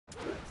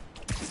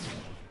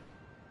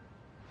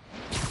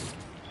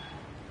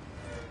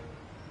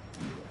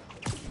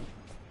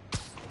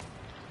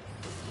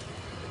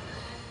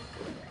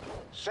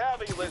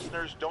Savvy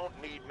listeners don't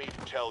need me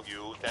to tell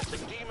you that the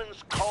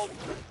Demon's cult,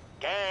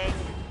 gang,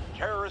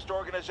 terrorist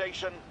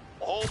organization,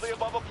 all the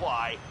above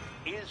apply,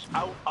 is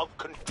out of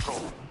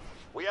control.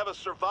 We have a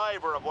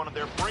survivor of one of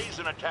their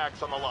brazen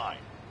attacks on the line.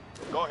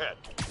 Go ahead.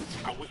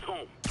 I was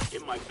home,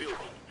 in my building.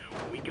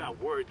 We got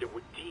word there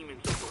were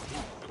demons on the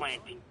roof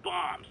planting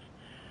bombs.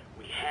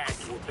 We had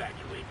to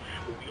evacuate,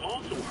 but we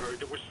also heard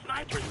there were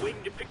snipers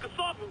waiting to pick us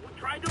off when we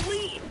tried to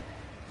leave.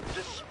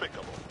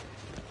 Despicable.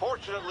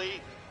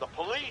 Fortunately, the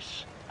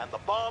police and the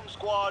bomb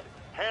squad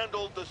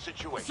handled the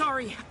situation.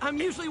 Sorry, I'm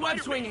usually web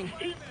swinging.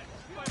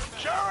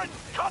 Sharon,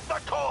 cut the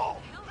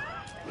call!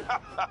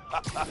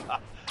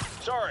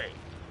 Sorry.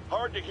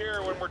 Hard to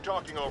hear when we're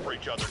talking over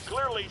each other.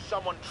 Clearly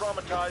someone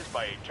traumatized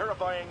by a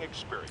terrifying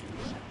experience.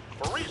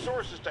 For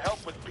resources to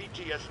help with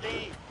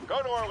PTSD,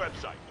 go to our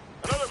website.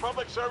 Another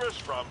public service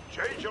from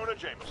J. Jonah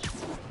Jameson.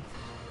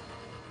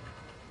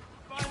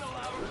 Final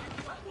hour,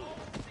 you all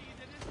see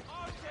that it's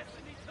our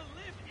destiny to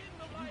live in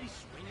the light.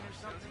 Swinging or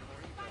something?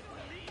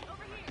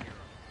 Over here.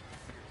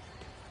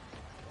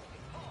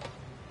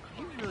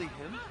 Are you really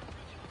him?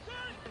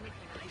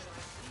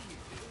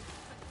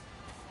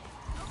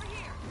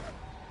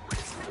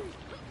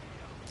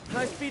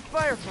 High-speed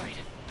firefight.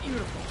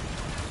 Beautiful.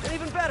 And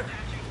even better,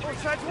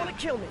 both sides want to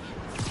kill me.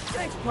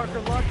 Thanks, Parker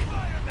Luck.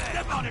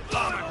 Step on it,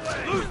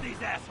 Bomber! Lose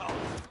these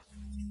assholes!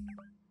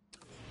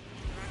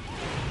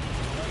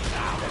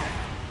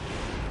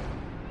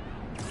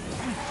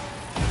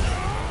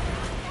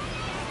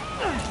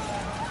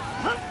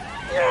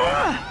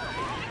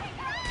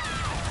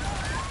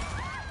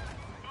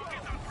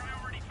 Focus on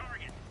priority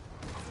target.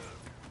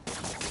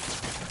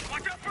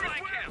 Watch out for my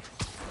camp!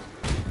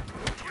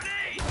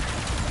 Grenade!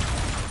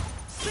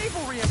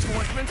 Staple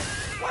reinforcements?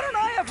 Why don't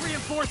I have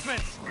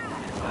reinforcements?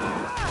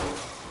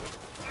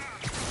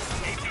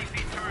 APC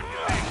turret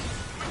away.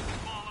 With the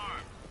small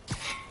arm.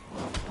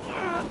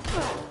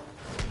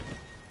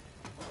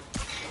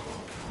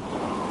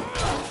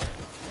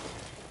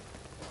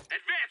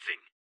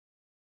 Advancing!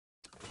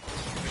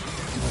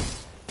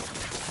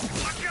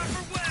 Watch out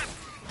for web!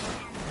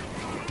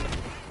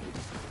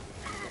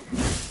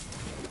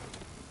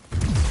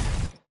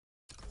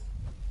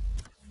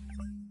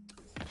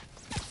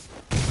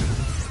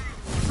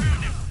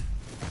 Around him!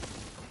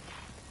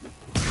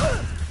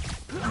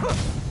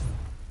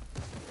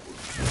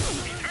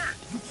 He's hurt!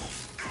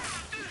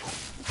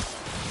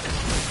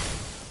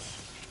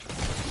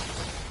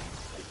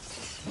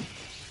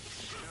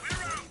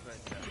 Clear out!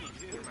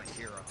 You're my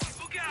hero.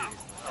 Look out!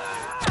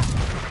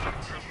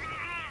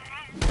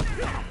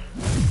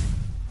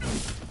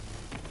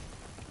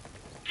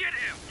 Get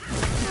him!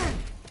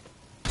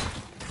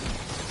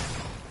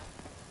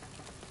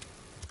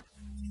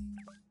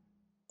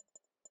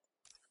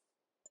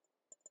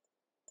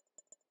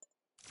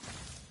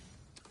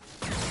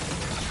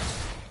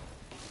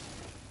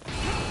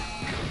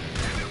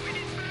 We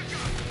need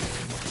backup!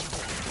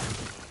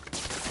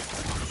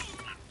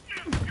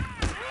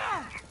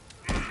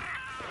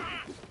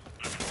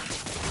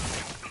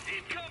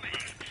 Incoming!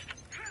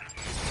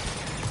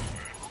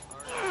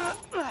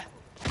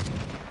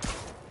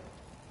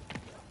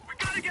 We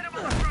gotta get him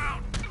on the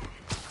ground!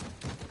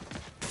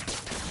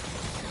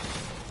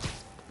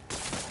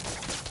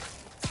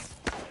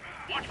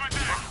 Watch my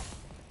back!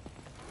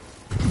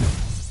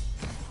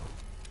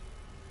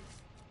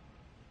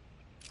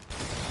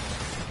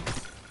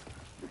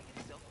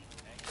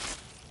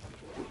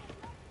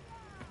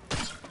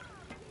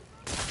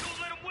 Don't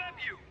let him web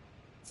you!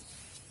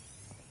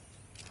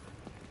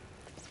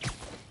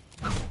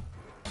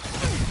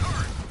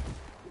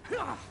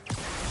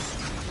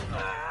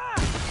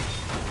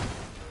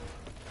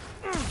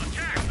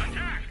 Attack!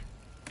 Attack!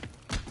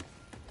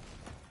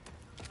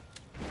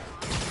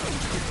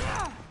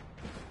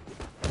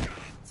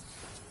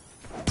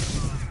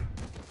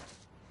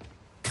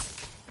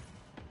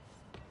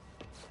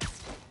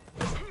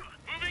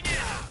 Moving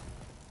in!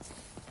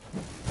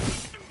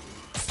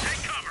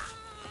 Take cover!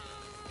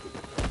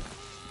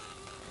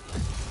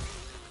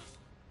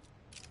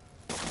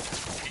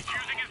 He's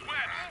using his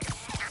webs!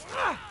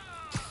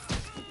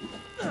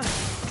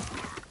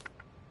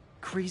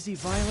 Crazy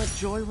violent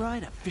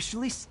joyride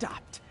officially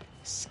stopped.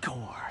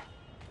 Score.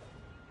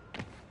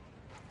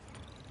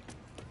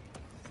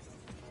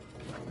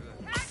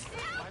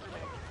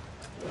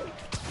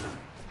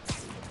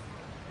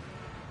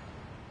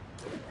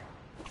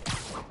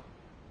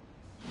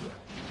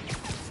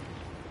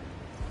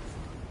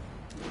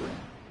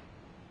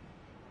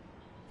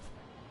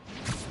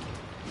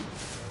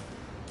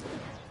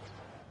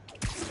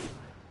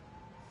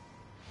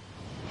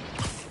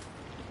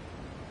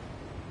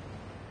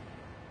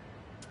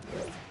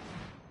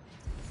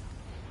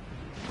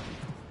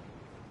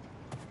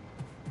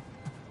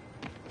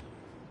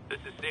 This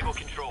is Stable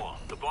Control.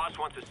 The boss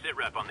wants a sit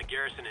rep on the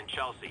garrison in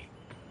Chelsea.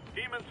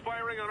 Demons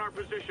firing on our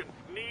position.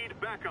 Need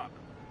backup.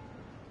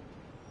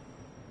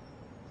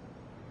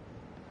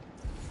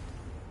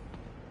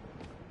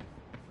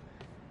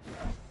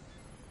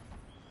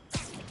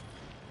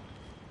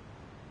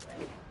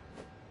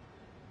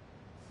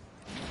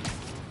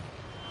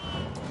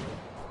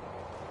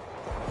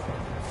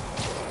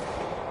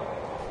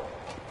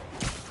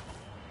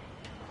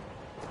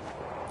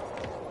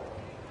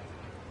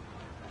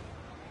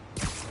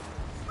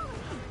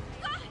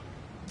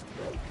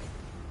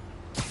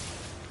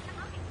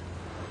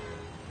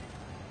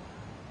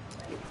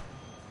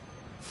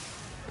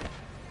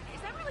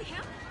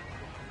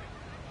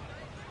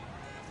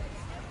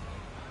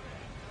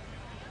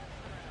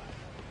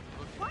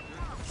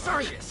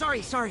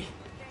 Sorry.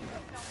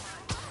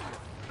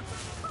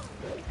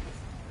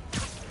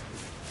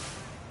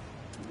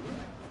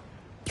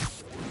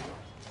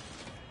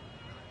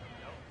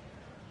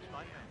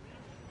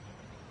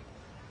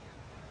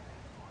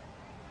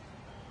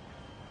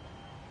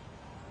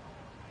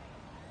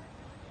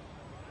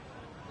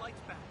 Lights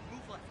back.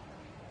 Move left.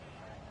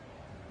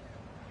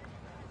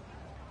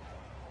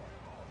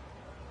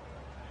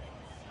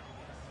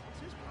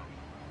 What's his problem?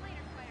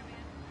 Later,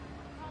 Spider-Man.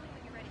 Call me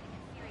when you're ready to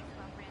get serious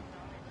about Brandon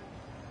Alden.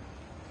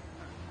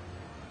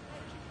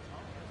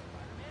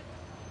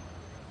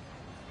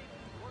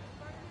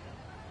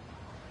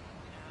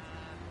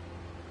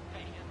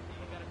 Hey, you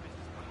got a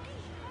business partner.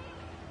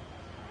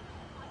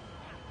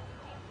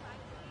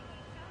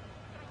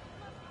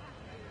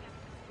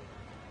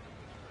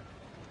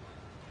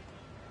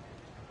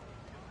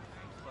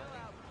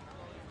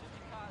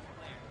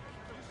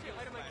 You say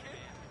hi to my kid?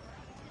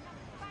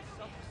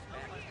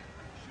 Self-respect.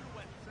 Shoot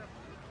wet.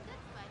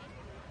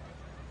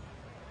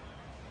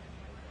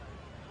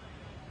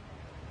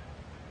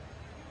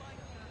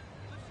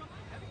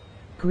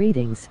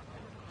 Greetings.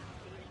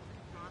 You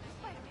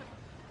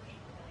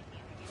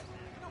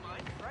don't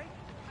mind, right?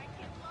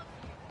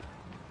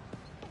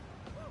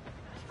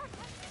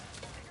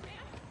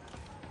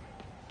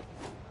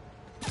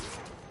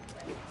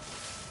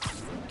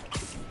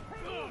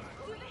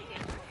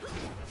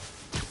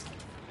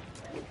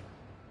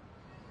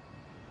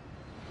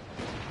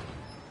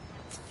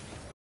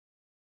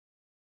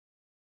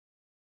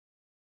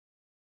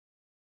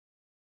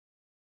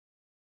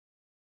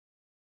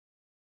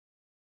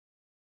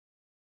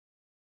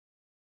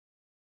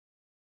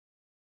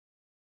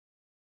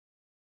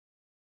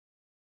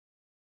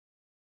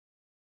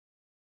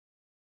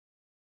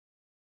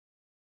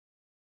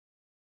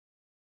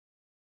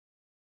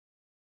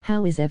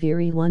 How is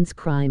everyone's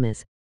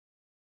crimus?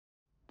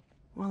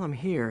 While I'm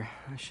here,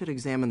 I should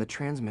examine the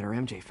transmitter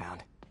MJ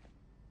found.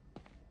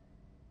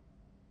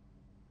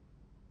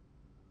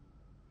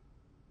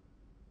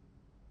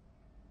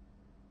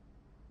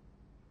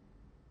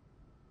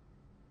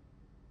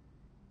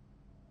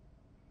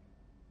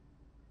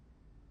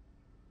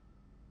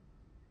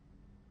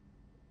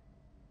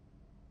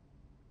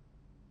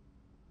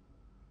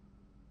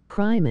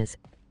 Crimus.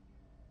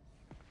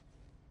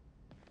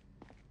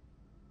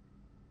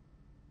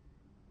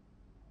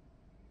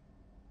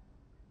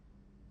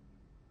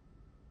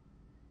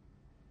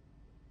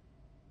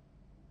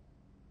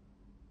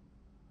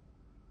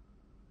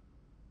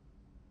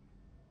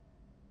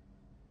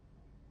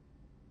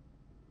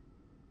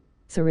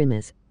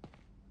 Cerimus.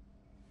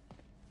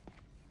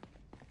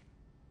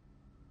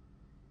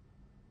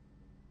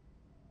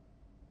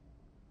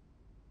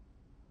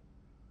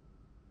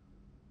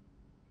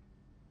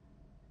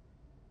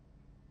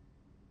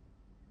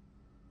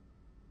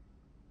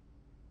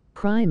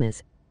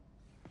 Crimus.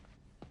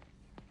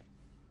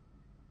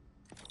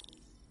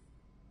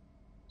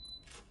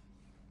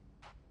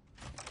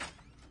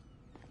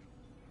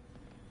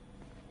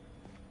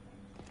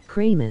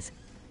 Crimus.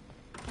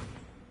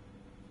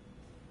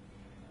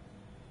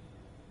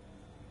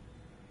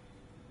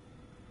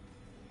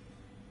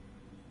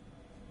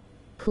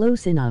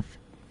 Close enough.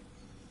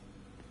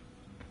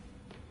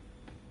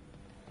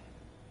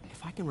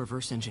 If I can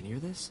reverse engineer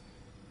this,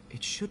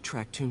 it should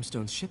track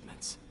Tombstone's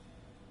shipments.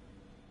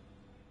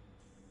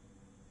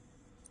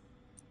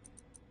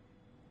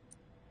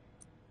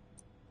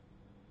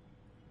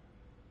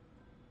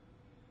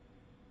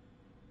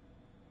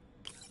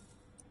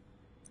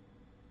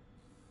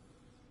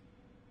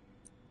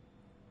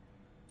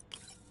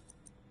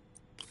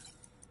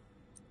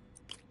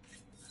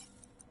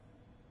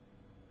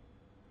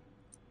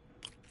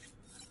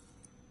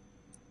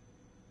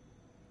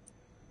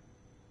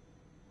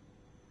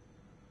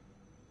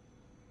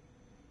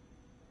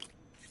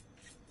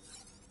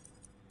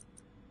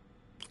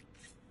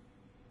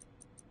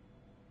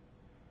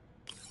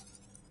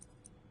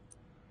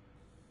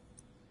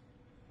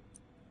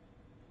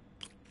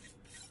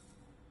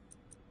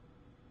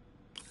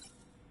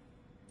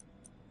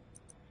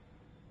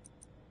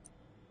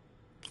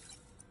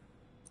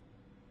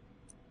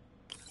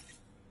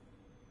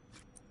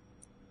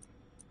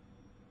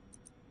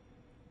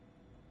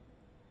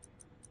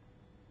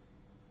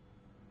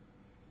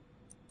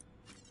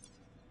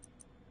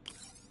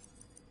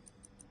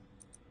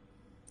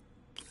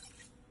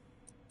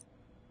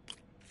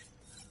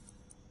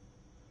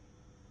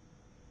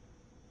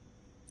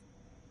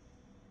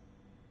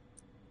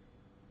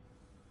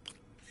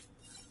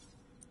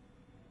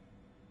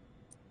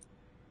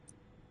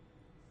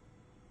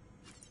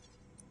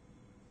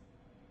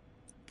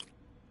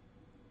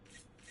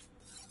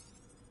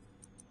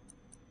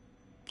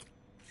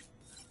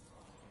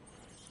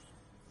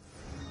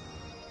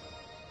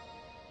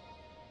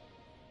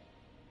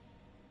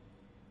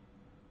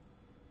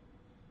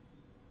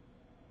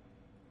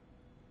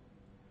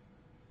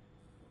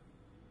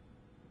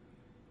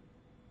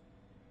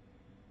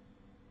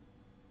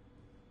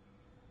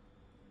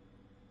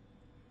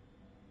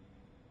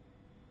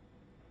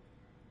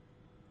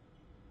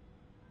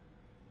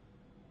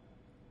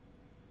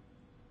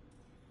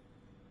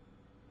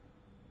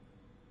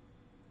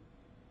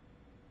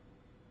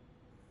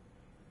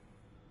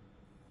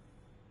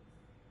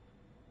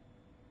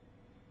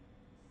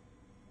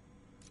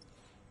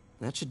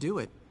 That should do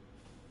it.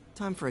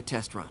 Time for a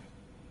test run.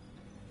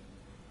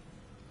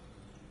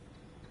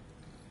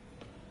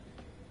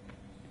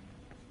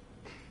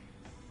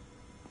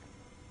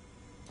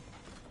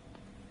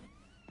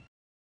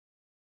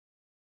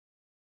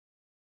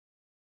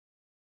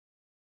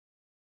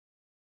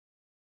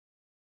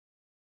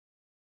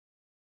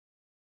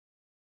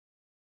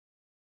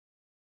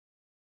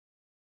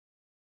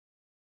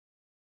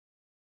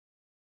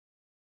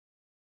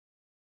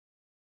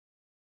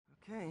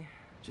 Okay,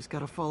 just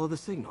gotta follow the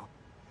signal.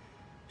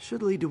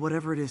 Should lead to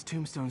whatever it is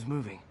Tombstone's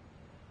moving.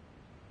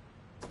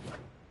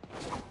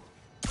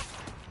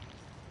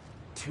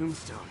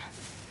 Tombstone.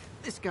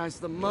 This guy's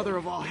the mother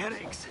of all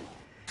headaches.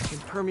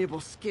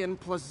 Impermeable skin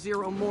plus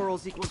zero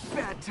morals equals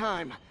bad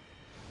time.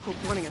 Hope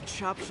running a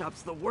chop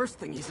shop's the worst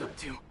thing he's up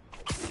to.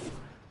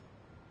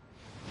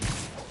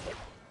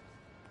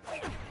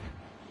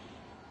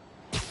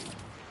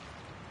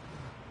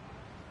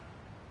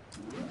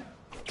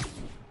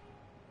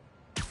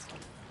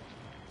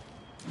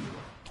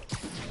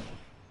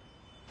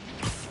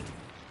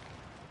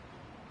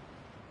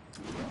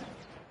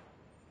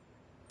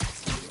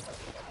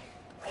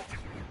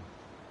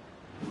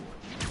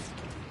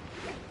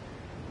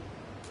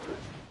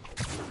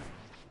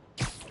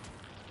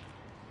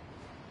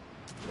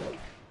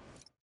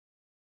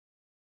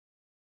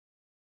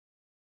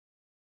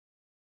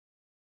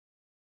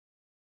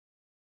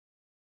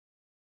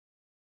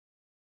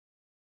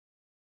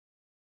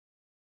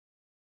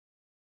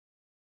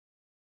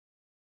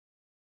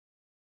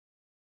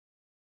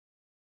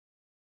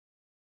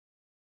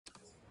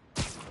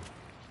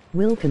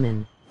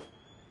 Willkommen.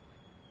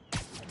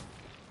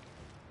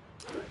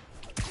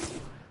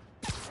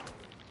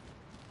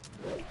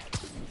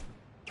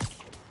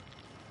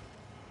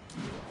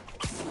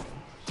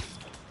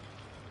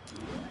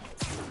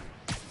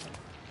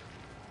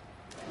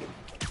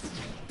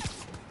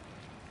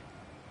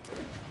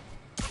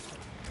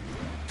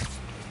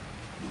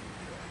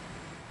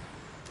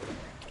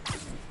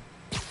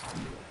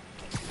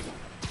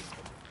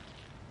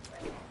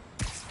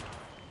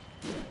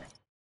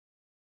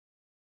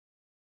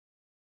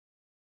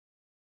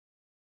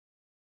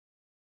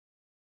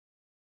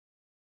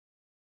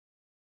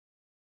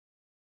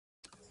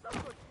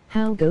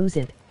 How goes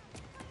it?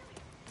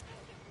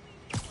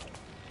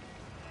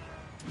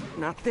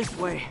 Not this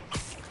way.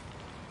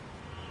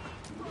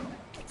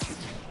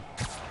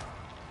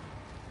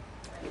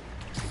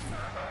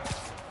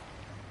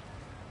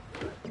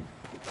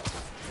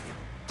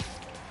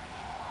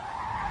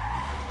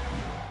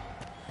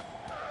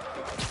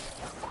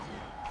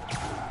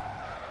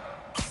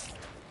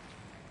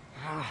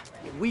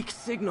 Weak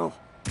signal.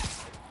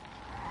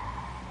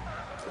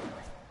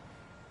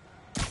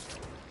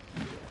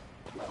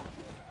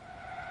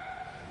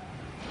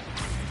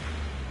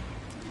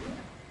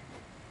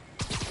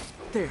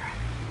 There,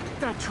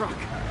 that truck.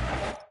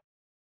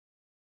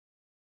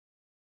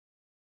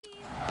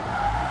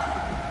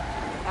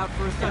 Out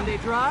for a Sunday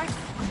drive?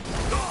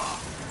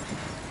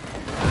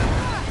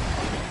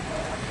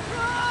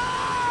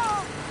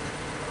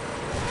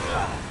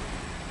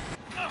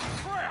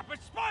 Crap!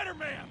 It's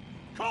Spiderman!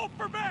 Call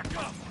for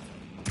backup!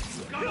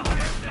 Gotta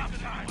hit that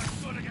time!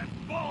 I'm good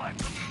against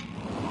bullets!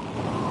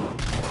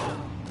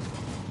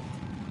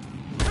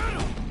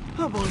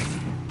 Oh boy,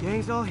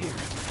 gang's all here.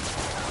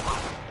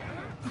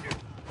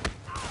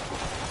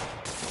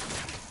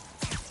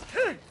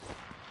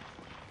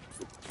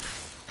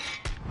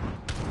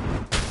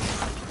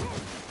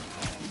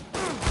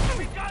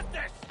 We got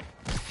this!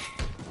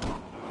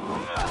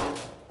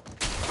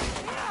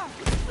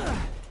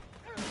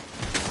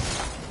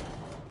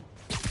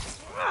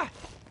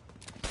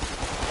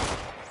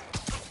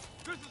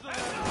 This is a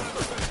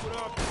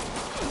lot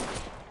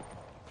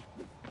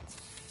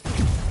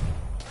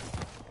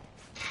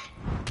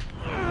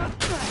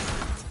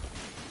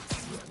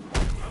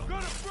I'm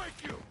gonna break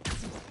you!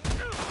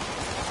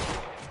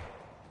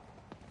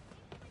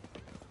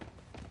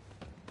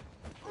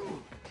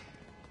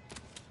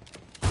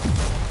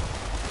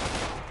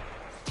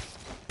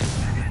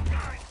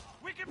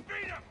 We can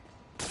beat him!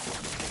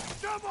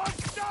 Someone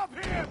stop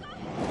him!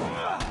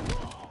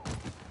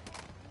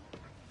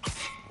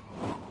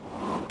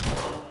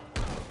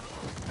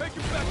 Take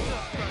him back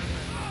up,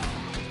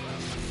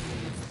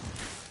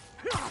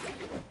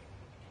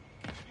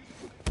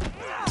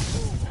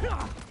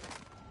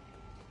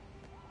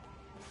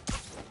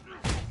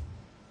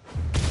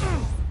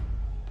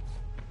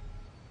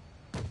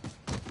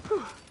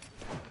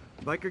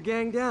 Biker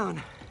gang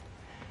down.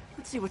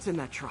 Let's see what's in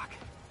that truck.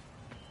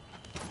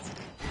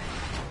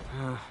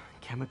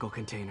 Chemical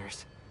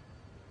containers.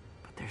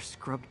 But they're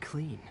scrubbed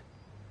clean.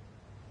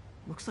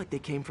 Looks like they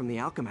came from the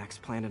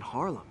Alchemax plant in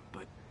Harlem,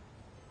 but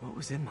what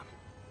was in them?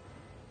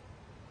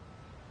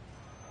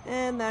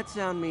 And that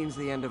sound means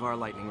the end of our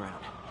lightning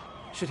round.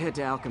 Should head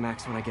to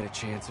Alchemax when I get a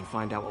chance and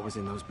find out what was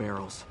in those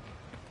barrels.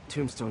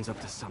 Tombstone's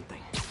up to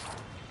something.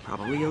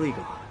 Probably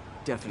illegal.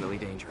 Definitely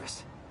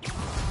dangerous.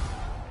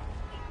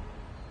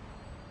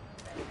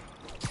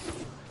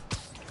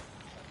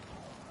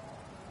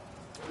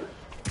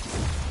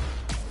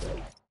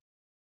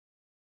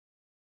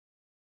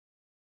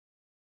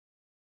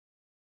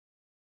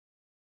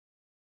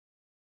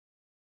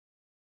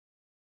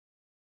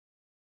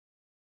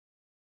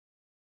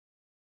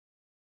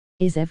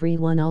 Is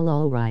everyone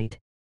all right?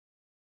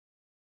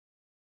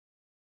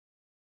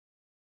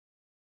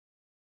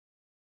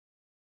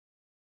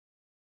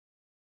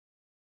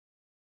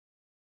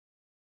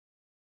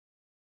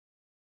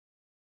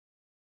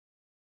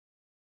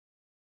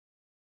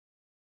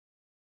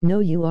 No,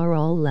 you are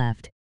all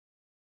left.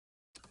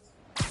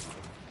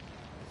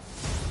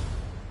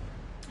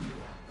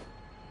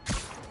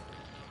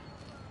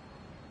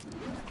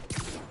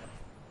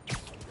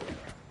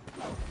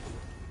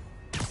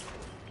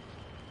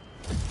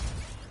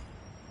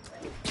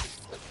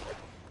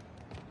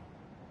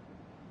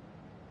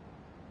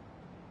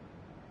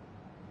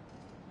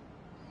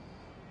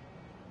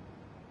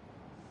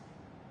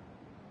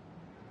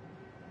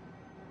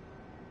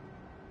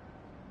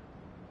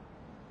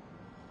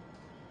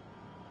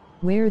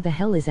 Where the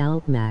hell is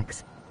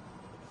Alkmax?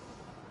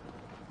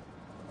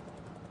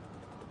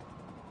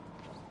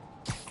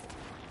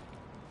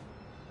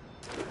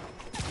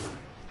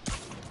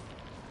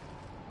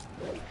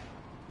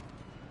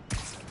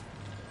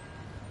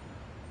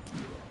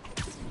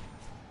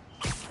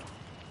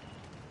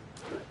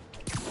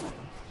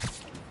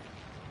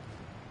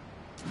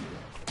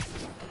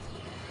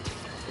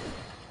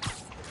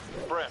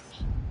 Friends,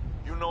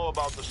 you know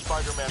about the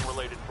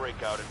Spider-Man-related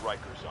breakout at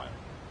Rikers Island.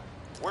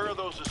 Where are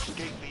those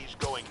escapees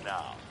going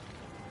now?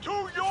 To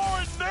your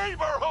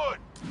neighborhood!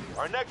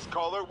 Our next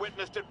caller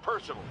witnessed it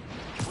personally.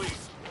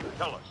 Please,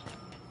 tell us.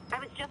 I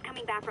was just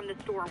coming back from the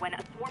store when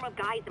a swarm of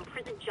guys in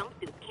prison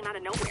jumpsuits came out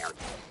of nowhere.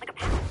 Like a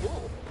pack of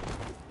wolves.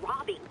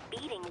 Robbing,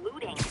 beating,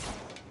 looting.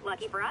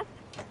 Lucky for us,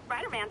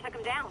 Spider-Man took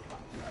them down.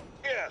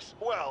 Yes,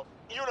 well,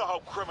 you know how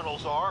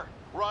criminals are.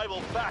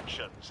 Rival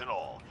factions and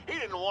all. He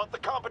didn't want the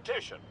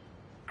competition.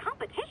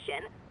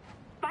 Competition?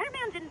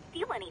 Spider-Man didn't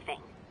steal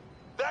anything.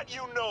 That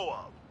you know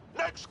of.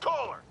 Next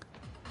caller!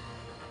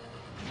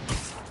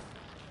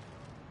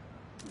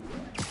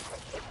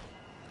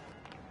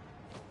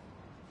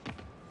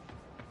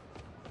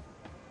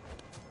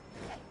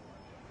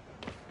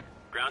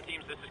 Ground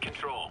teams, this is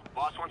Control.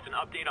 Boss wants an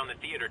update on the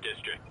theater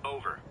district.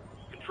 Over.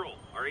 Control,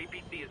 our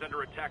APC is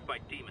under attack by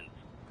demons.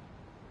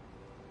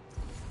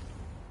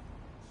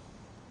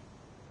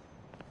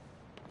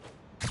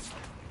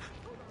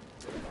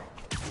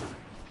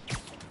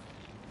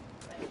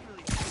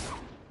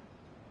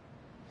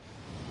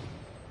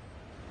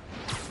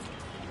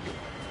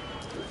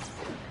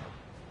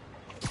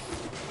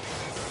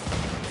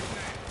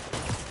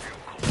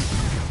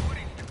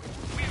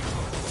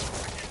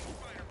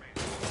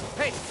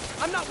 Hey,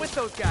 I'm not with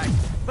those guys,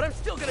 but I'm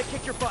still gonna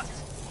kick your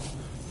butts.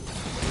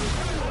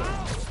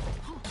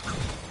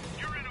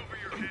 You're in over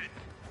your head.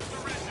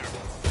 Surrender.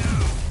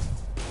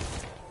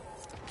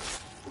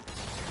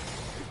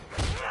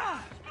 Now.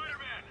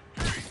 Spider-Man,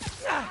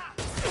 freeze.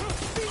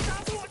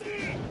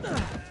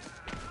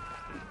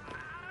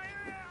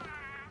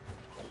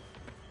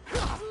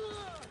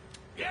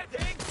 Yeah,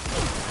 Dink.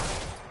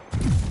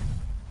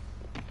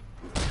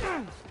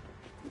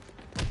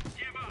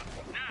 Give up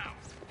now.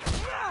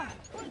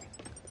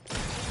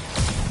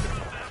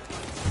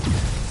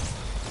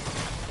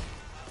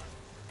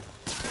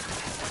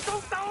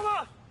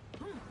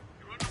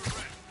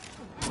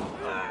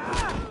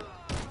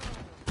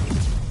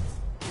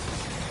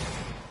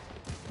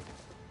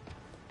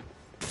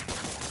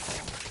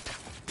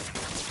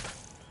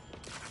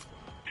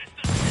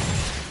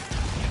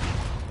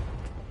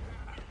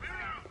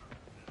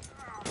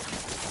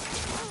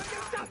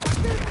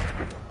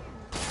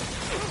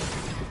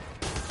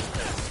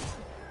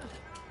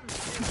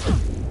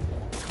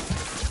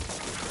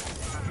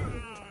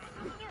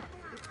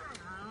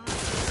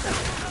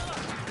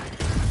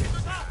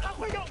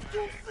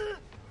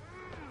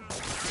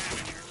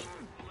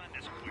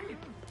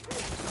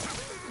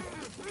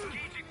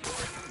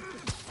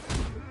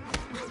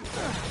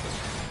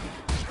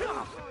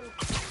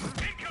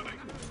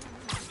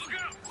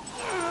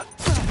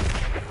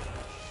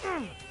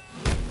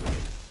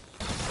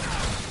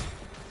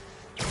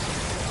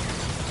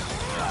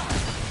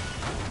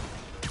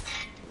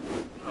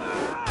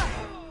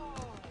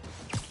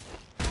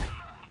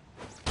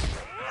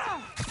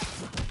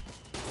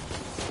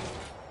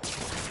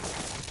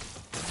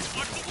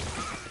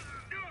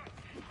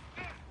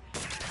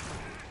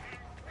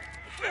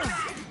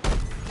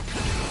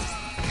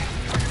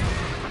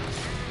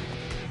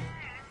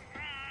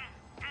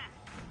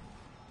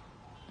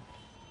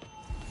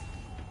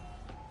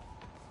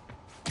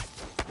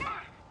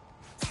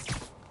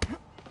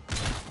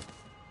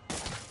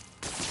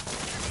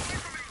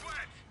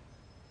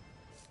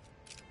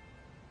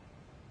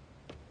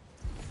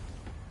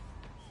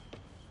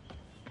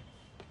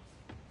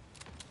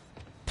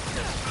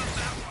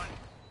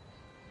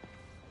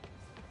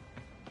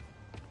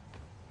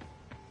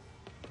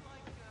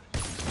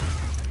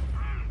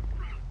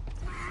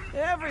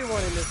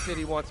 Everyone in this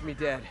city wants me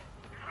dead.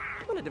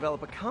 I'm gonna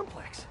develop a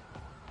complex.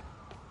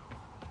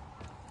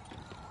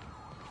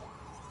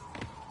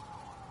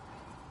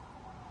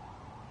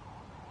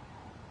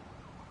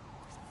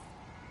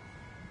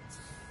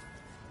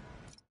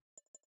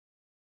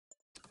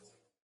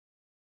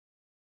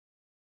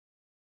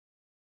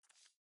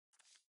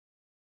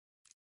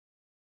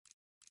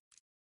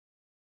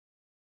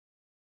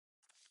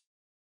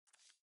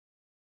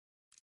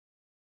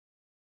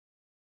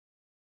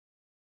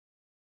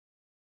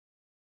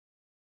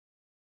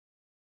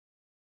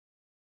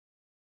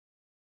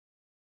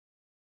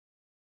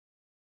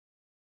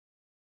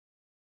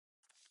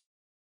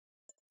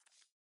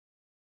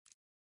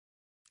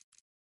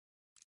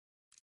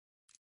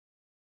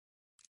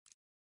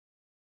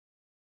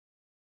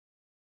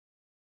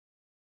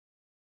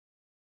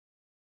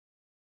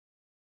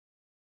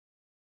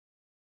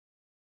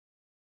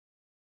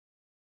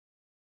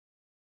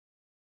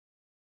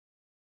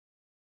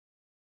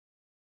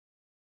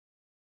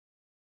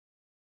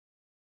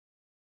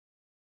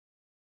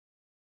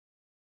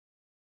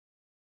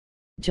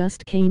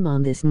 Just came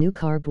on this new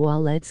carb wall,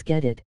 let's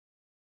get it.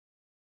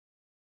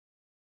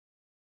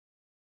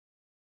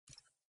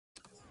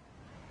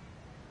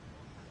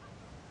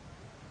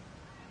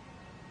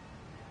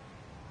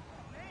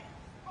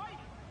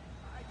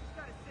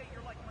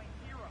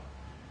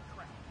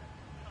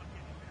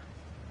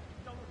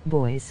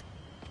 Boys.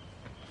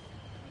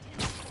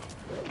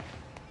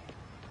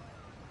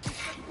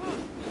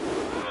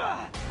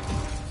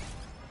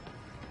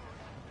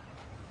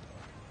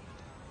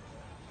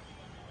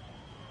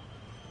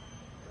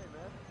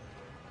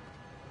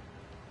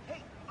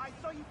 Hey, I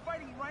saw you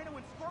fighting Rhino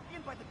and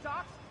Scorpion by the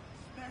docks.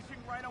 Smashing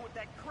Rhino with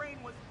that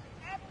crane was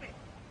epic.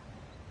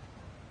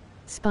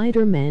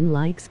 Spider-Man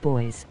likes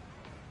boys.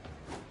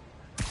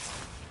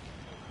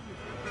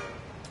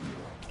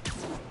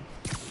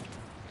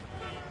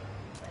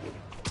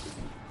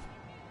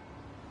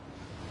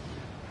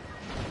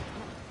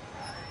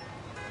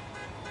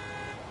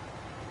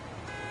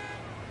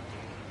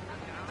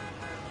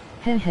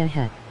 Heh heh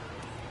heh.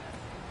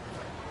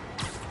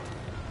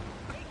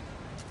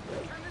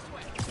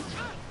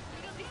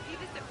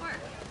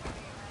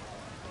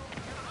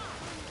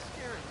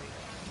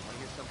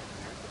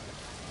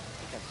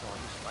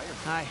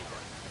 Hi.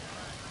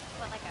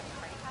 What, like a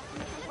party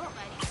costume?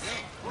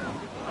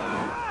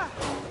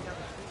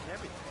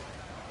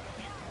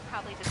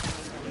 Probably just a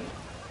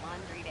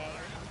laundry day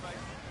or something.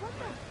 What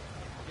the?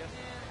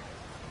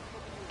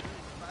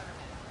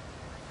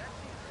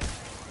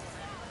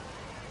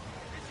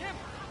 It's him.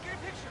 Get a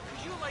picture,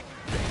 cause you like.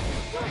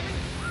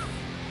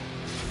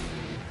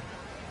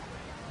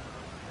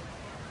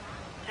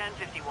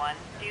 1051.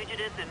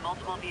 Fugitives in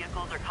multiple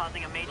vehicles are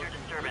causing a major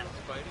disturbance.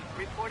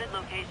 Reported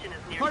location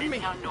is near Pardon me.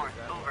 Midtown North.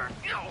 Over.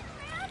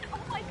 Man, oh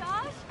my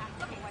gosh.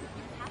 Okay, what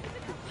happened to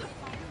this?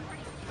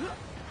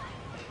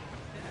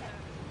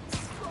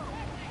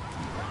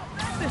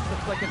 This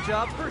looks like a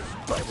job for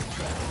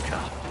Spider-Man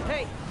cop.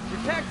 Hey,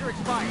 your tags are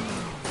expired.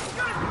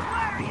 Gonna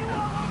splatter you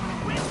all over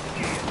the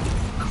windshield.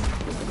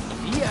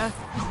 See ya.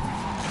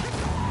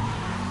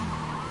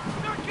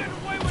 Not getting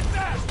away with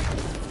that.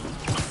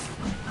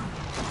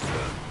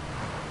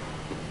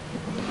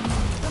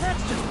 So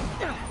that's just...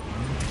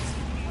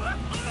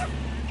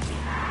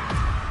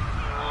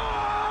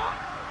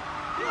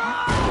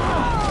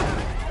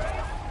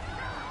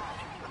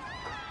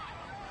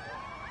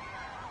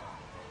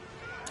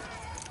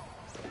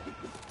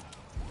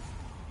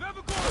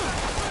 Never go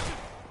back.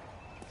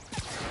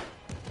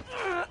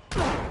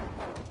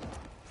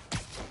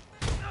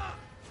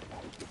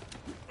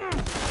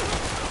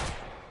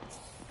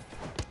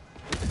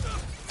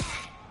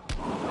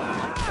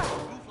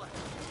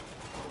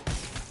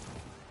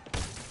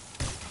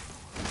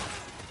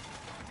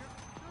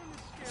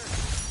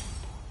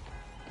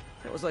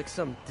 That was like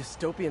some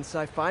dystopian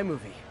sci-fi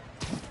movie.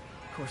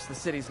 Of course, the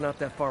city's not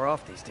that far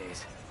off these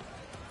days.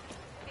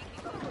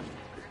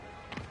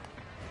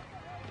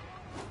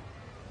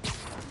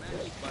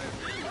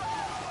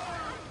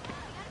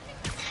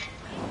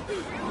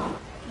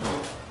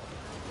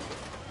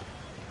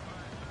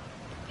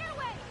 Get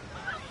away!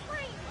 I'm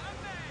free!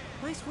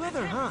 Nice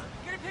weather, huh?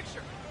 Get a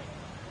picture.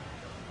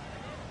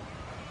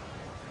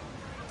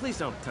 Please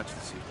don't touch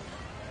the suit.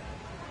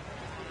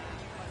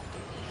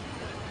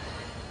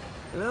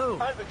 Hello.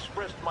 I've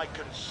expressed my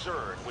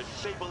concern with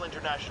Sable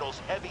International's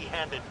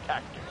heavy-handed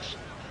tactics.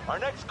 Our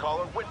next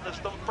caller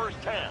witnessed them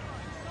firsthand.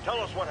 Tell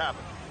us what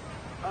happened.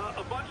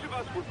 A bunch of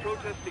us were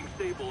protesting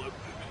Sable,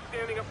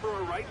 standing up for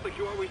our rights like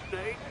you always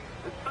say,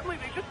 and suddenly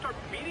they just start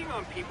beating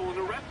on people and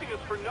arresting us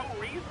for no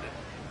reason.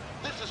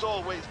 This is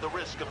always the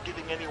risk of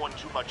giving anyone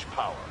too much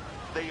power.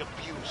 They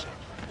abuse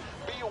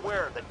it. Be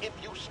aware that if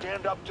you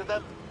stand up to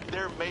them,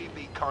 there may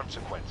be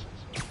consequences.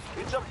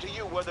 It's up to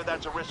you whether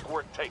that's a risk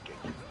worth taking.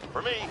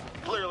 For me,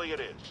 clearly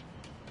it is.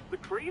 The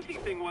crazy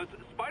thing was,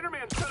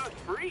 Spider-Man set us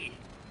free.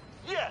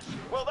 Yes,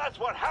 well that's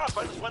what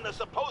happens when the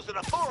supposed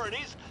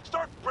authorities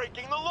start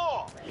breaking the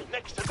law.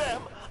 Next to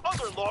them,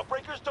 other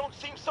lawbreakers don't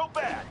seem so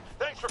bad.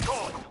 Thanks for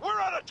calling. We're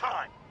out of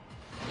time.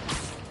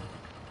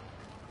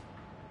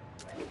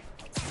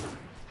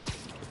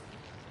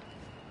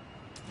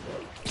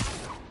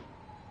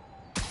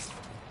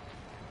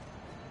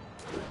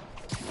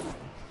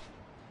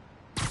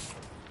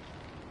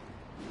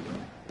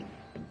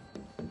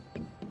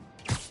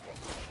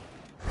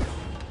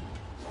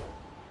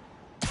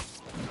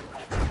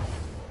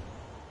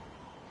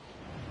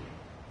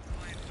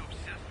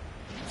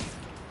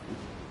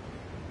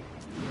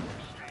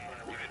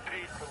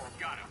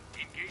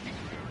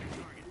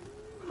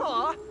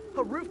 Aw,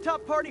 a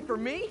rooftop party for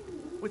me?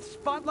 With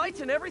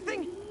spotlights and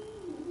everything?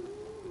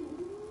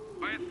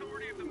 By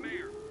authority of the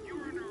mayor, you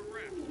are under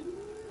arrest.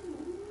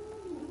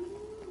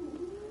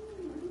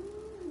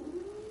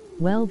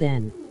 Well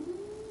then.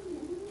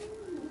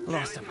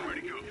 Lost him.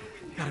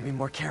 Gotta be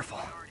more careful.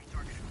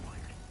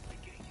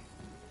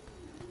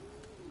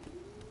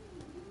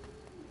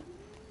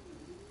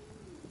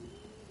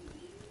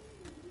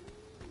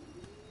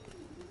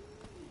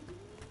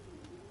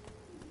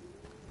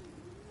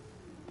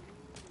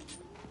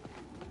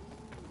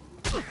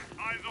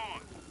 Eyes on.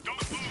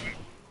 Don't move it.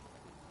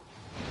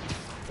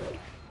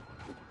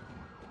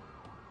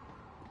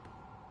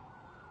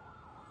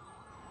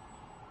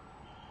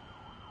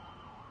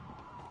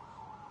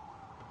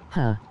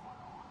 Huh.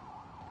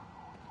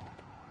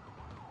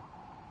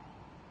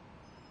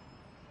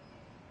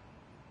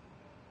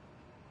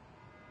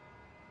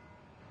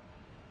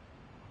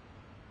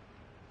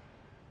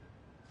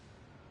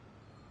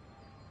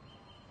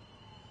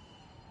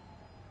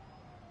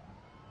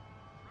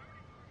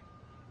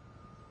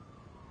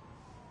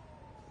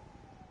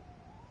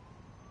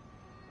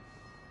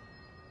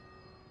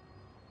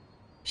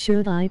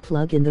 Should I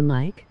plug in the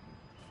mic?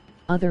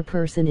 Other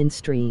person in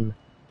stream.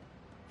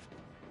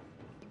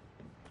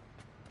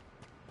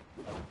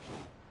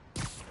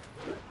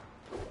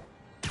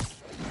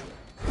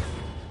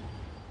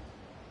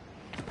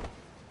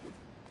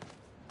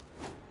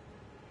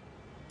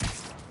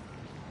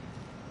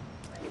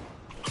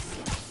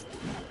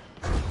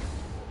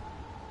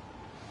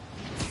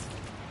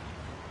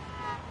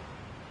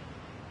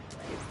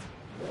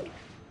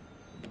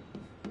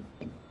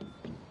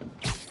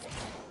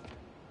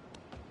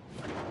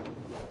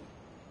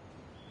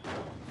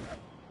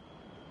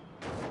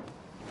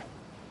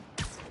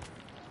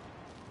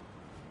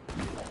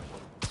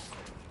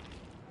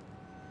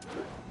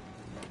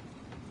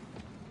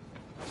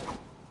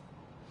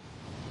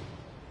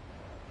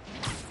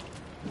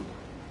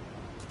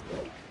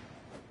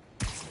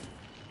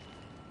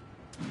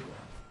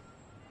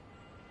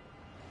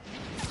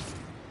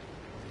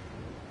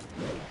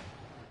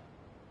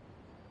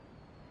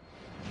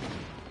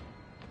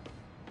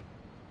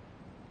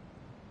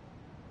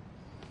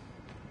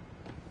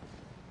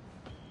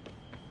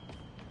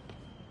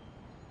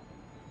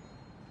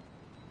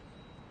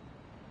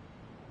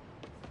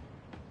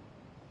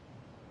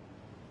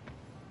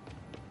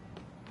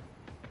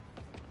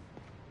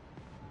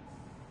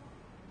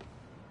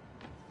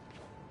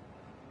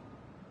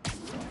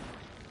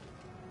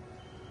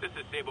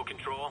 This is Sable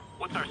Control.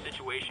 What's our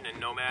situation in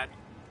Nomad?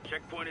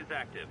 Checkpoint is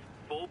active.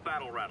 Full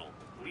battle rattle.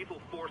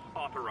 Lethal force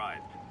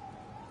authorized.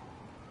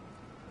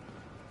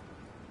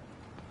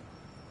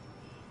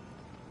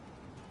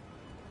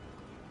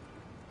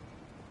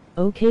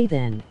 Okay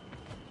then.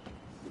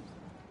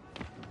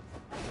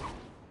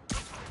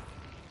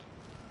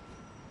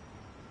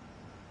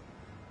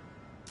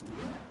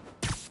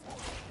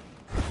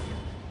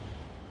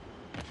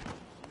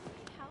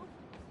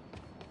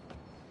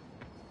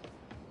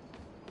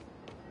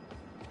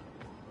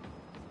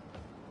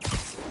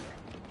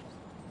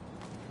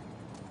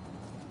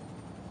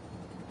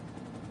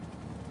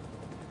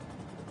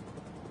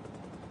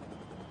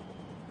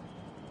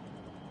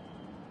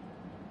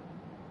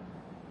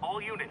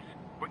 All units,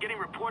 we're getting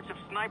reports of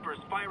snipers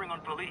firing on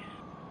police.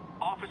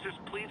 Officers,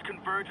 please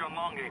converge on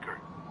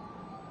Longacre.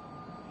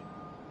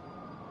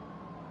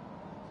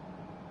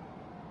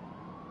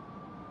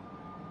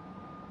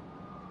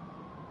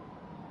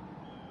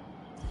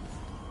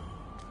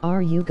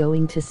 Are you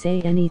going to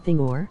say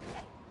anything or?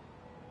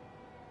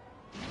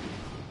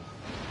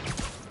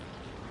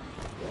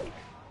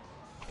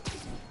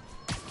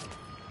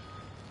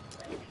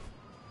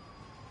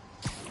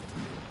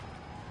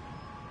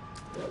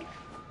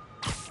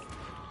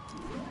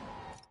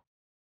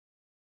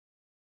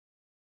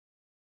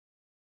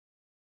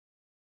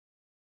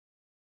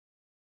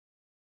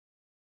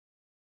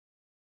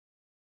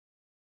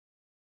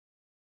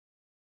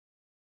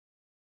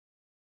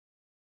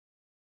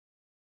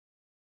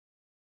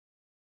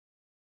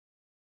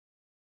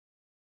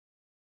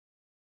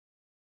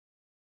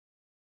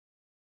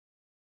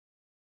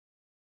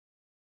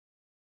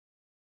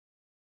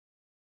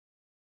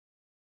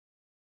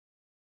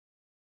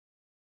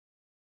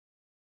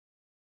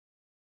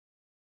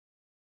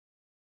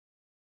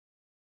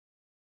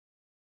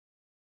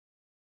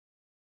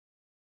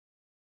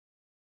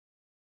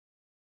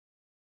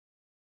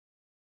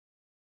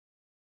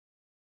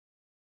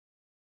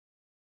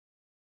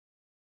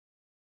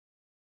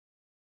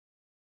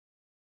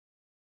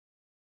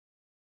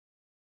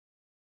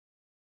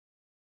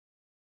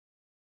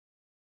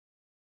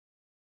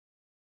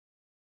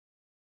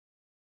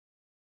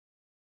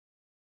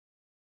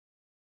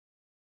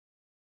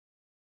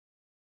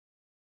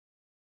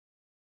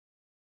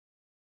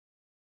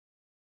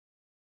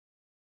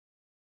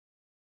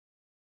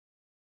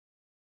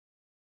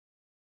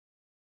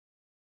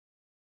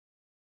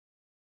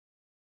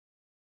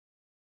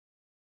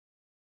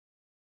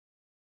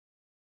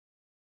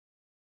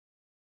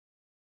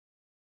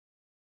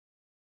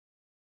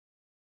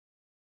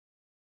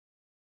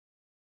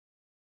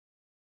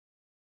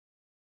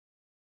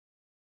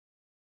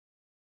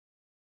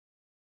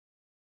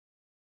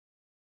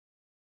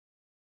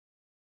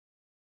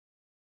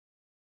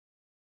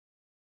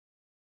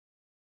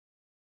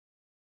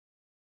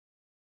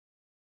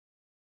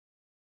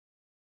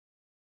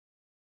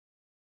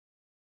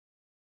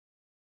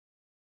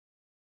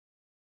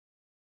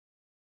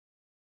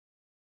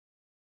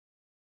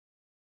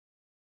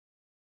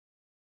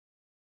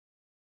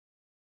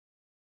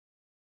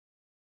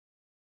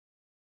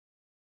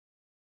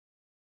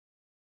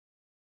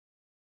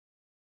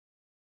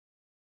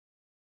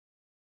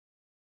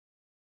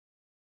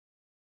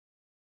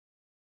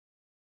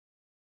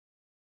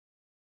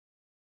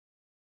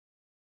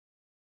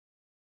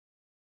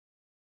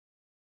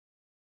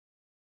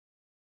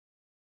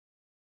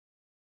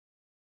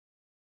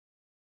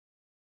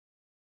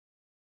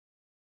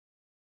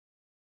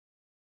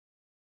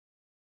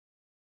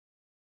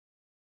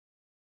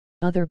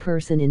 Other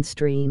person in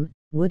stream,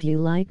 would you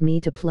like me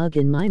to plug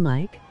in my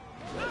mic?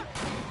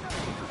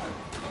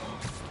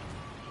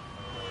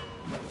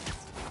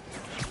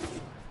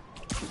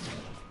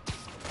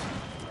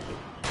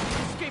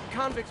 Escaped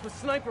convicts with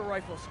sniper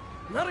rifles.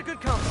 Not a good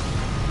combo.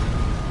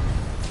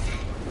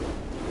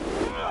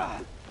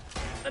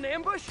 An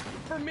ambush?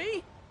 For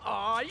me?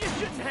 Aw, you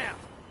shouldn't have.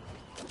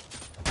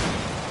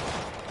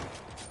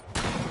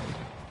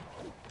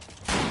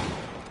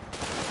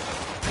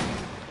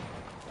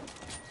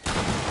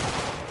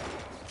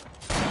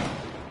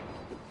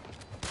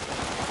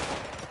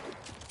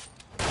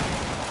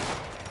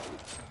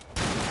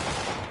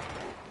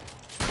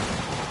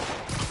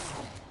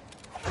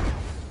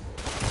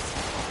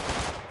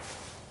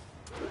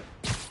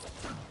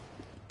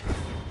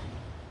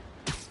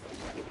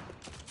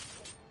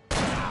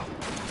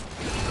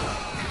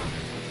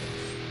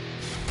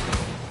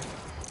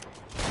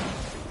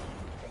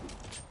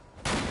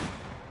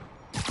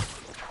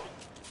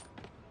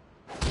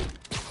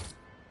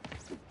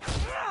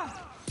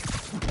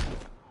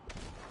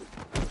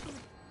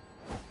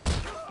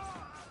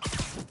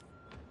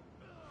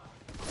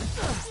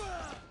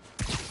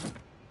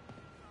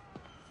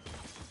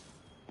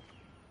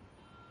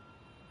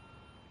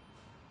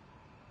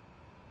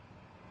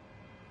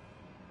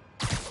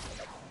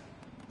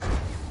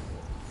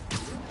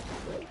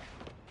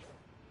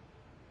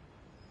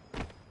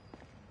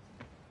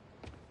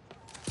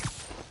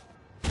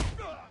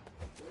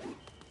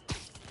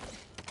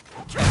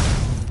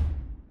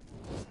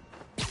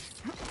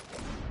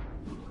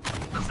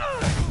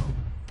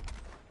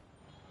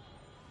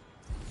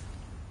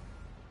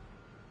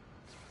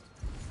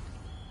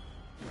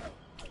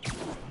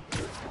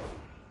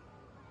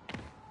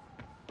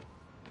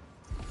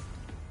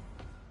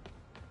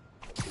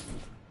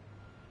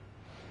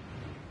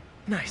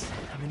 Nice.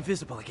 I'm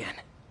invisible again.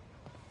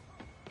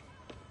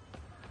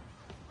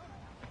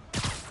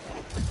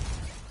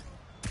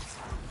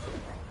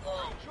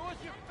 Show us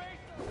your face!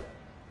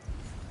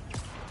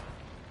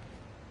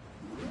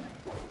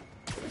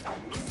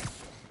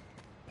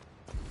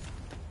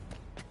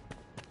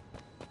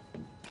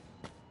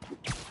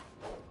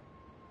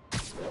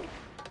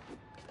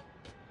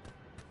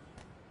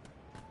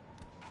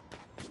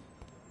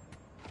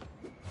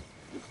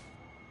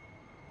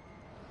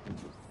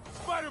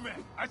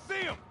 Spiderman! I see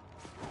him!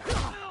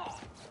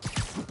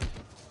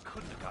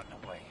 Couldn't have gotten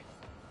away.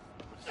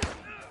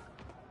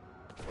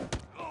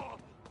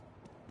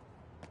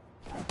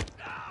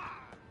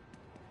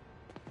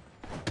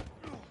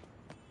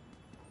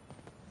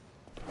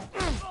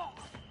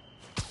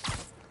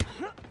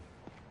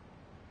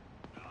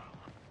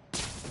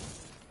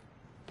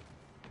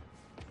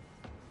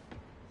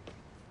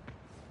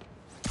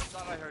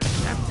 Thought I heard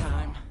Nap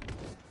time.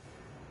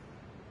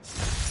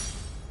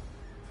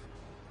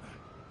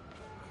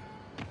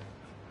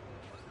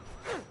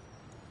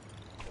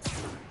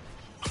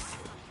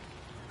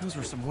 Those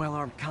were some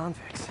well-armed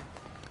convicts.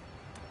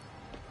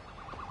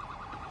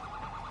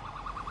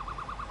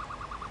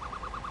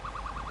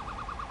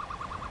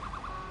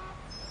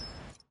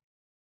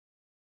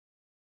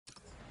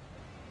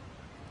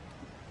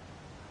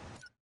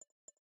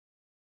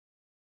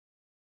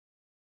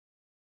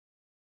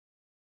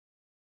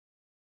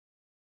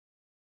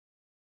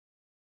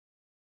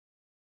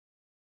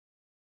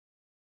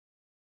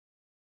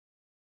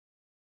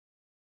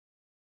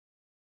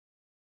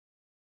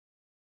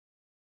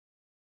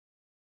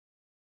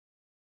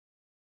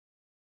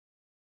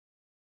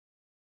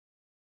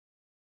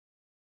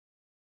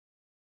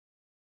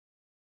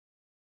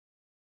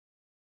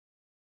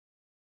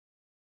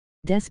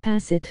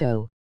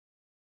 Despacito.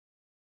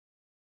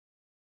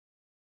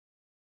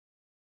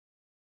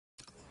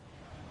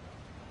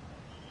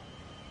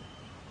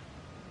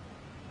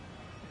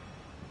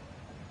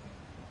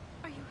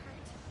 Are you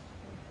hurt?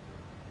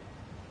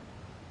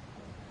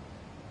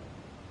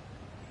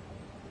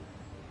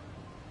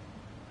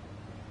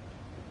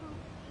 Oh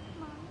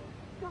my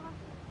God.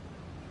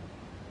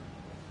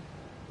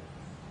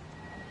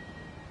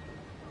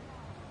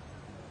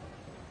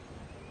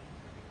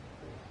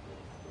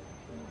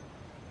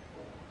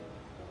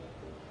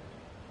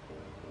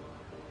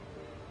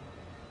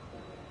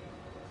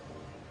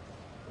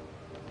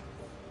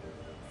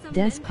 Some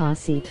men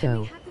passed me and they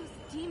Despacito. had those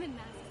demon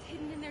masks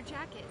hidden in their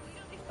jackets.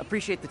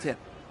 Appreciate the tip.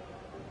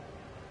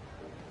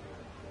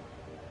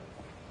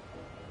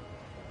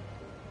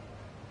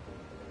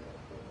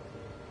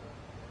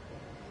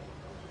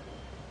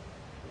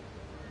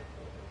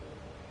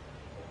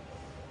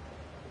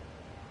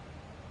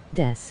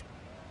 Des.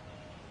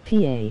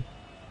 P.A.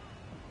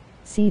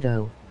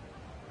 Cito.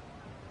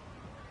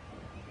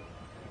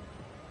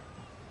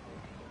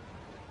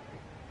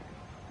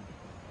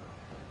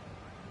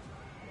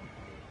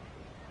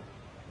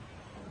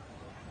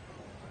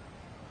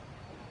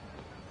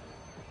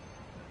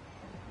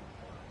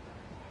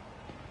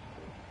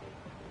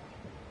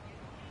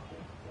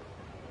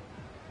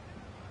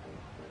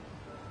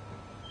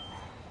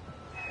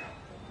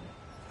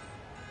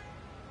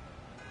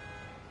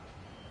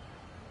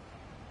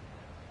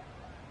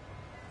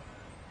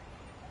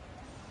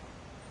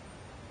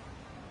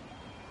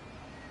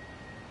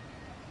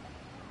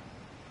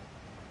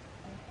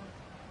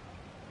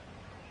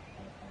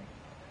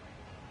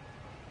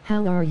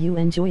 How are you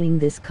enjoying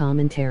this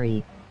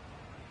commentary?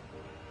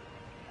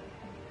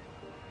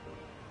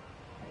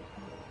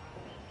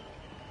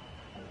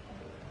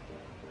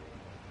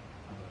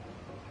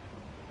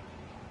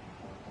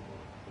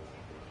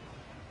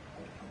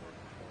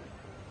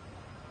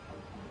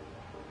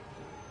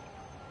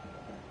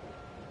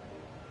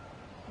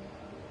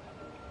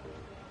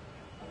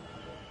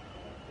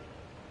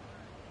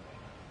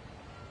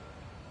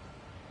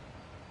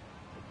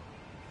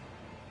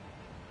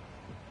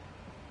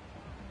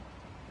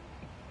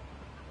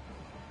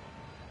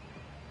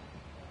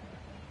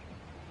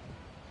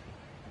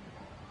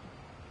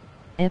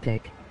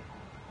 Epic.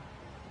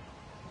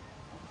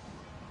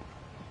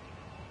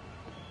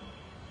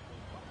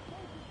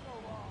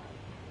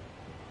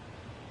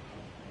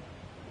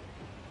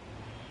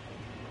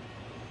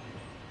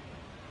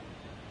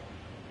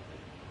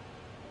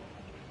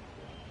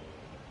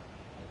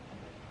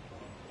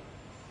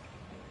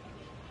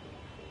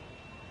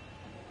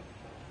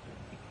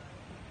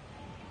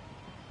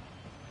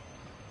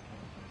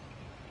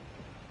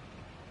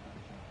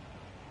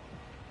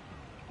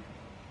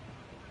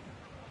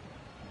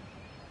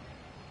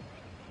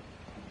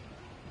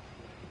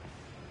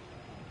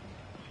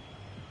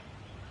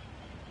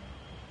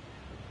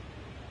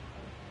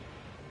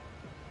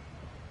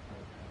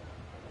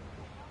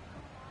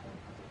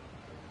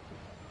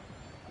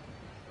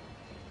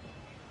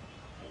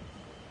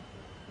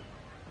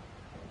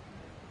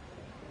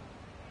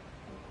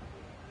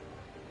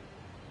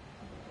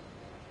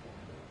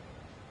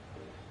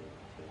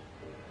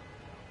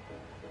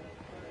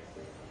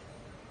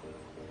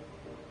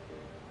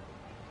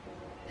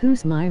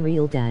 Who's my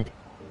real dad?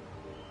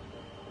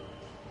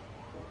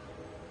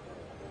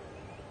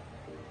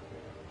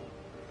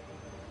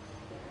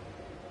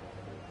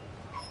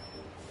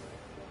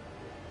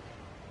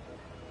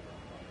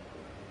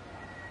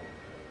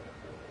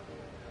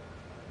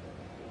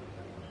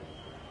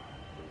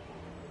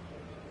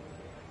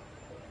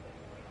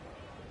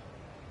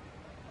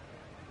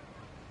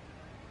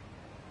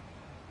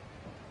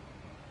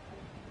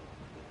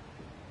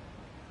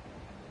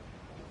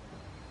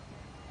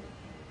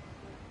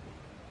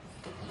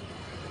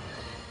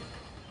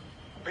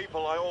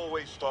 People, I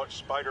always thought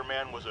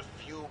Spider-Man was a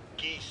few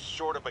geese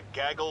short of a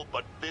gaggle,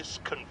 but this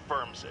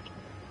confirms it.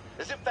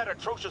 As if that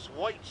atrocious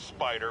white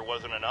spider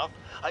wasn't enough,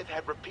 I've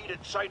had repeated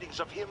sightings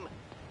of him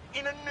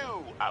in a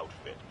new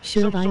outfit.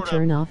 Should I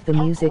turn off the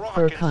music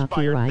for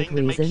copyright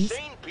reasons?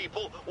 Sane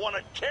people want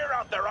to tear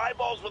out their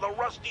eyeballs with a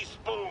rusty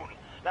spoon.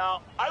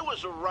 Now, I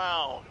was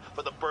around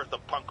for the birth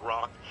of punk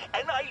rock,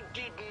 and I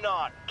did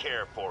not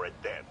care for it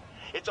then.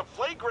 It's a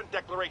flagrant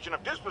declaration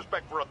of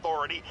disrespect for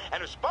authority,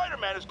 and if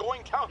Spider-Man is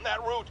going down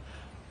that route...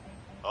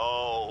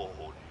 Oh,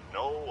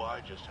 no,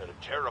 I just had a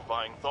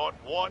terrifying thought.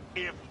 What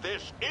if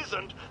this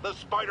isn't the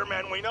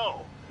Spider-Man we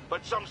know,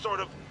 but some sort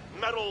of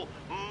metal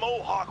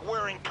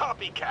mohawk-wearing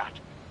copycat?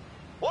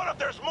 What if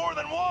there's more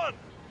than one?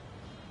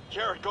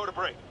 Jared, go to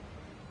break.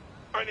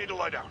 I need to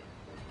lie down.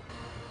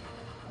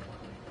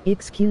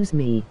 Excuse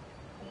me.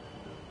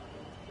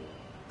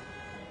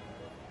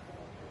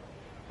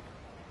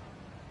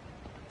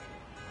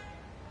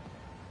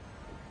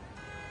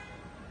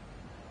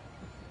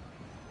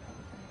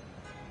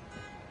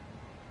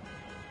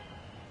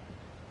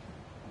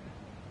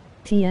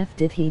 TF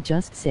did he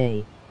just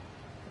say?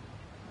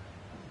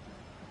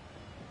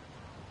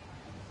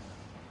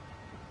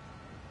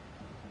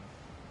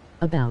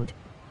 About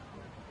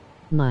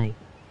my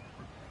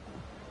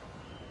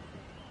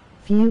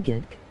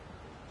fugit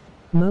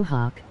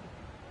mohawk.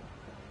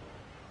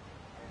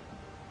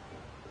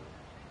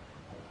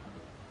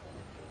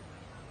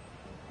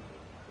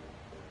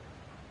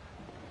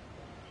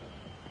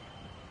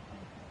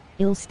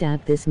 I'll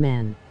stab this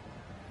man.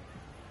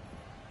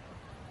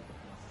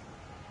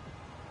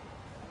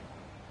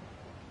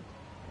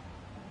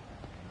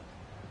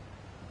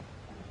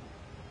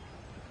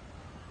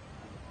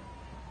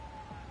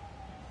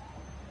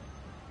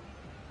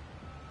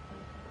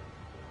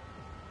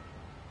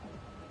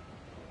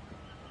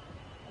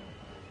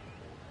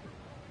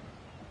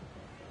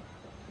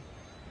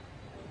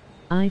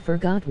 I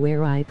forgot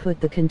where I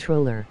put the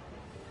controller.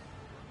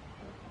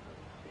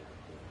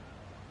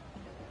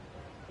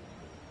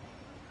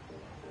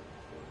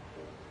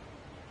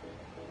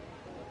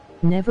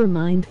 Never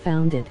mind,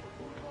 found it.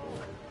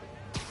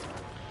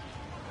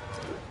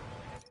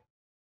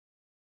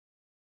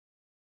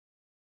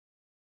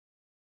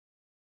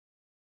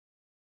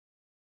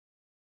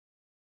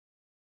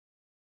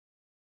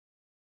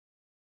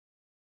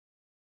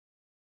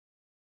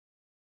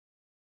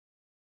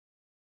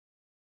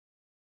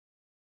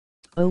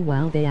 Oh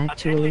wow, they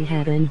actually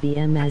have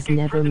NVM as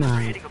never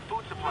mind.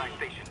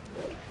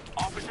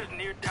 Officers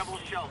near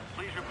Devil's Shelf,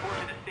 please report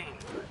to the scene.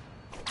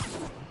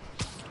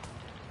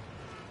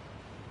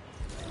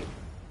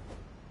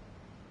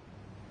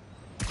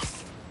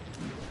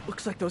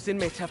 Looks like those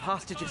inmates have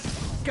hostages.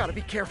 Gotta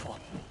be careful.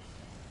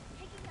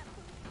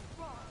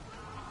 My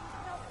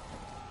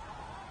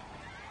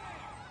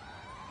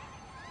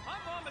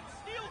mom would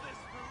steal this,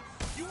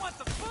 Bruce. You want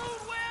the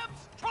food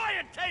webs? Try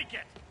and take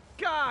it!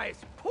 guys!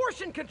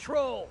 Portion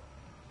control!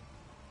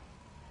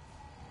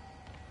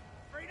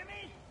 Afraid of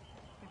me?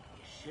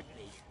 You should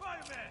be.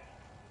 Spider-Man!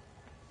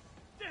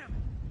 Damn it!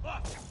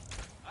 Look!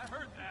 I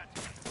heard that!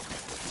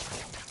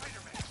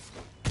 Spider-Man!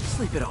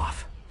 Sleep it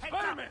off. Hey,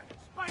 Spider-Man!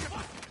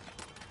 Spider-Man!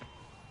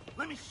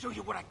 let me show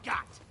you what I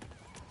got.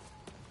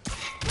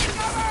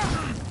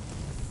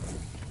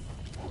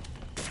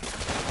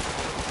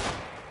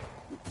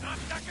 Not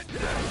second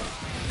down!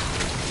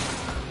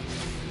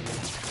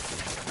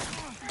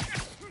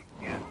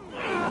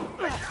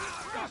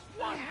 Just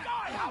one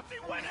guy! How's he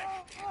winning?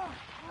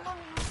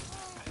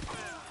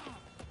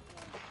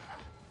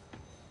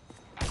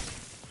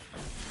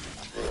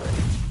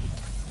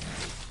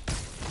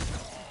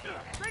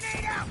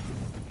 Grenade out!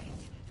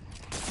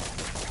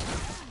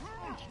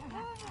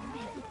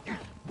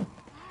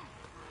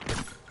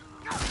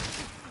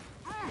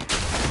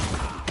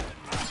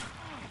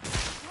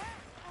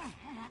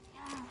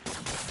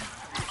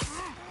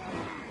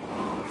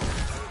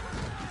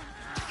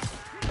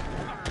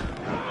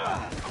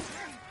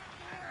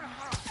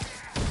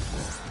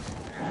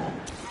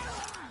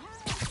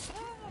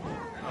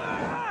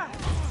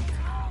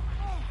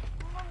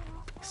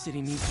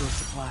 City needs those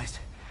supplies.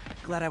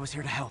 Glad I was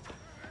here to help.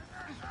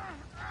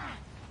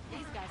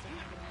 These guys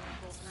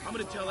are I'm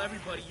gonna tell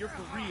everybody you're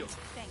for real.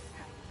 Thanks.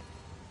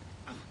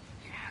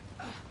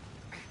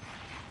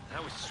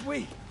 That was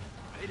sweet.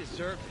 They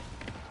deserved it.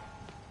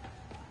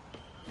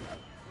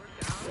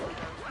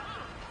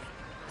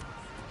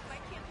 My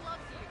kid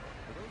loves you.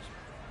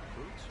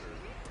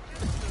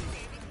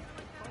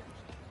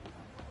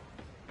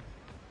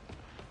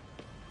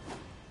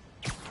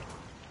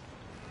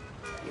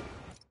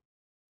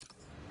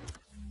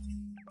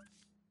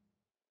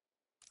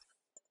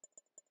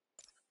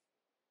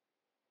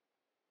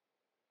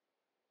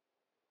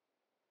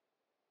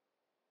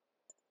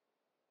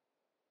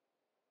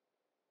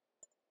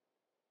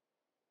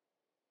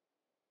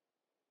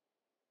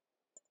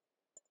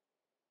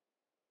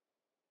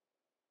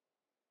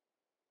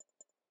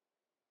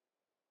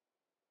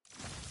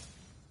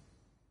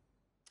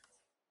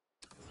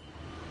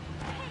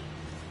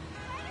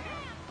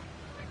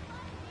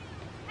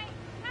 Hey,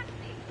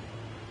 taxi!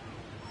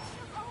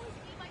 You'll always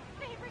be my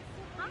favorite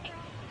superhero.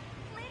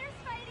 Later,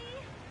 Spidey!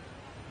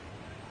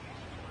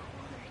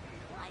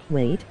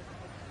 Wait.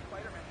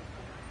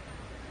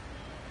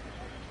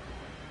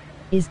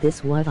 Is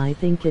this what I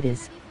think it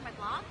is? Ready for my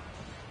blog?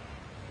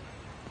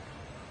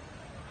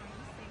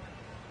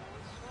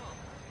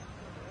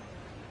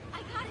 I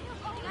got him!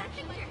 I got a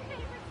picture!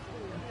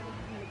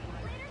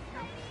 Later,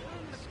 Spidey!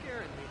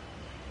 Scaring me.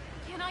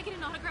 Can I get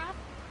an autograph?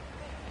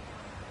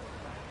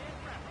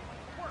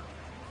 Work.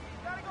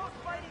 Gotta go,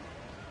 Spidey.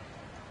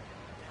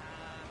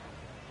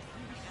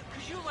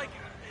 Could you, like,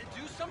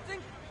 do something?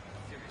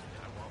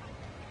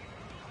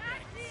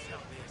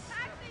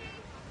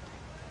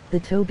 The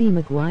Tobey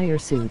Maguire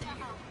suit.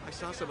 I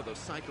saw some of those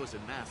psychos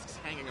in masks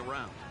hanging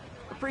around.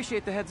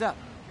 Appreciate the heads up.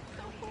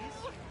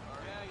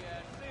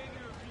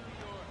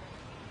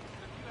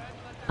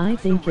 I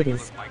think it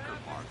is. Biker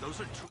bar. Those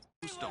are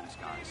Tombstone's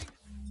guys.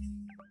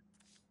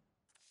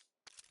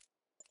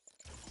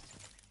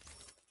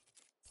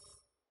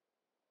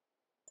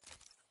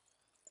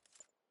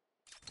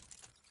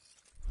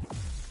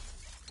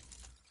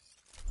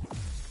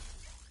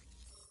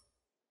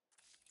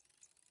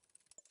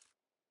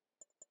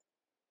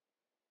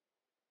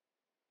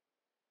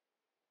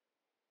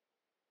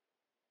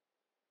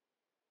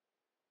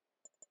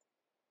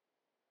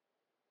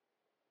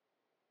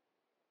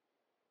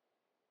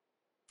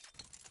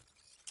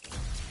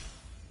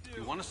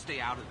 You want to stay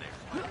out of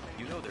there.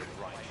 You know they're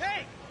right.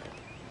 Hey!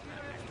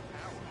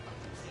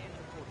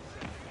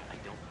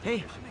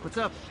 Hey, what's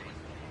up?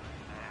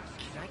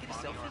 Can I get a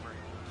selfie?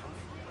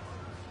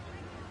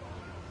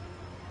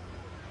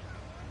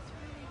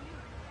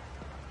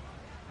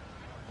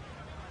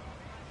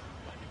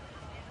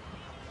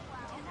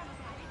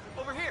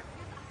 Over here.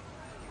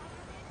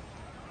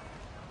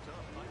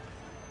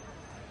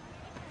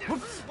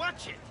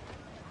 Watch it!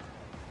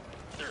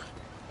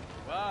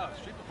 Wow,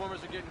 street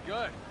performers are getting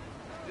good.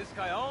 This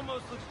guy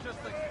almost looks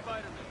just like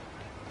Spider-Man.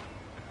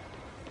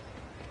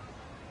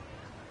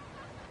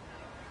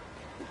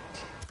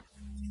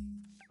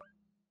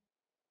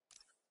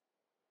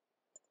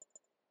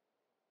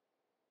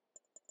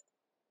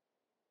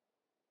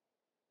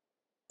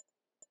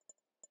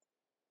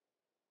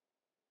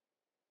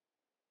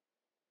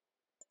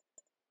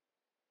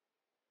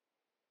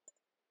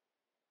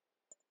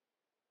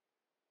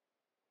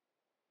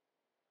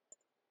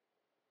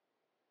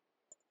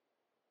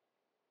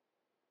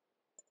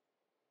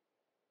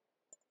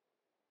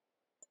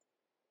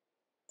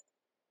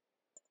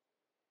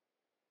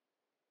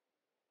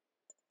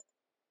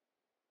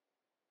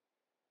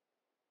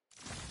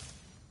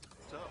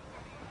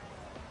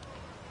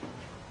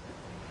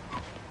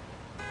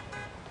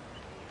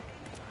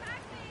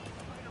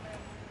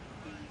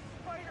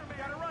 Spider-Man!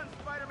 Gotta run,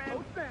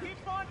 Spider-Man!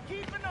 Keep on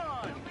keeping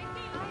on!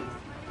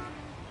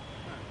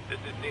 This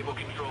is Naval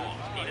Control.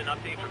 Need an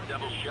update from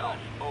Devil's Shelf.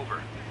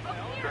 Over.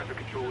 Traffic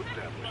control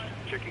established.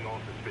 Checking all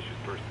suspicious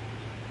persons.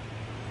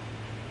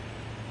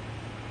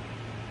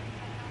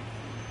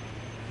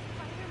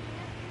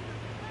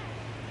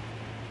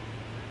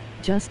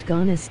 Just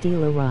gonna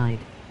steal a ride.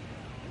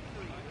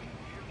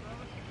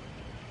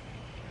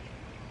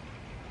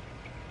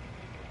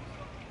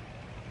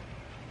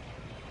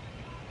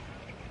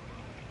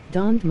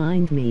 Don't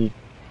mind me.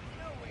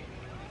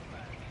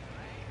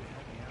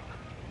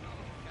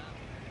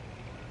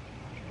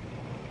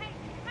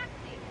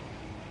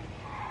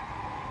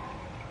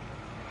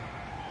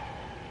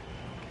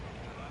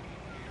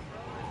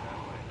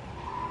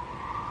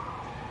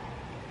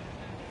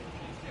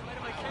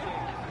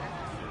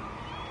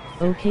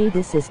 Okay,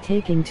 this is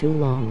taking too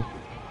long.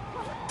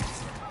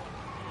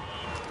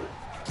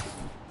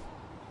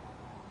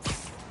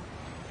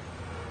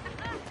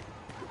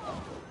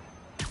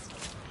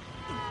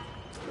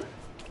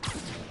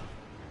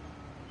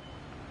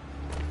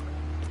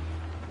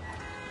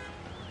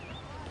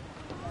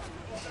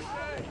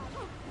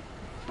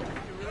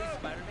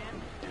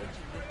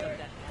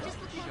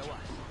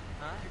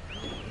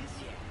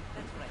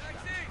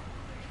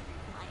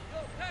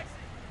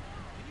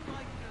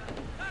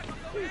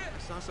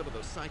 I saw some of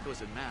those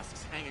psychos in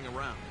masks hanging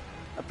around.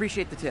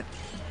 Appreciate the tip.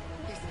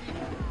 Hey, Steve,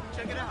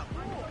 check it out.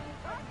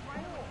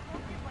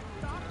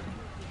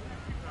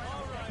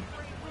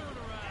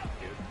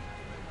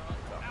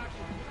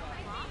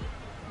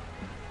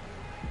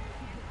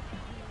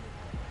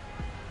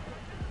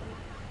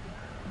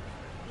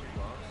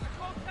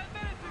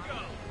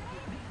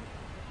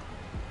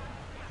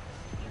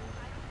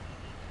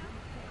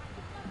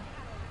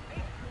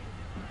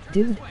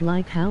 Dude,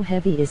 like how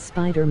heavy is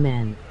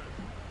Spider-Man?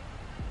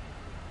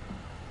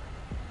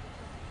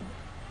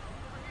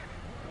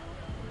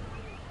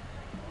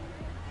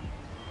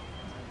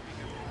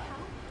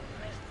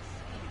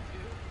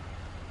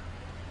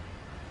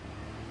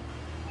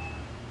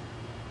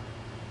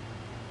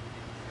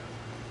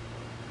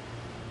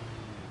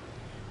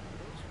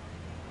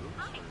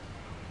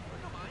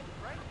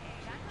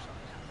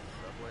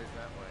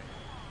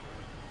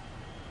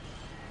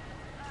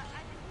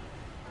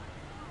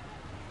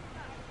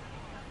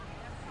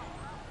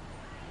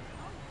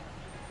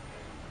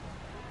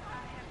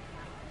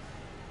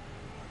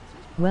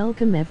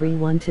 Welcome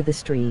everyone to the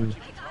stream.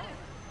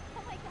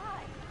 Oh my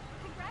god.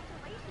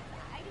 Congratulations.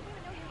 I didn't even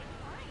know you were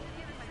flying.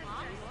 My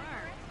mom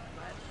were.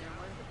 But there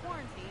was the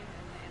quarantine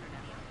and the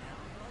internet shut down.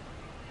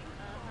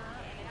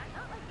 It's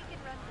not like you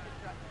can run to the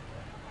drug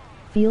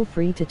store. Feel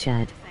free to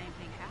chat. The same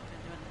thing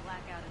happened during the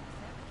blackout in the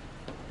 70s.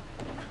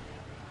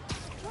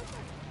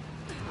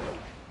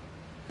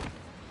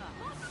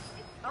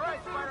 All right,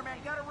 Spider-Man,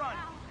 gotta run.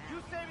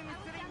 You saving the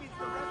city means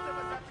the rest of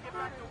us have to get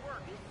back to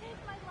work. You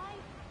saved my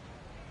life.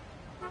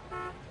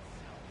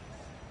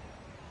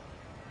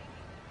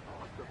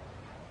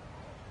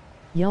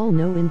 Y'all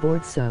know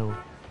inboard so.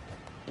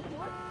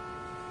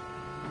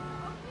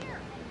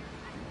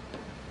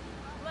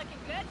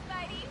 Looking good,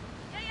 Spidey.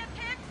 Hey, a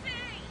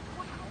taxi!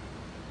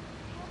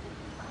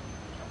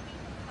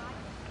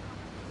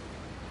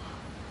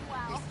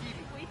 Wow. Hey,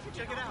 Stevie,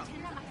 check it out.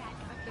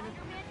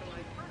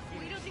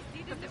 Wait till they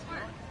see this at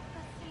work.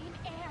 The same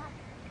air.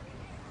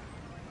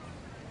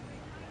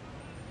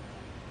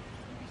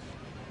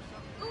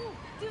 Ooh,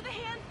 do the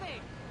hand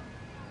thing.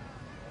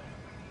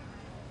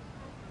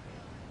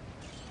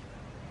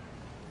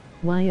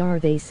 Why are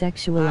they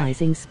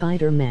sexualizing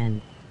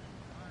Spider-Man?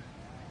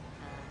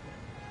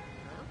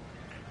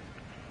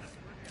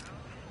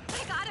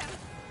 I got him.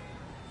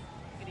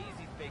 Take it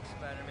easy, fake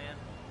Spider-Man.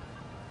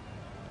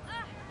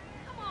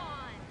 Come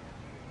on.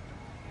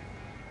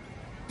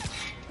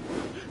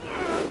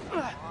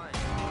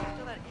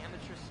 Still that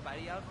amateur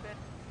Spidey outfit?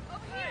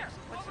 Over here.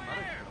 Put some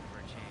other girl for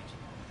a change.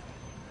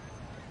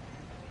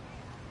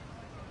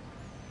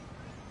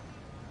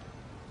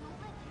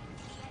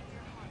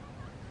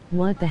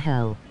 What the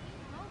hell?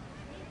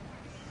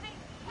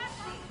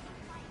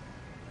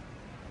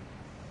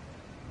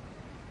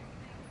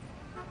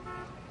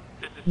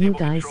 You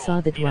guys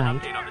saw that,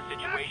 right? Update on the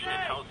situation in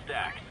Hell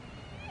Stacks.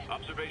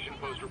 Observation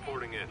post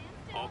reporting in.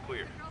 All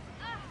clear.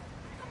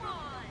 Come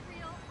on.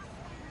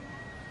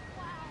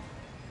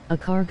 A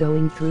car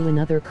going through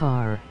another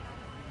car.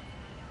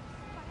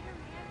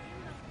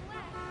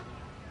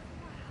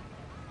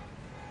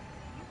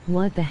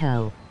 What the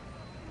hell?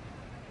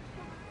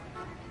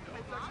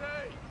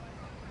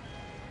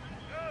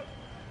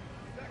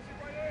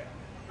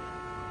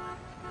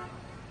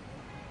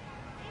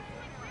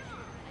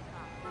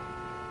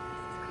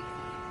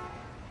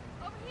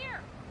 Over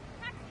here.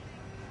 Taxi.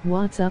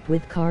 What's up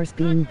with cars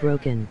being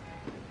broken?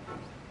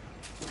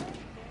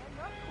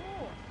 Not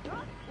cool.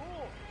 Not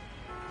cool.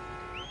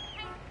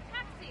 Hey,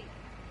 taxi.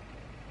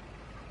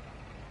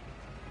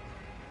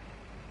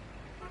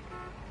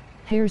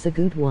 Here's a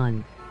good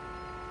one.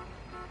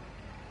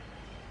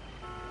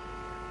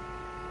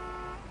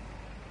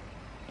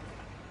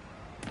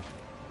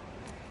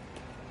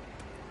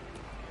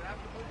 You have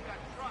to move that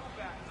truck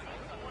back.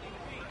 It's 20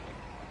 feet.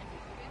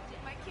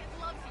 My kid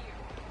loves you.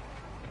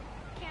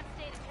 Can't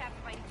stay to chat,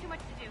 Spidey. Too much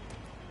to do.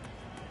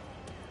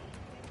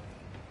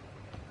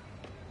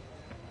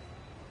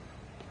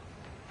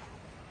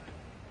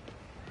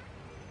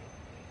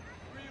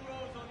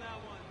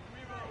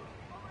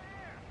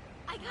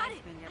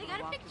 it! Being I able got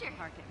to a walk through picture! the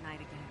park at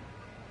night again.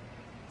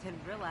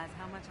 Didn't realize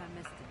how much I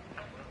missed it.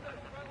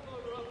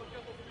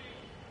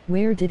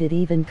 Where did it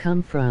even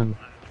come from?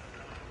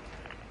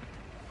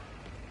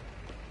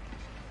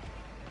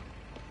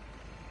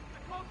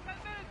 Called 10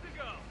 minutes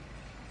ago!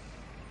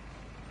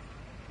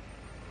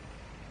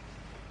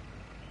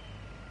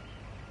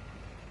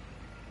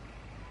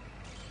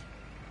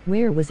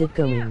 Where was it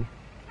going?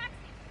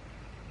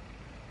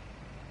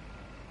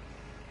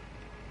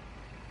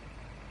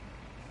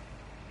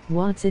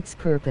 What's its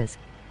purpose?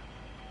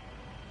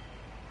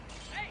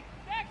 Hey,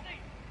 taxi!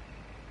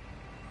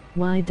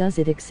 Why does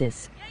it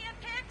exist?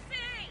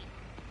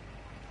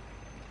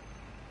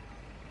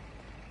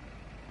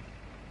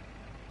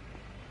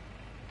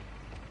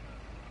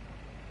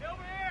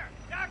 Over here!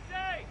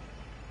 Taxi!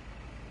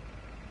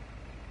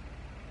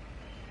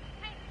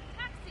 Hey,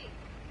 taxi!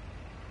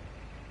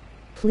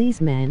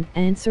 Please, man,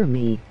 answer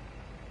me.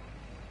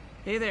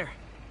 Hey there.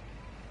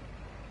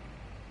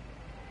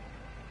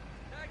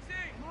 Taxi!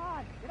 Come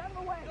on, get out of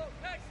the way! Go,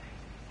 taxi!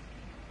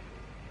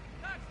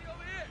 Taxi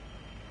over here!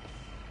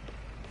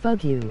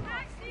 Fuck you.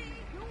 Taxi!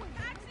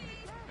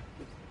 Taxi!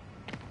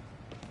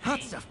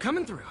 Hot stuff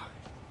coming through.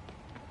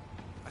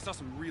 I saw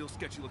some real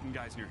sketchy looking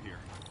guys near here.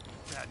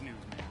 Bad news,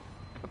 man.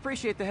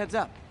 Appreciate the heads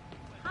up.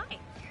 Hi,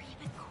 you're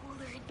even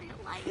cooler in real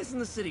life. Isn't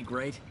the city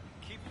great?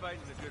 Keep fighting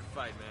the good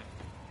fight, man.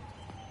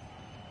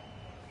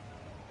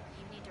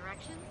 You need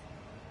directions?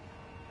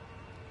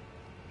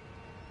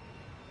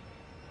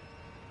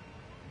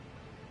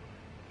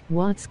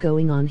 What's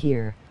going on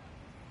here?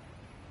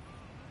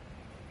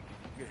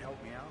 You could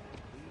help me out,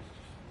 please?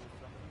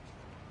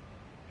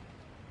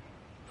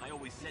 I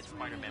always said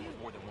Spider-Man was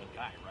more than one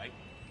guy, right?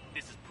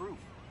 This is proof.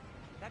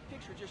 That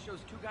picture just shows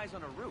two guys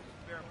on a roof.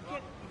 You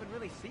can't even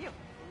really see them.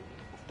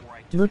 Before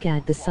I Look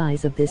at the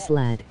size of this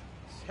lad.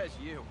 Says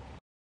you.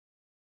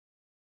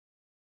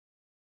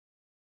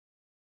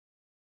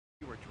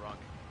 You were drunk.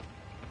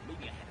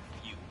 maybe I had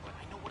a few, but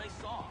I know what I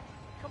saw.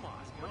 Come on,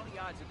 what are the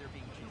odds of there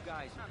being two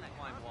guys who can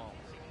climb walls?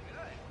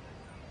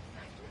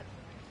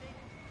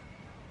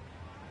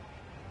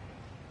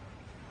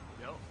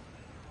 Yo,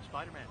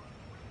 Spider-Man.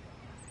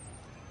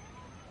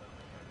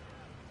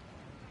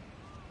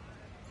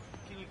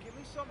 Can you give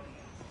me some?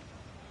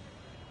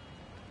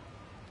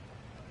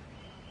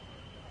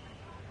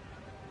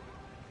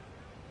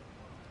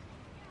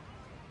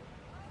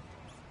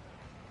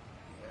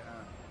 Yeah,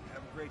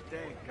 have a great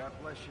day. God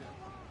bless you.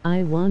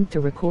 I want to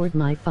record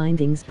my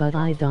findings, but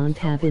I don't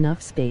have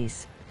enough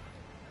space.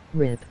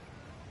 RIP.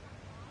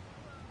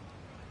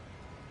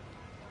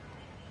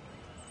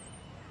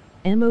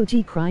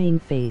 Emoji crying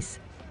face.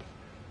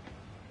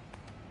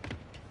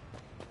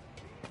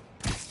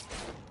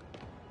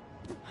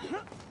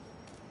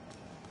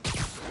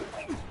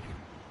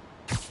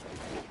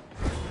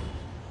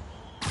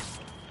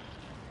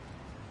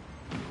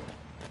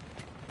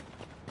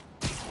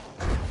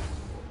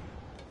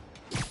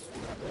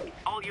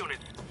 All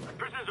units,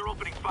 prisoners are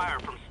opening fire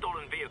from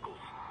stolen vehicles.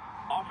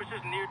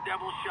 Officers near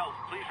Devil's Shelf,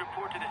 please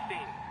report to the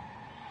scene.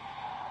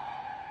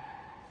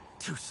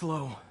 Too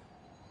slow.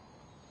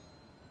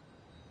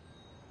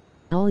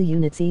 All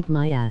units eat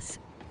my ass.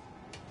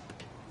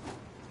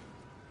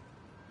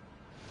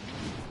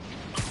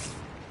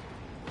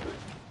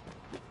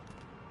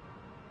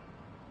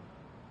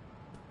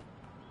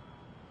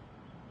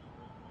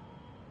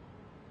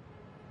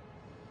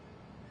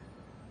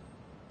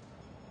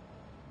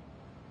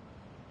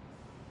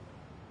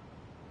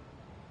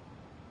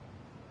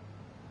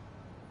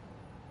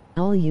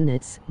 All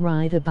units,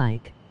 ride a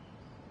bike.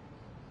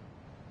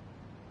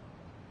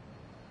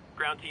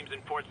 Ground teams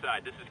in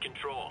Portside, this is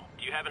Control.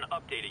 Do you have an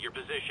update at your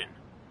position?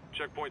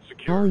 Checkpoint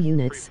secure. All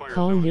units, Free fire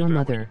call zone your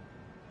established. mother.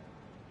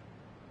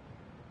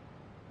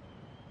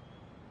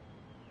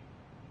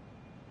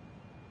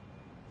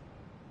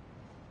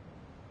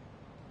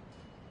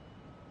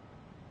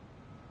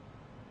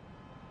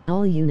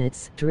 All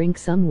units, drink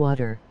some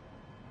water.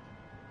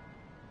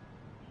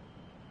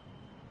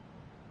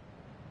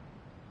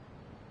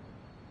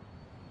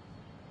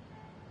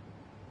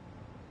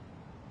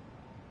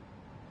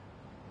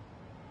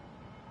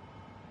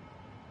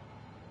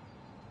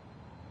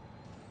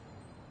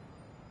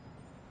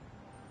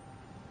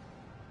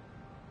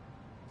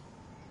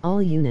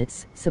 All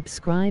units,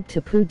 subscribe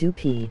to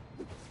PewDiePie.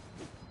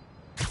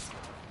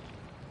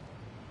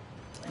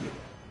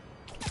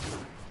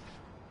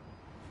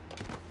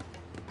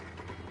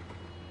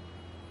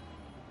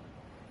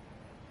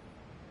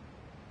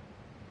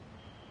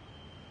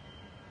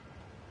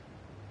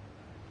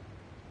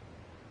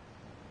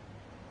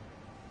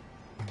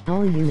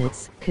 All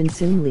units,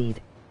 consume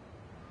lead.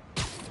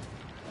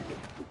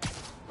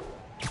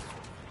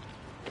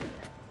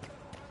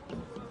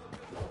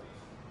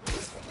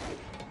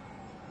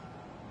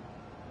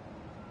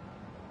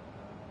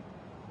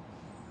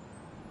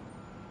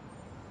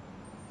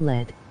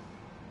 Lead.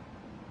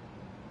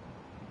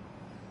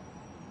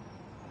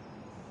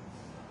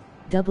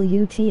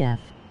 WTF.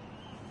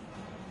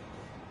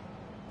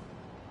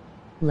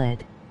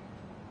 Lead.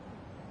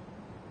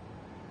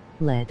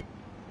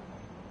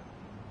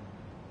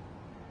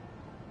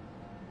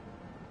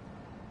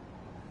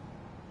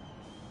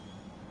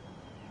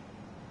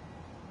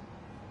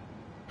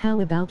 How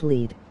about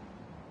lead?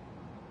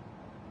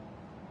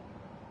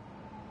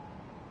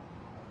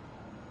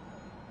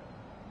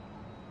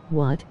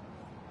 What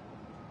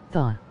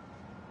the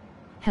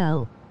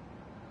hell?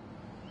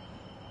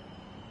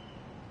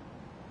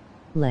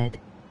 Lead.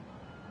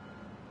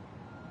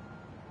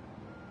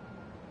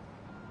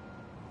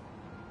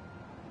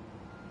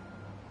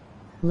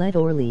 Lead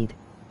or lead?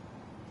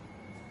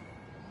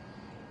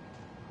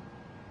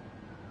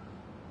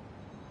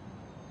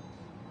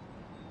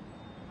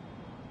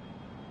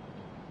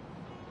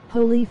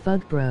 Holy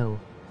fuck, bro.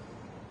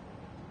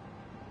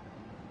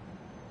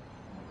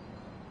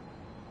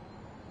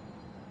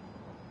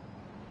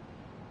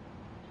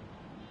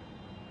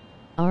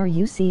 Are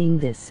you seeing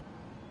this?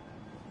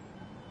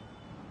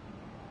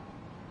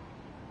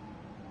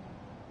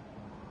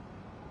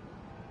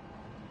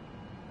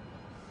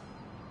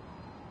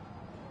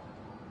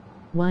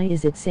 Why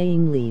is it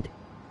saying lead?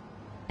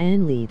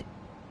 And lead.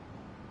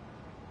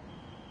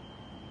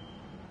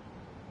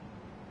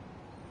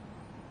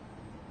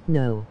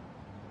 No.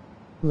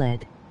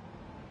 Lead.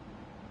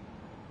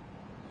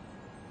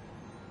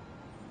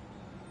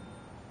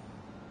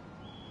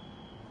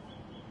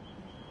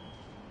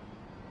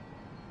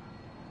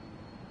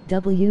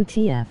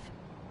 WTF.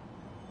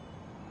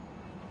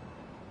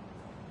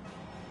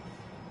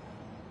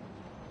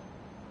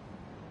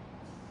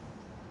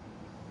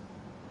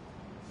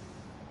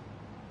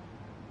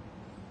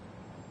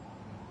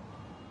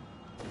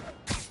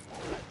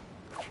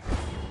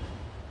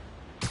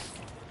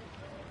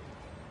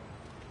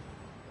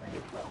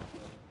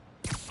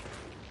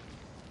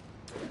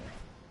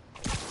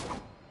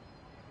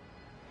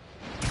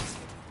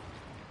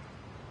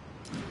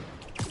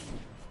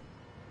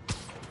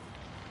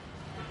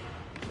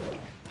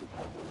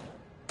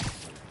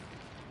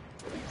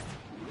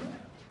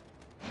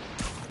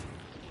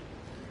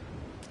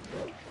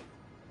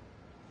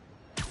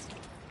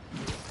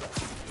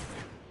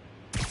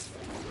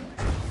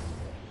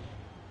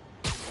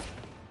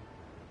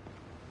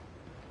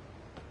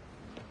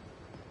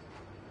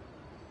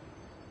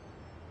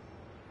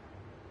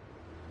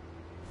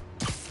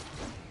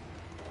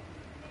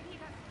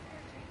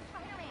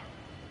 Spider-Man,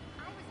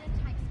 I was in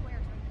Times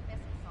Square during the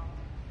missile assault.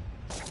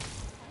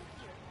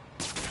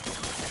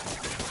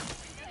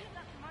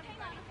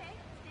 Hang on, okay?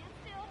 Stand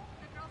still.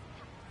 The girl's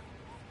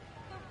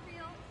the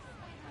real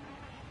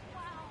Spider-Man.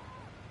 Wow.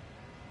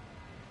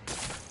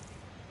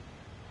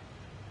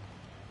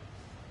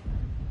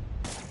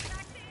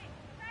 Taxi!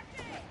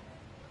 Spidey!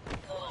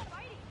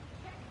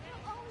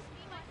 You'll always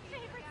be my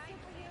favorite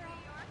superhero.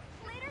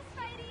 Later,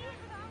 Spidey!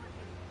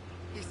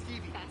 Hey,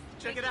 Stevie,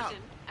 check it out.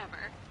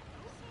 Ever.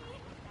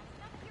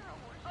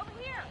 Over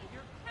here!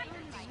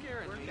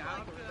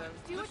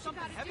 Do what you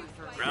gotta do,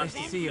 Spidey. Ground Nice to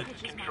team, see you. this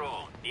is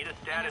Control. Need a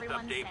status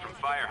update from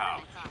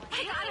Firehouse.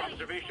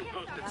 Observation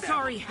post established.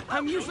 Sorry,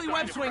 I'm usually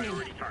web swinging.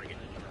 Priority target.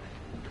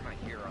 You're my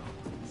hero.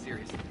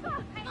 Seriously.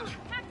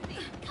 Taxi!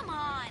 Come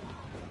on!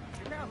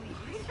 Spider-Man!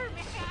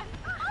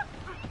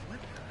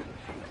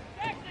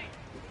 Taxi!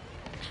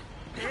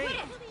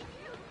 Hey.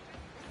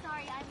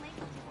 Sorry, I'm late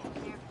for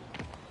therapy.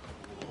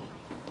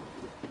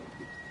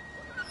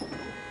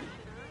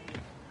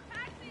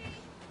 Taxi!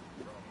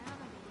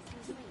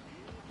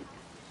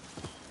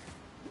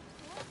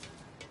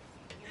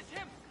 It's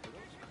him.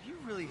 Are you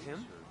really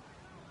him?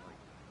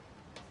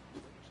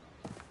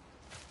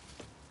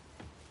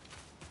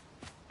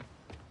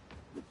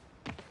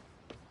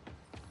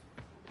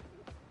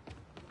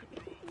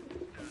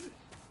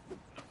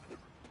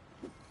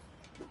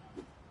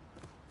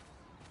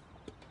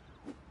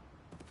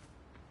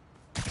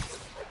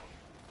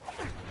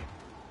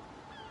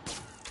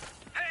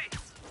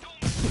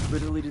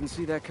 Literally didn't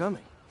see that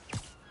coming.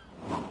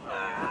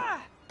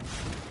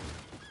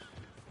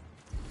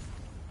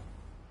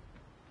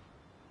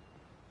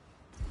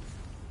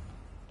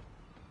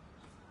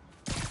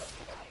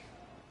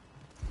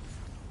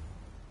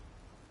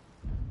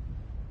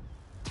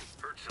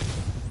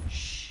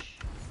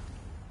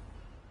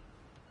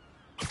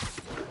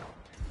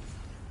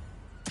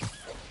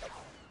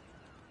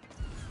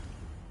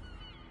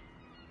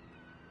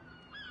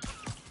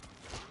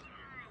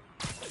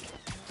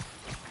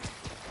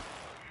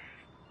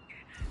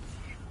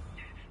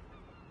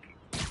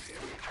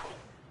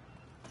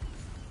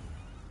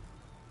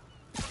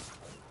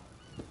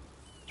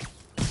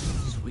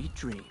 Sweet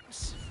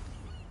dreams.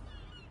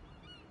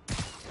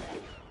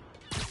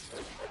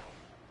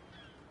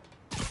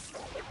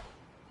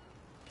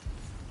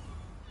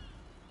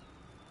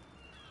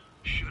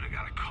 Shoulda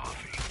got a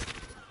coffee.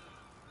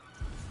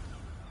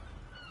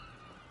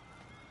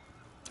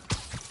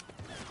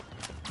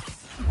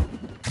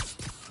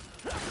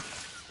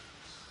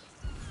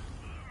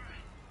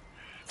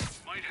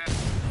 Might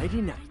have.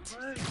 Nighty night.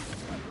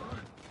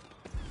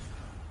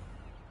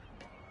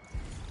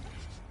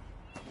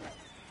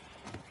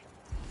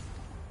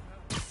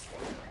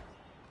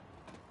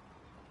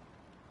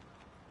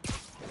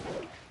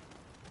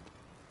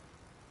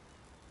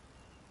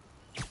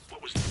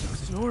 What was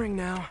Snoring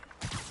now.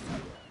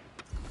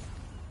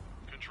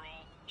 Control,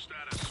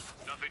 status,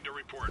 nothing to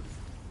report.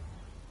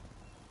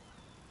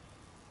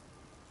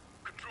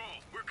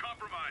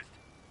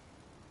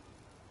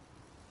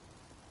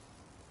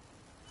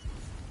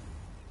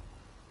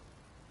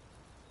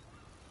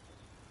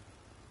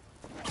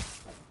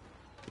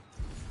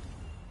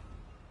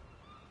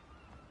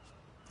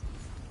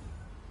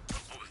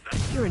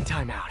 You're in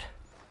timeout.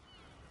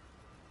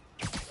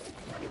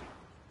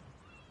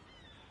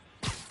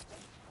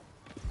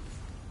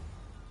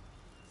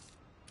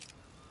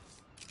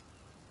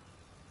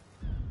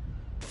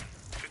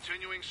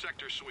 Continuing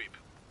sector sweep.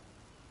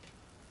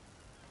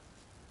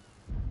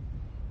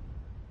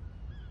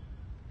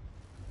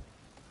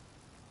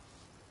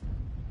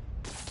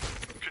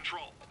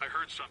 Control, I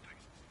heard something.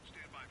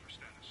 Stand by for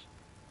status.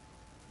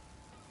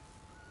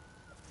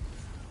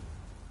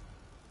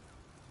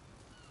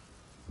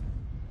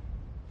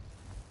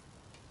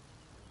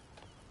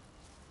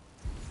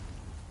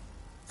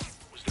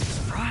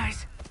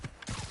 Surprise!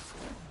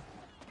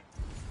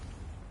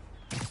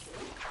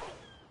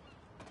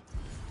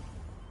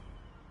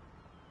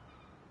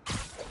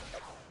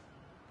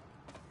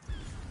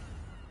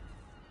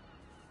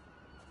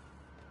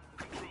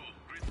 Control,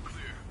 grid's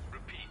clear.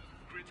 Repeat,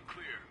 grid's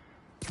clear.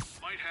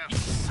 Might have...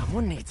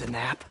 Someone needs a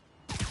nap.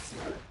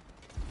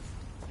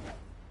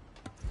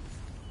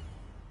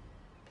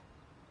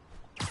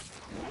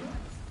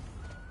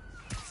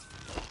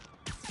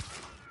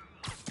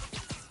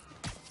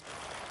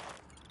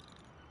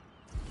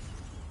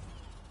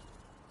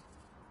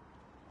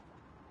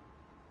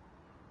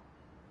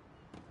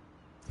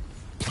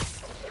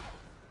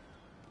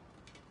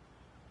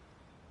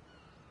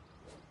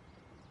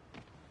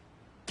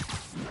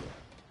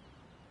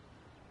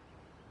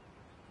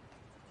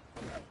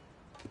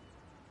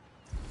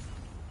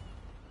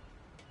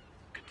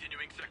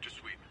 Continuing sector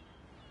sweep.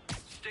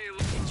 Stay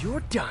alert. And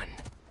you're done.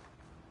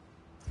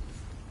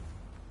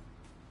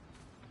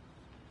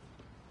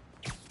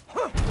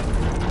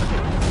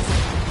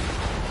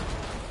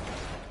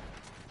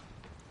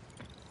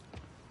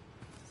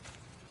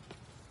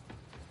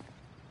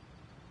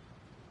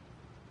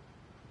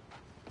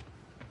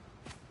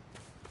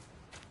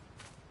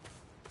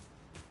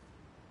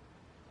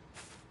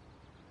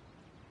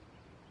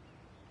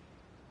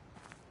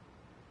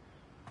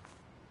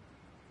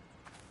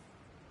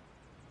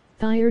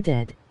 Fire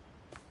dead.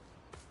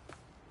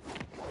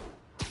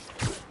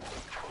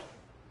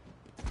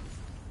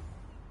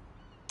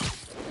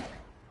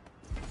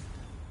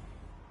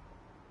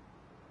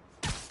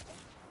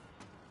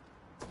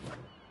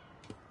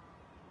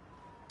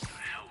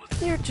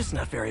 You're just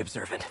not very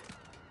observant.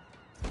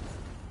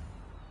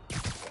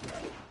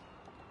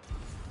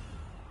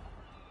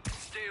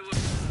 Stay alert.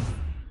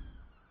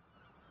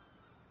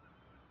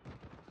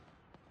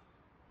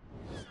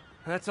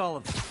 That's all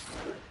of them.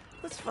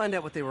 Let's find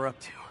out what they were up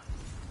to.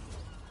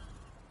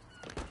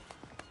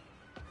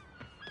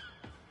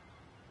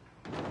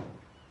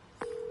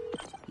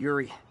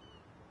 Yuri,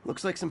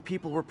 looks like some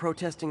people were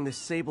protesting this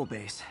Sable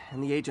base,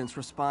 and the agents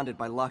responded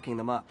by locking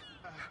them up.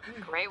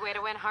 Great way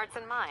to win hearts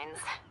and minds.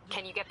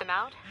 Can you get them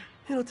out?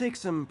 It'll take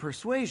some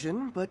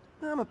persuasion, but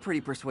I'm a pretty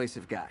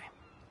persuasive guy.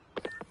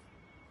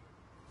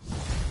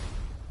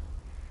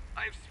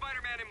 I have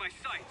Spider-Man in my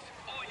sights.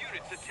 All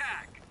units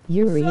attack.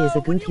 Yuri is a So,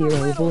 when good you were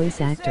hero little,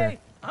 voice you'd actor. say,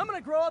 I'm gonna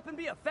grow up and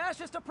be a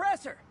fascist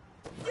oppressor.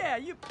 Yeah,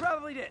 you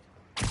probably did.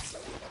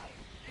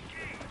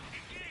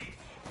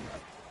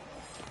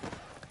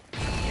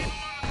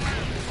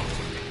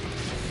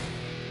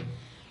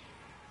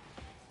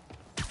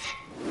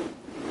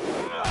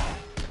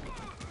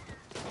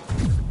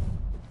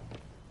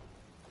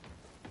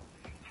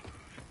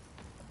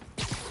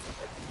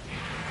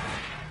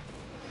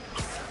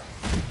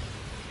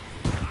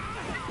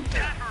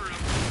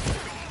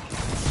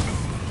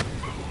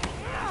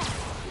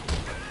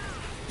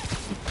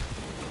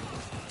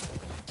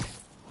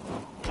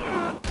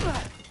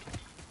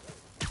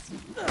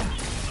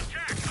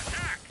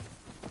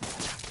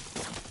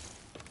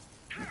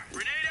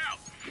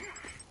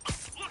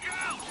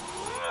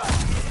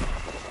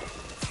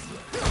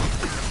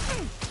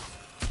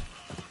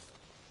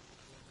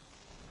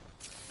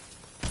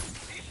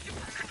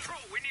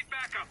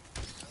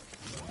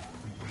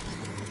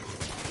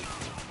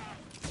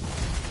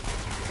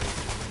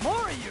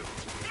 More of you!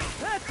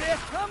 That's it!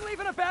 I'm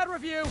leaving a bad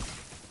review!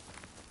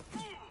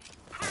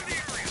 Clear the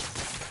area.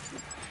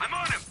 I'm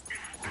on him.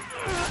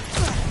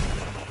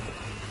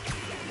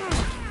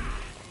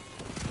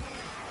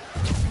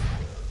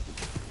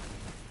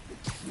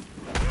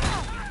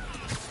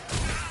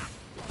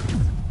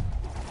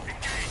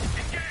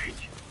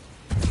 Engage!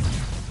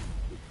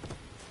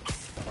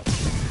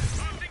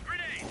 Tossing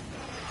grenade.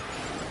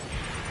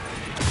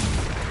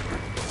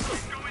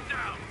 He's going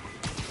down.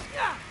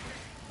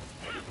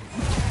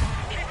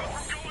 Keep him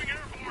from going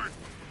airborne.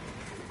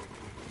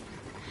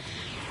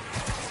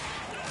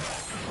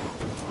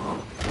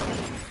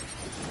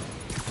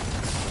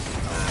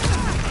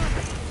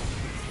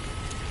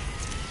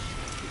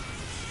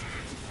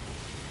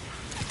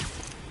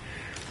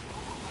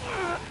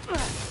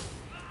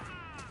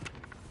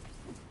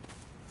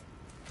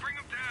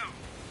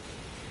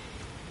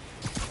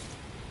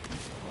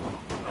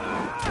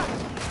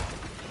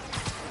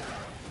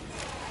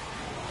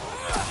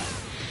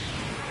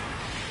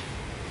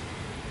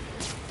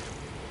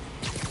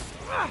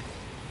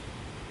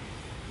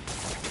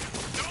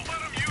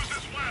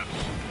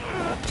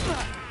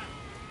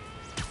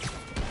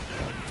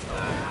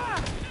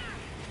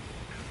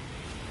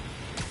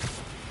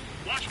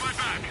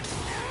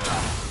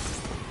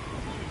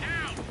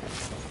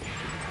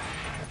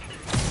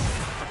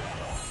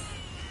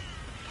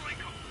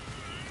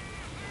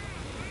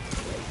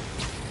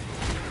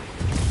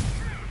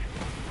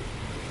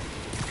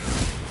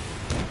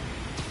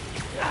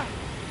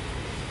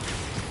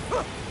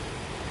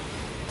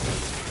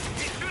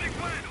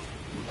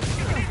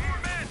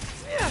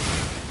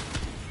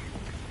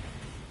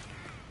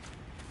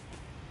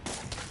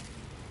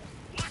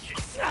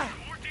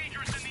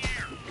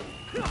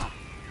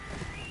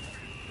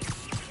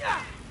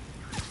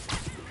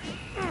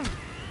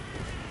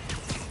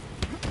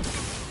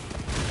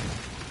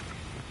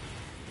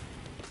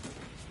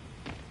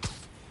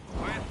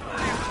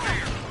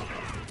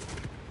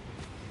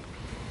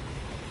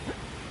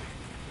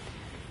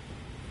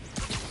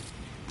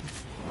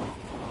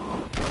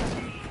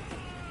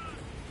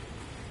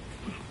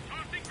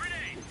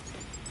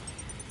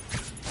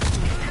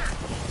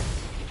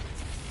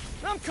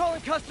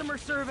 calling customer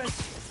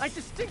service. I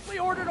distinctly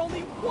ordered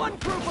only one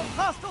group of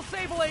hostile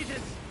Sable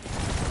agents.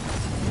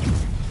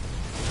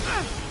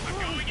 I'm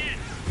going in.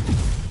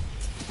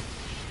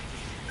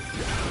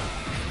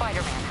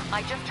 Spider-Man,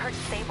 I just heard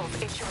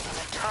Sable's issuing an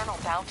eternal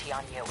bounty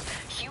on you.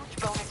 Huge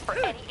bonus for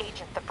any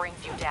agent that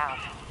brings you down.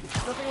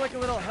 Nothing like a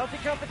little healthy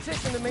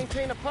competition to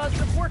maintain a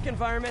positive work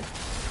environment.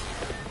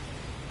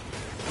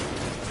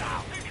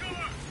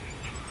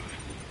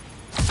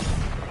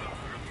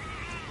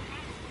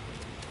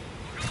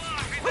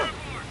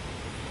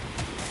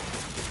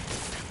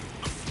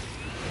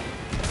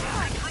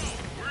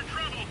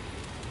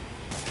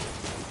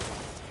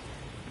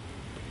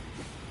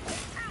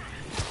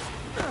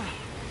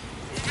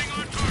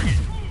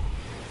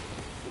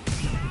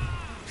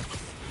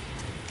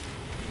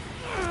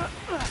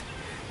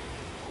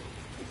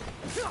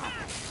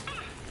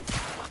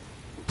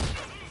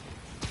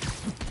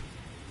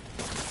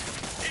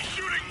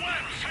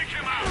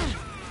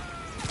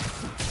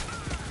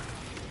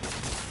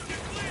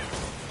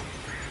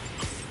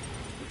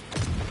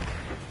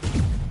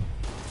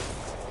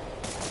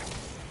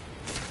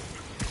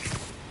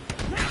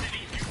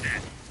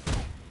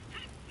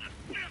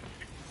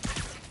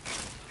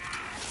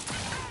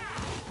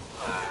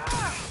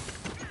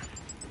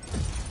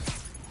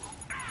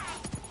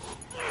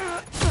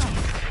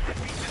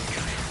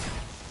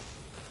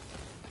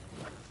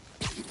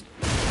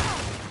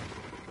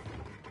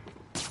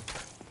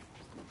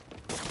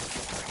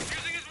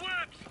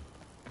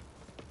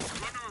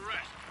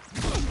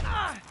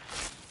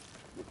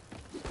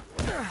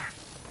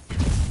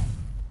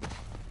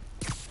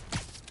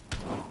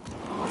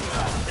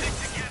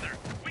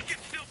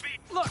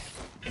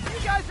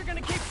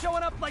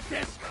 Like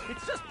this,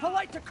 it's just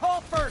polite to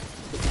call first.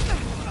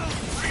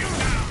 Bring him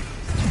down.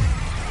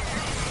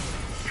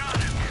 Got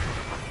him.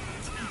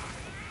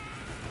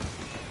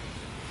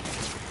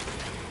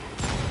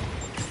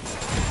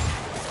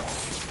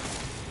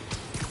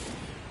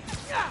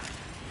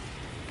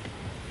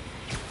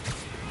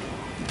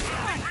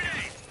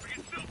 Grenade. We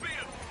can still beat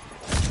him.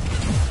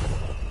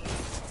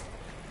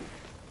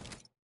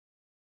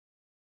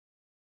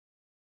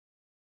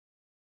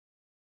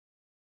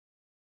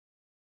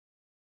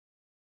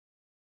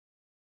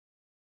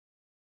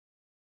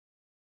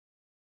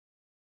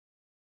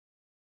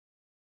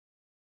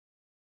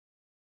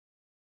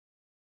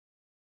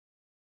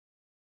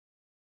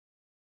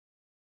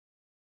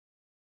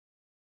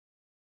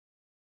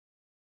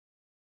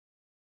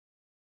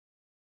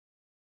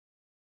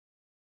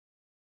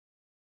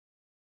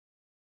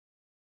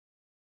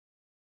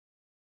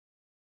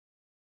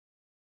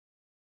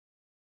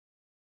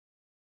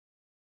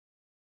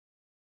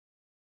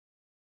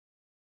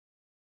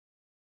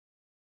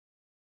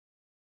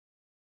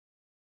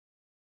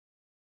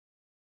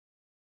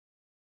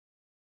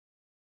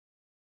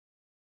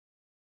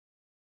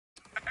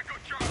 Echo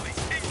Charlie,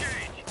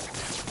 engage!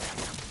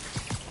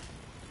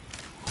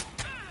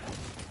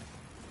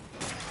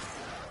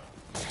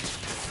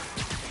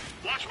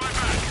 Watch my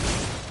back!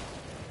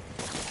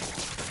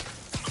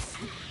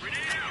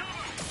 Grenade out!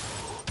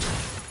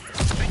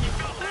 Think you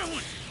felt that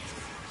one!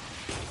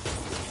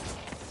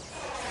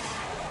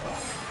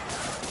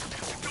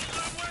 Don't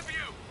let him whip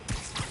you!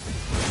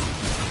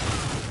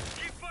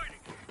 Keep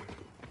fighting!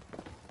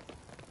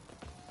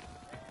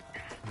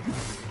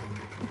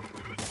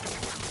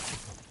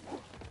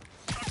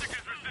 Subject is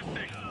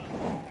resisting!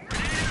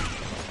 Grenade out!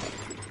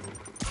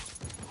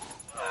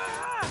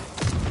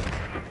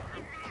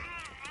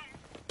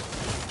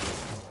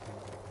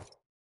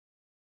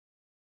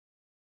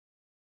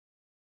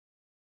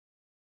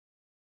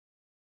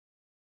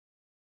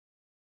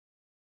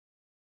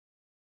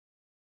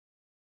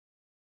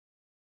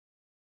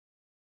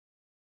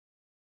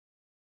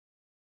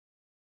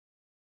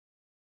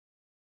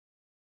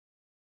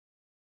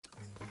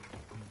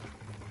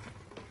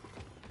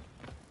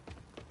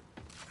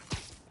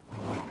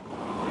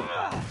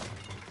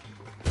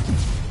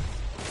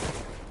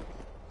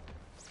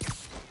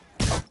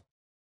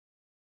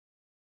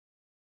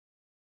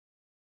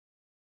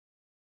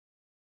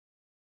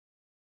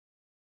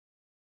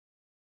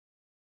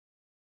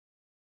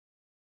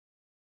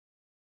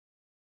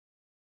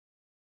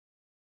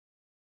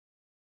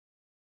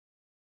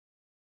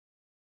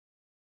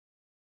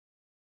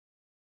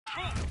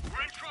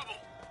 We're in trouble!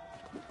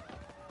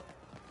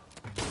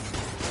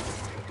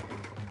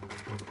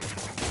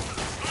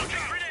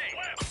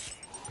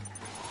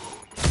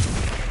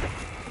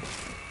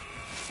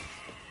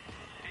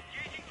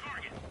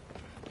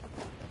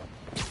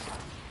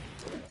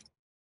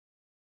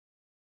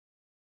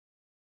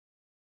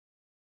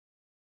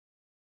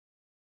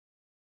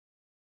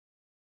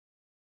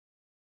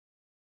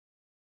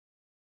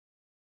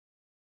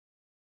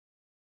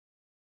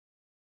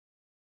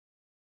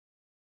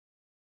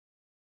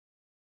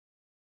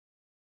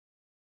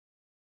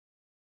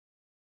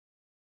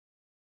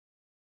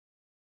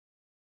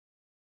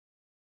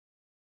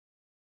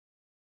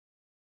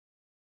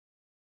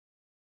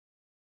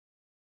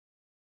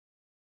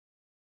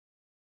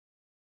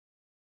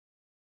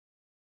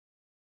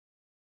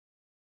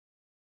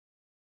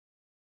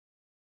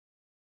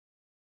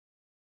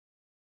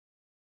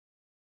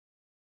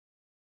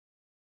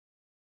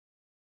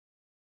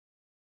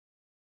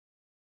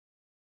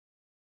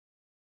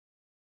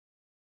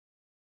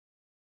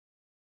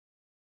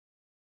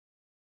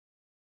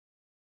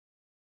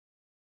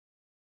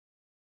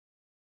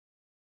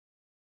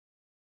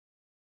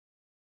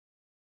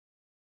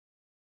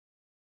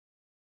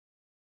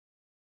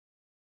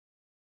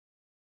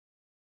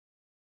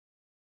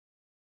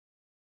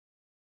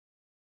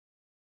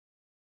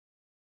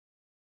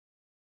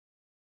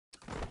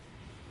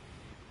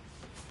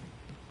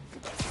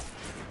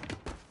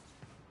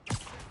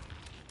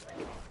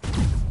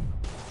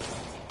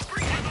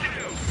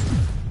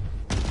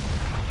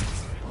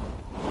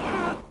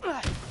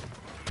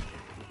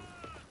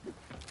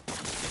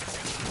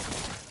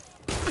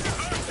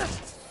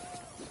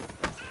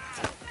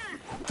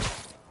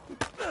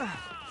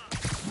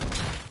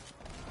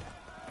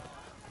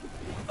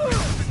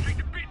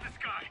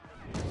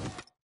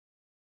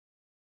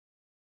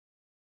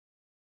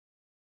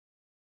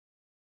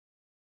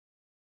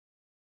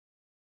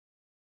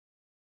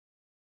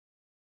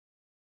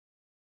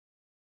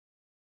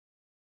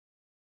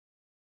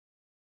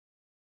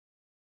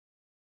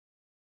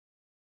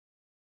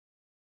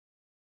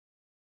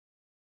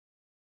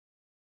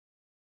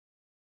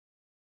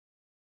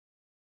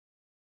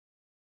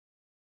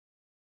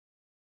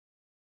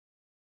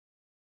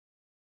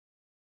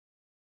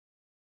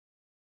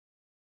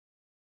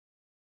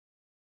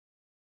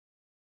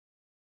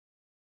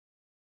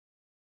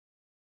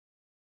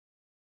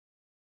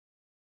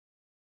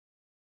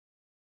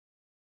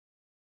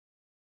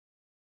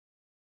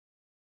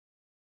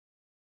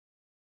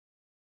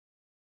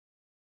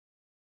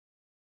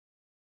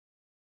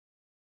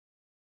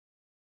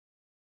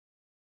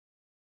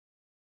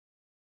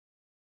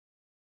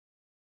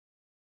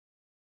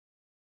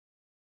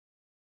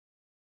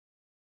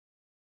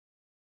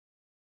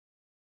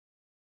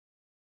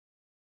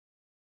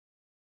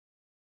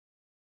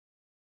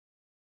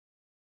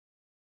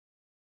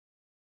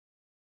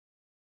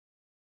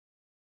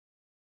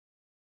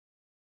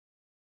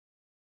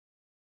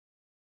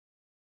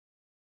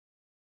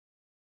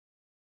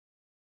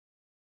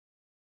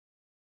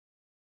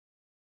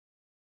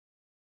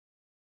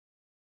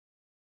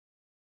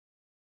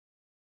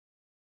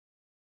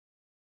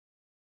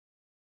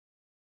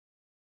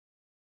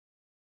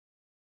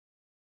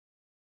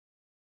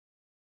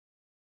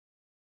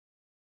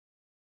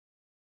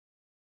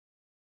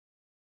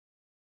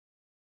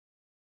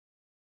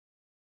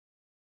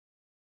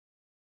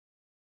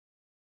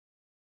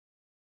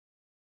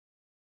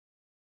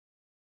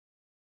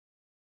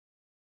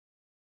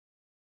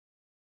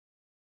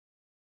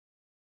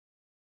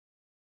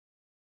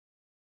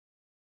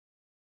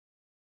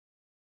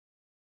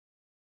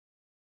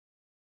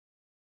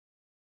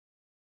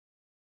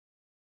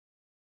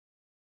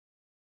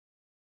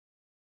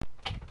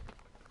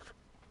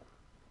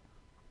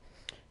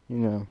 you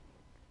know,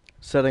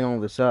 setting all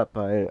this up,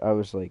 I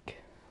was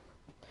like,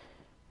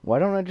 why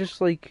don't I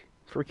just, like,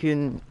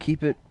 freaking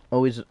keep it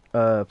always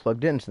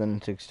plugged in so then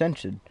it's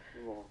extension?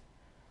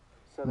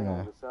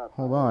 Yeah.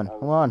 Hold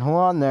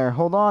on there.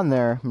 I'm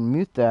gonna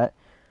mute that.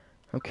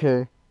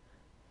 Okay.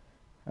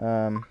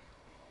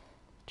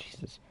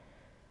 Jesus.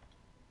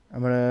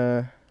 I'm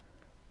gonna...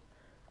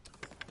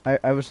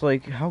 I was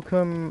like, how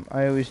come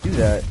I always do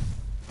that?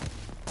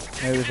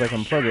 I always, like,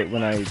 unplug it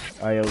when I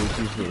always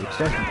use the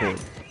extension cord.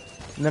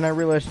 And then I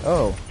realized,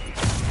 oh,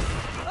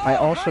 I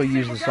also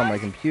use this on my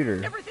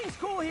computer.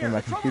 And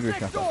my computer's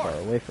not that far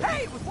away from me.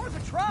 Hey, it was worth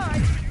a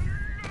try!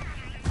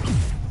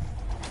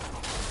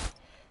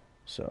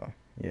 So,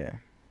 yeah.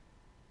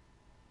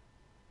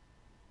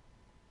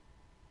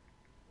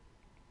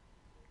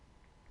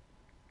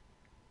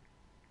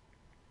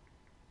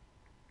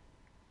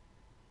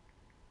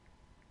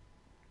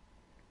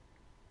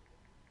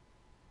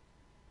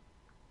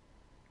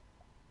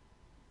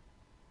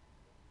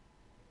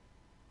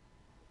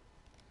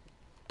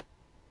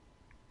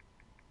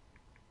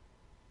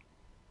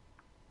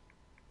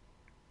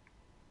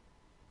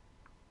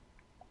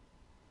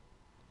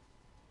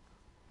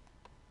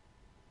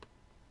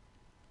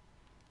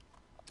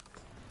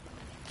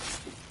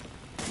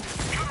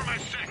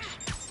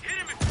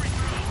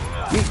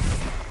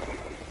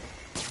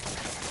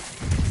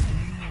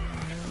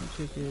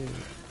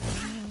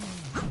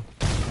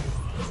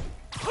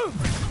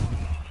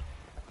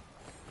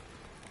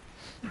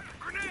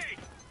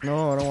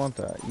 No, I don't want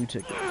that. You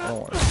take it. I don't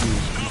want it.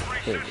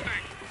 There you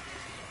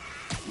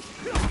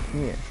go.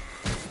 Here.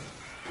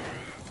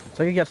 It's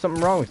like you got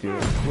something wrong with you.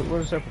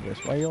 What is up with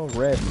this? Why are you all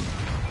red and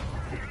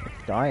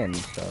like, dying and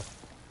stuff?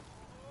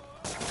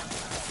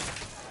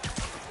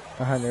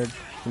 Haha, nerd.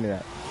 Give me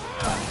that.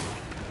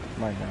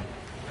 Mine now.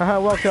 Haha,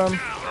 welcome.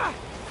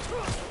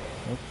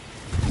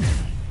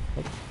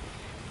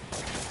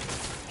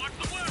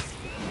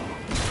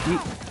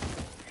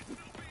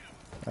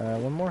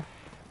 One more?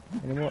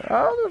 Any more?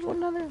 Oh, there's one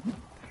down there.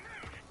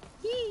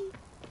 Oh,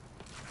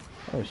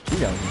 there's two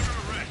down here.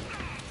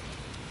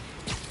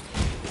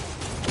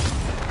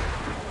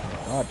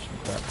 Dodge some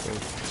crap,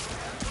 please.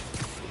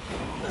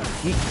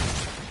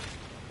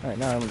 Alright,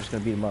 now I'm just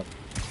gonna beat him up.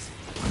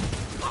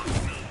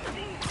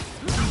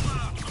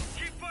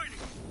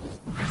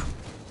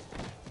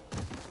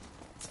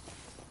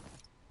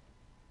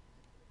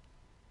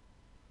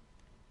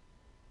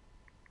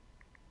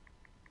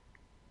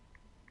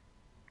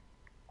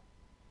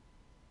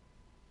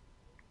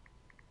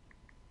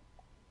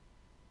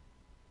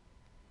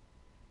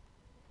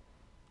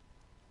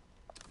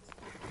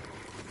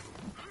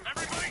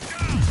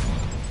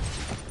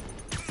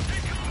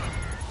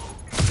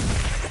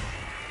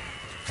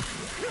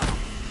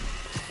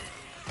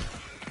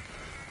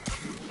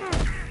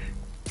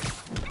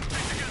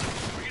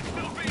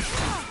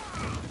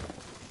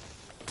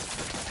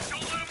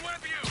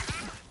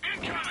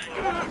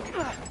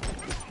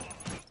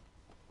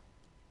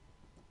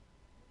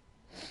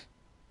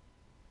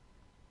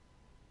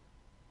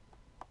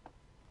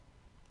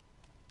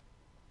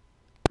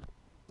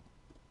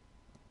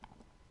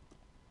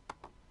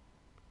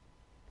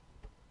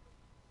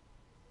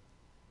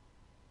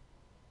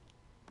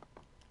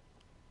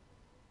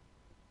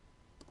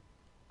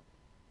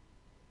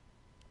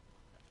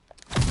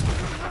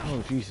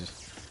 Oh, Jesus.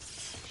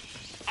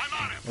 I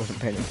wasn't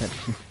paying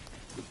attention.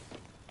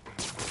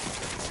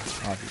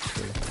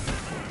 Obviously.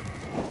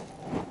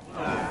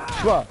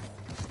 Schwa!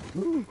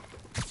 Ooh.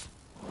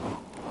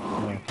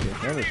 Okay,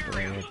 that is what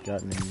I had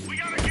gotten in the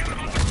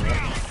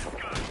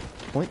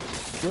point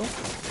skill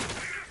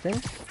thing.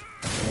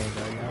 And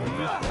I now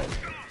use that.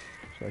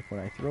 So like when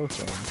I throw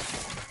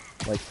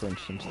things, like for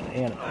instance the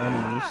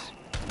enemies,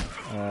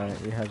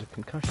 it has a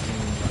concussion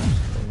last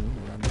thing.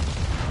 I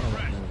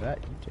don't know that.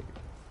 You take it.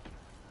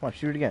 Come on,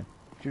 shoot it again.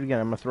 Shoot it again.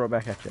 I'm gonna throw it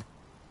back at you.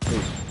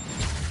 Please.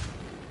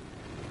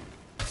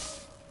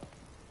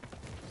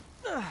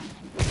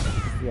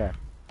 Yeah.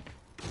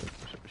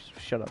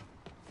 Shut up.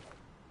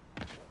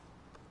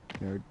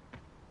 Nerd.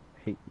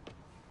 Hate you.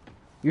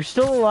 You're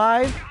still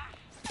alive?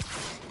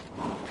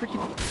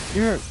 Freaking.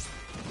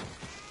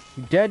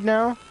 You dead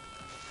now?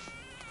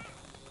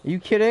 Are you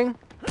kidding?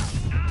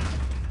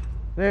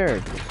 There.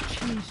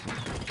 Jesus.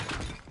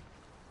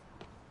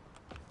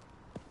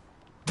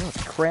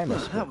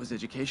 Crimus. That was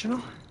educational.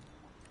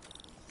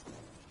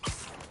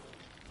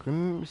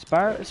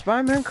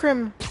 Spiderman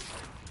Crim.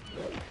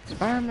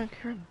 Spiderman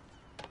Crim.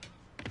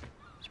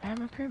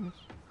 Spiderman Crimus.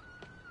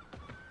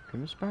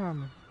 Crimus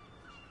Spiderman.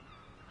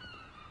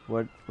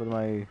 What am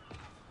I?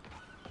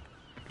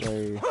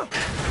 Yeah,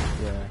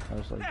 I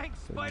was like. Thanks,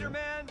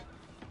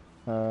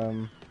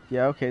 Spider-Man.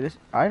 Yeah, okay.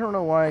 I don't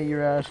know why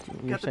you're asking.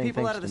 You're Got the saying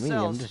people thanks out of to the me.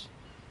 cells. I'm just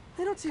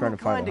they don't seem trying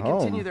to find inclined a to home.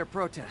 continue their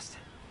protest.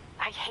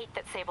 I hate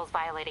that Sable's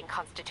violating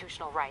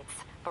constitutional rights,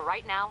 but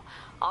right now,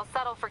 I'll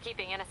settle for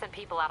keeping innocent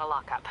people out of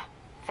lockup.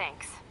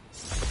 Thanks.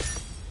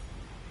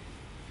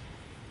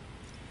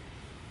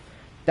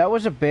 That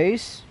was a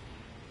base?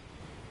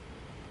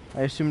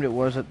 I assumed it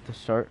was at the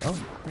start. Oh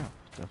crap,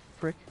 what the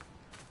frick?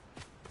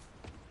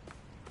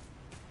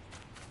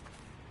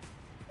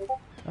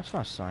 That's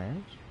not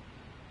science.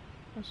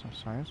 That's not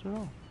science at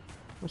all.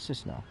 What's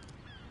this now?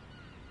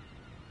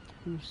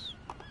 Who's...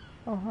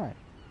 Oh, hi.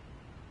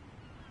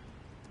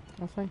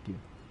 Oh, thank you.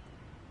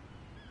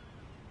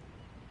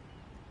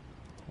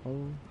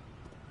 Oh,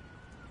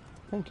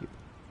 thank you.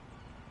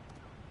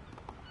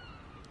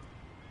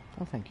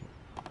 Oh, thank you.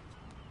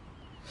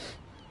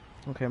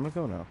 Okay, I'm gonna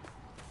go now.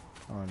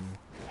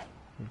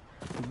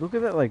 Look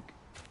at that, like,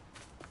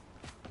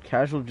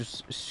 casual,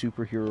 just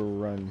superhero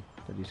run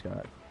that he's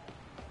got.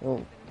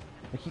 Well,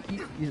 like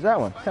he's that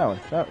one.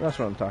 That's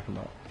what I'm talking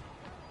about.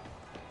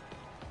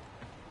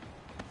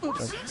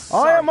 Like,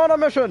 I am on a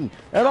mission,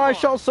 and I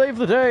shall save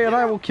the day, and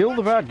I will kill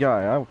the bad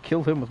guy. I will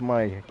kill him with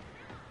my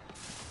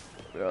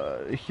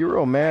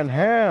hero man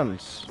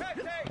hands.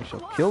 I shall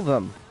kill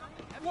them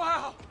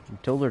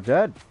until they're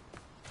dead.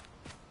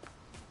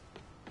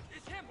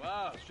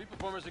 Wow, street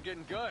performers are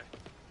getting good.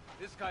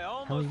 This guy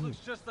almost looks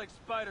just like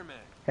Spider-Man.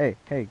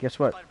 Hey, guess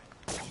what?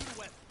 Does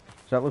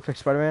that look like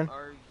Spider-Man?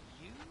 Are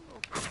you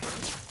okay?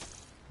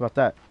 How about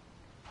that?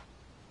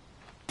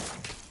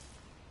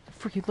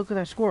 Freaking look at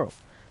that squirrel.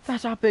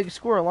 That's how big a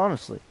squirrel,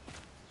 honestly.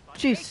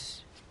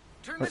 Jesus.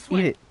 Let's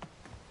eat it.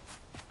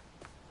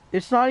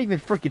 It's not even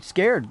freaking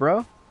scared,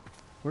 bro.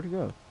 Where'd it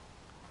go?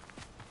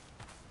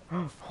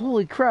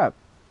 Holy crap.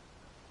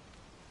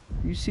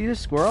 You see this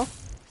squirrel?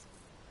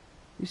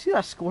 You see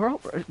that squirrel?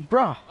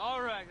 Bruh.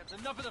 Alright, that's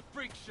enough of the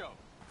freak show.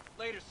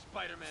 Later,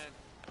 Spider-Man.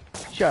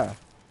 Sure.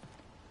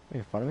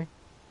 Making fun of me?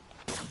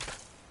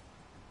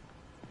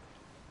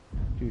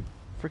 Dude,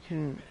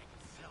 freaking...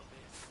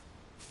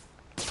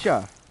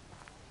 Sure.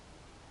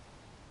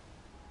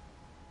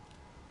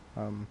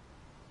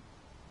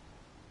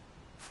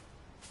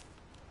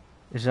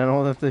 Is that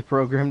all that they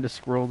programmed a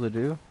squirrel to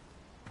do?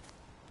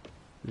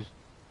 Just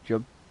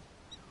jump.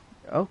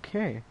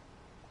 Okay.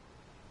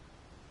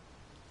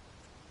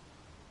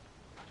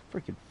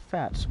 Freaking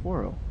fat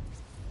squirrel.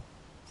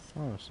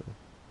 Honestly.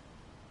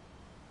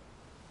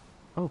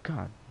 Oh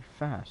god, you're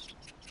fast.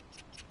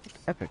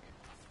 Epic.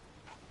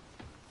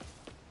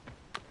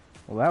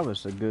 Well, that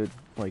was a good,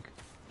 like,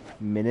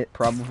 minute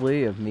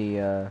probably of me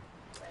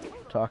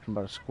talking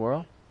about a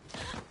squirrel.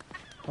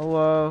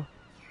 Hello.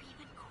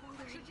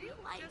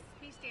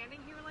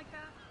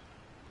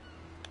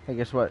 Hey,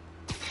 guess what?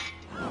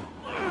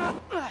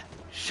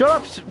 Shut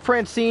up,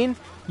 Francine!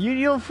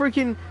 You don't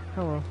freaking...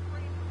 Hello.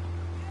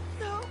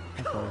 No.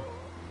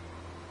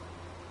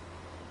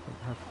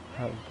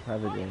 Okay.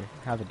 Have a day.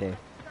 Have a day.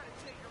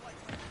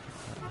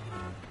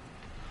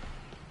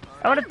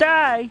 I wanna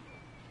die!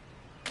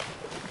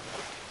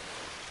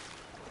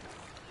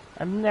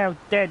 I'm now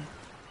dead.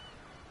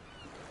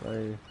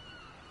 Sorry.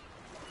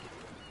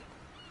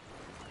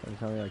 Are you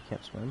telling me I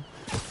can't swim?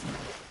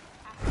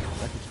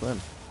 I can swim.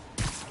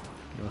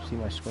 You don't see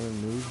my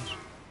swimming moves?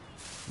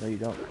 No, you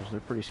don't, because they're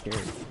pretty scary.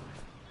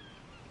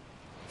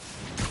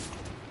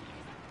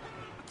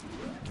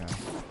 No.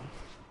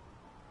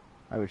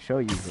 I would show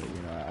you, but,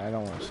 you know, I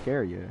don't want to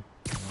scare you.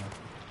 You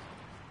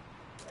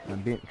know?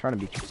 I'm trying to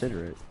be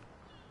considerate.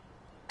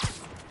 You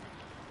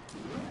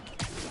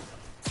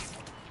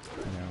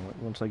know,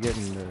 once I get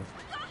into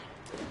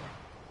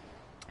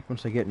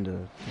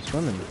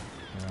swimming,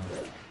 you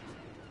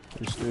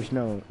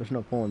know, there's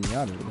no pulling me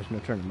out of it. There's no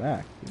turning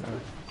back. You know,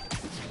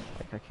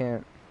 like I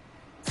can't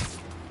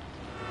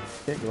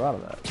go out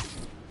of that.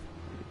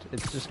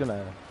 It's just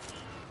gonna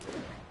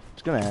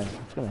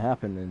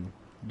happen, and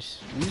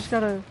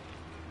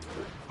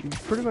you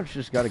pretty much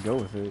just gotta go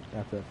with it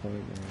at that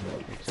point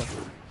and accept it.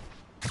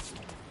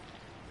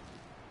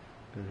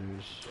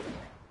 There's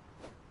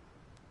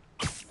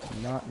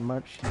not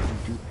much you can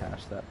do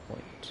past that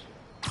point.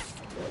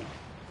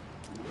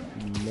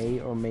 You may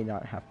or may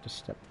not have to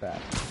step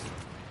back,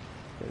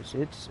 because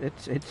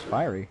it's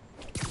fiery.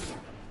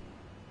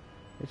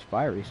 It's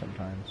fiery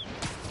sometimes.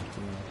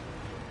 You know,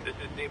 this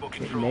is Stable it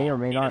Control. may or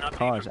may Need an not update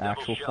cause from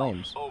actual Double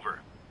flames. Shelf. Over.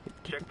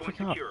 Checkpoint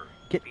Get secure.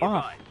 Get Be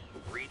off! advised.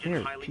 Region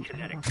There, highly geez,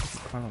 kinetic. I don't want to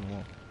climb on the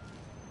wall.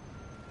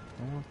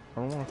 I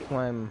don't want to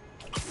climb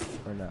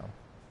right now.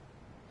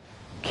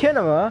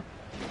 Kinema?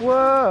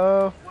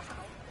 Whoa!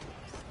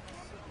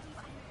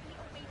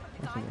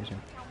 That's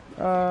amazing.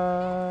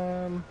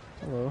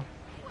 Hello.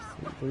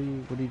 What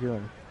are you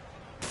doing?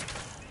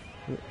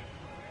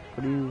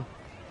 What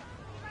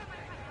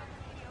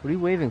are you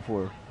waving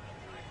for?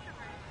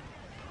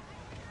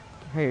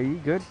 Hey, are you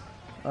good?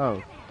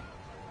 Oh.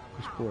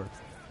 He's poor.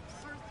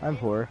 I'm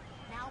poor.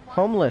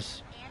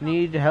 Homeless.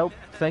 Need help?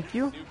 Thank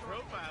you?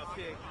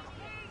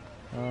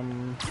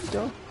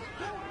 Still?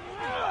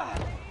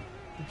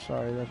 I'm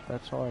sorry,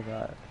 that's all I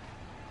got.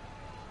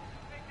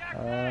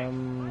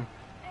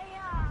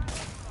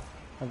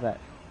 Have that.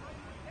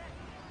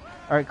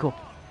 Alright, cool.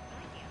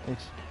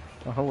 Thanks.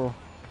 Oh, hello.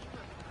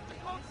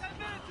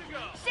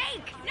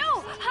 Shake!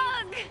 No!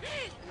 Hug!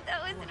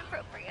 That was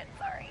inappropriate,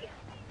 sorry.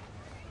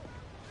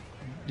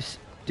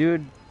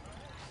 Dude,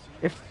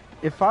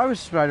 if I was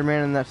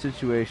Spider-Man in that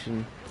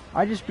situation,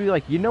 I'd just be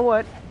like, you know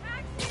what?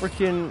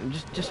 Freaking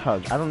just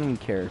hug. I don't even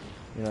care.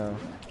 You know,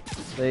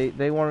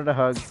 they wanted a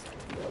hug,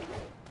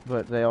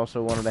 but they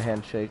also wanted a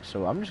handshake,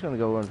 so I'm just gonna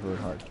go in for a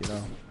hug, you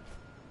know?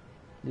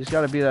 You just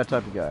gotta be that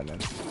type of guy, man.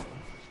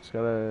 Just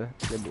gotta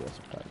do that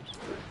sometimes.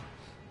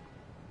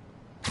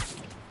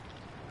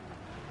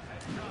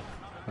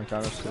 Like,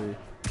 honestly,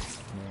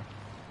 yeah.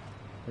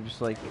 I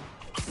just like,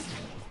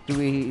 do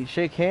we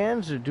shake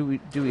hands or do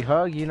we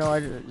hug? You know,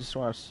 I just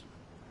want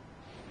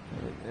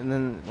to, and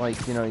then,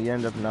 like, you know, you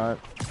end up not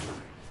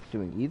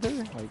doing either.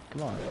 Like,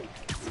 come on,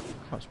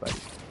 Spidey.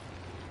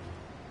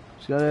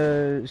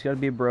 It's gotta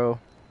be a bro.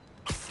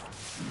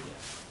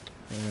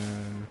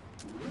 And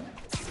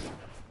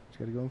just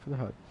gotta go in for the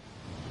hug.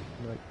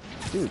 You're like,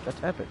 dude,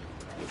 that's epic.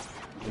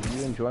 If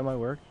you enjoy my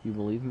work, you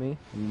believe me,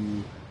 and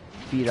you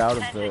feed out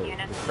of the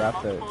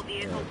crap that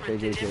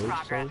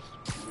JJJ says.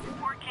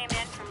 Report came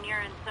in from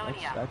near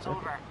Ansonia. That's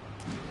Over.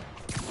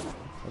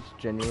 That's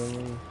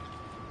genuinely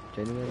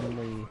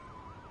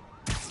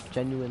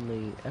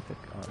epic,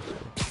 honestly.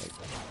 Like,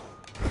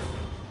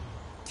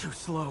 too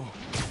slow.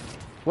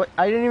 What?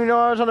 I didn't even know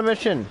I was on a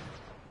mission.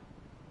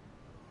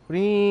 What do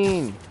you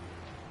mean?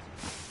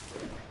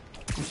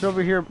 I'm just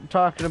over here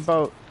talking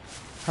about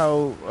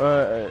how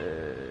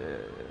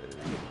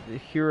the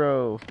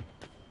hero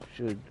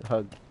should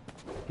hug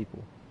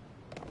people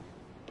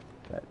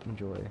that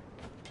enjoy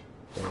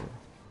their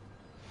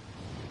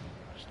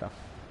stuff.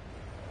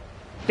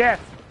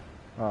 Death!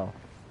 Oh.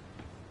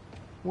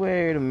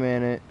 Wait a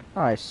minute.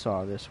 I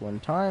saw this one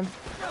time.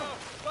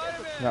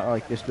 Not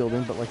like this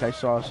building, but like I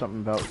saw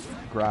something about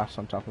grass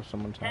on top of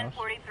someone's house.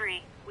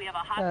 1043. We have a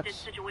hostage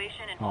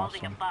situation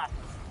involving awesome. a bus.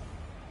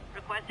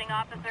 Requesting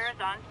officers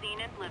on scene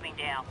in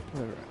Bloomingdale.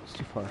 It's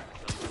too far.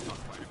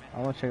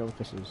 I want to check out what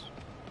this is.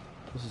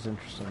 This is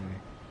interesting to me.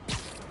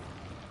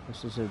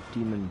 This is a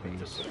demon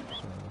base, so...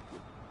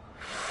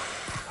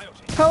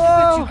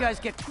 Hello! You guys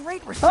get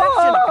great reception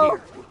up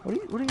here.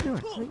 What are you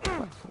doing?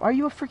 Are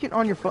you freaking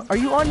on your phone? Are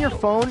you on your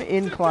phone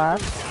in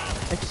class?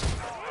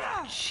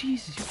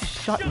 Jesus, you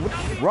just shot.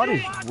 What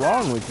is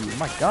wrong with you?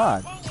 My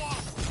God.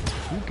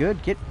 You good?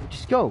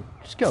 Just go.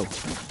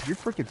 You're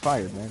freaking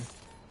fired, man.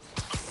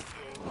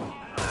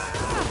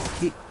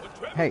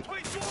 Hey,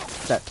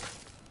 that.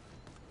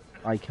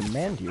 I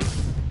command you.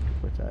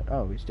 What's that?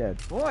 Oh, he's dead.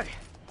 Boy,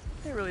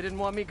 they really didn't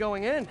want me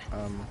going in.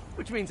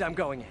 Which means I'm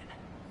going in.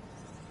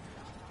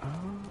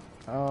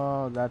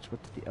 Oh, that's what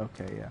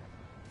okay, yeah.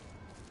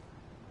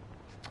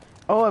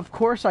 Oh, of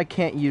course I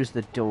can't use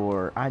the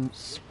door. I'm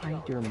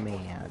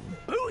Spider-Man.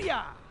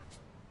 Booyah!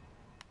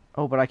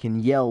 Oh, but I can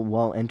yell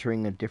while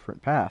entering a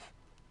different path.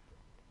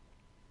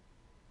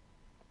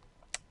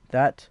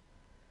 That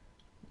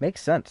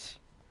makes sense.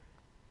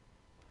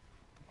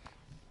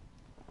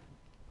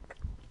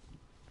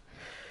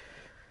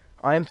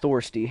 I am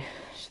thirsty,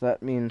 so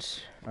that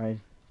means I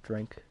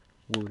drank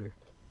water.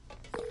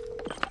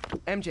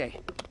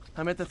 MJ,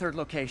 I'm at the third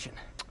location.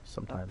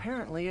 Sometimes.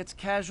 Apparently it's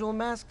casual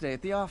mask day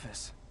at the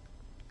office.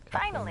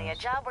 Finally, a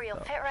job where you'll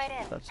fit right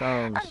in. That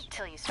sounds...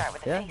 Until you start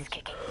with the face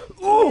kicking.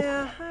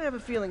 Yeah, I have a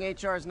feeling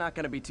HR is not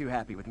going to be too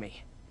happy with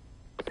me.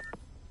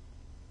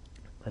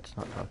 Let's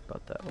not talk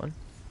about that one.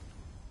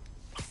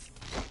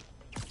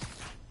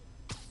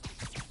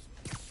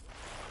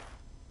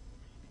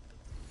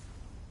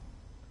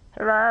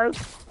 Hello?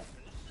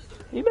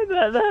 You my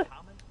brother?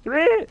 Come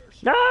here!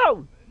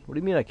 No! What do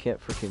you mean I can't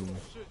freaking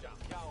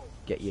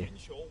get you?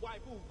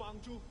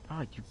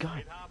 Oh, you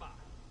got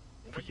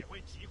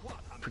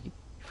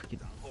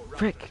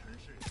Frick!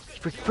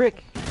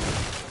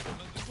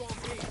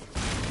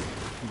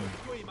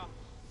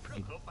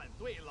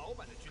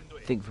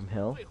 Thing from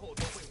hell.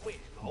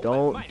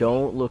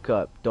 Don't look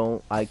up.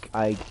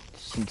 I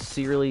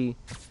sincerely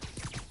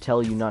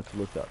tell you not to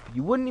look up.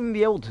 You wouldn't even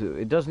be able to.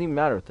 It doesn't even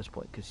matter at this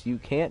point because you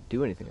can't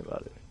do anything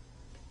about it.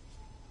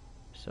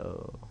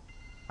 So,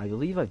 I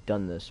believe I've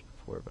done this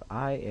before, but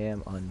I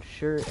am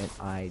unsure and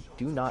I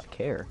do not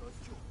care.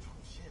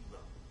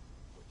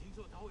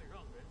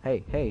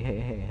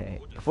 Hey.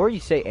 Before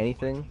you say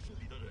anything,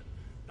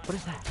 what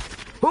is that?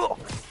 Oh!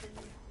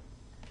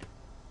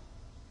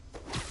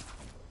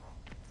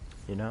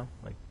 You know,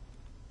 like,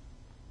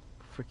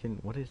 freaking,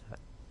 what is that?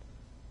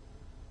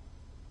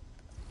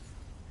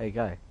 Hey,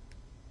 guy.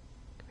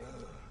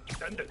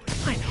 I know,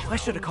 I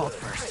should have called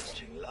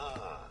first.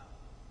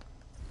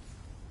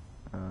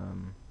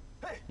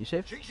 You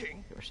safe?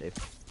 You're safe.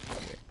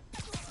 Okay.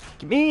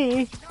 Give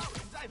me!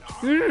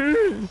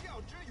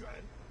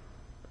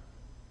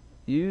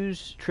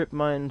 Use trip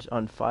mines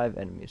on 5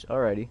 enemies.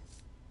 Alrighty.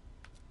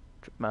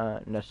 Trip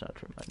mine, that's not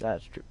trip mine,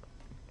 that's trip mine.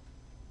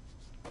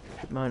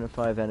 Trip mine on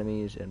 5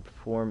 enemies and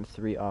perform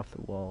 3 off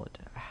the wall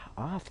attacks.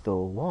 Off the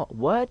wall?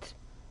 What?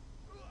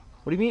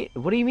 What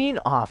do you mean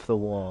off the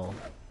wall?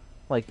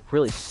 Like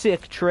really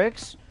sick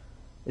tricks?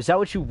 Is that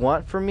what you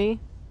want from me?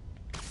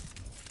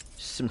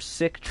 Some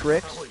sick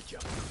tricks?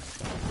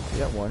 You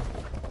got one.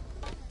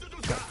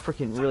 Got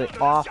freaking really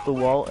off the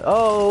wall.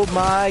 Oh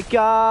my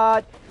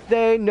God!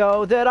 They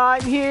know that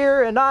I'm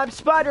here and I'm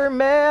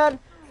Spider-Man,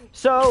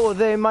 so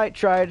they might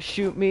try to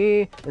shoot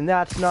me, and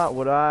that's not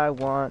what I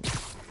want.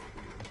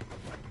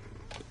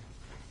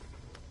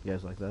 You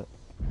guys like that?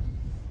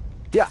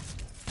 Yeah.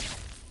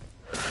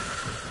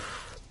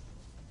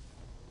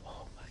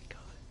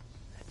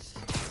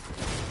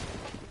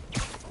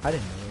 I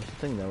didn't know there was a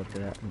thing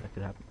that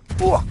could happen.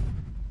 Whoa!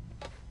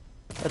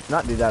 Let's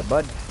not do that,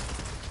 bud.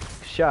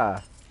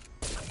 Sha.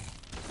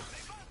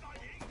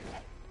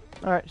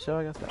 Alright, so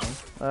I got that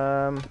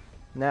one.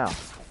 Now.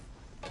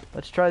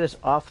 Let's try this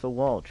off the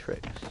wall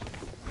tricks.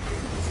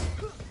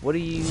 What do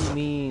you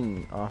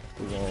mean off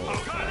the wall?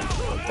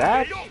 Like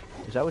that?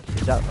 Is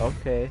that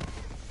okay.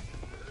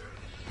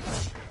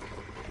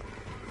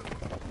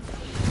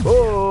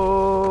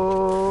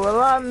 Oh,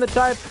 well, I'm the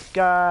type of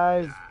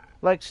guy who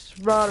likes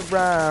to run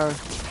around.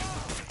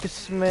 Just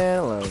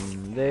smell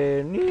them.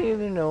 They don't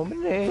even know my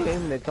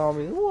name. They call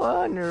me the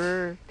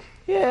Wanderer.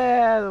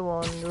 Yeah, the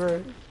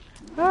Wanderer.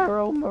 I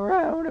roam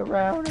around,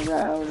 around,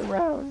 around,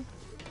 around.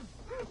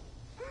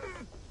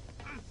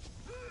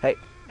 Hey,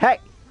 hey!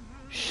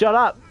 Shut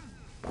up!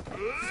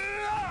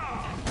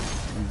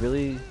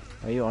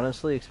 Are you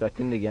honestly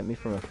expecting to get me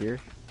from up here?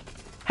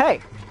 Hey!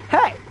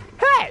 Hey!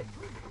 Hey!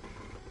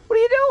 What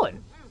are you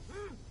doing?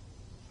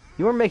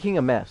 You are making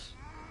a mess.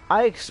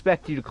 I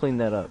expect you to clean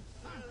that up.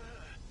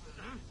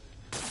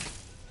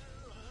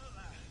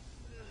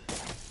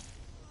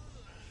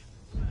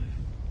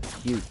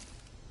 You.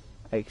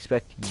 I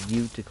expect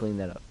you to clean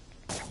that up.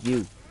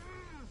 You.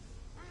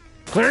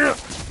 Clean it up!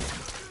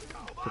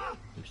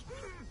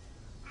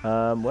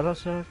 What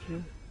else do I have to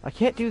do? I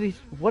can't do these.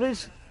 What do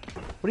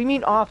you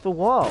mean off the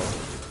wall?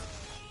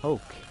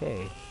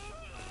 Okay.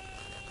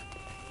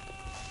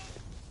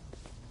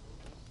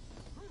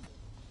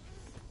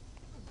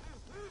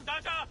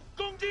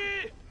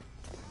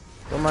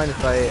 Don't mind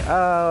if I...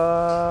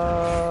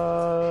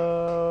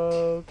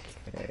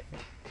 okay.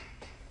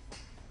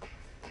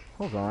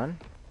 Hold on.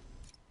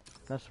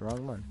 That's the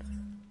wrong one.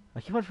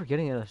 I keep on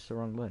forgetting that's the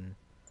wrong button.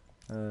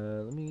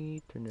 Let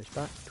me turn this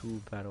back to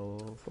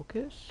battle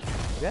focus.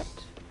 Get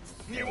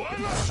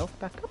health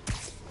back up.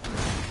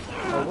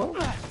 Oh, whoa.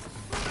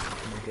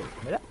 Get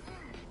some of that.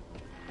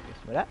 Get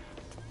some of that.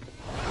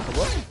 Oh,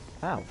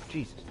 whoa. Ow,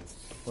 Jesus.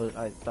 Well,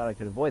 I thought I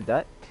could avoid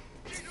that.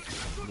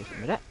 Get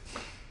some of that.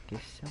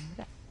 Get some of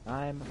that.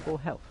 I'm at full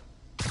health.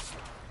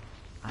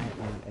 I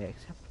am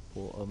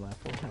acceptable of my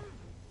full health.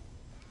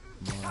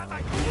 Now,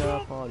 beat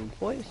up all these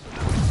boys.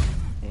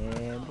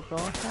 And we're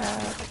gonna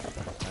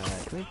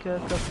have drink a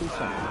cup of something.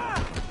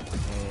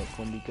 And it's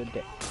gonna be a good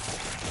day.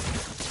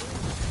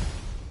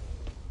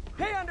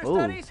 Hey,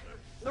 understudies!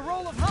 Ooh. The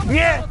role of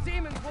homicidal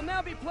demons will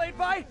now be played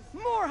by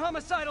more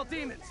homicidal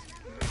demons!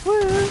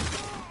 Woo!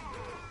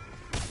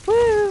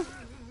 Woo!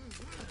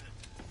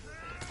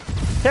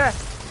 Here!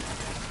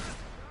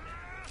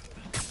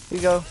 Here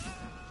you go.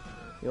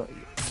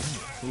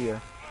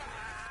 Here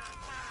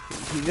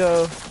you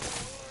go.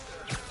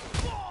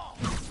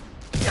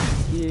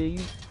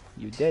 Yeah,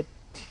 you're dead.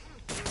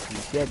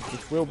 You're dead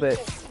just a little bit.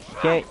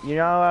 You're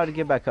not allowed to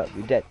get back up.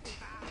 You're dead.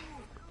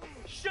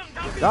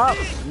 No,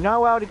 you're not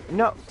allowed to.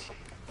 No,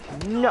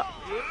 no.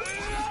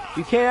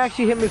 You can't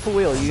actually hit me for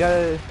real. You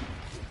gotta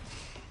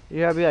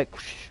be like,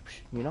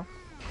 you know.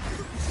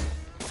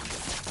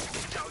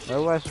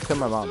 Otherwise, I'll kill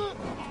my mom.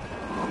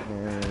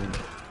 And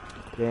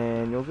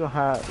then you'll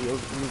have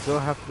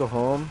to go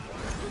home.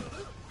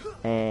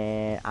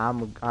 And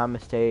I'm gonna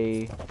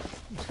stay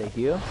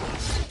here.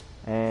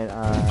 And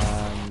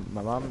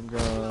my mom's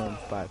gonna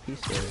buy a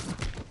pizza.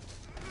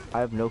 I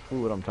have no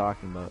clue what I'm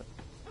talking about.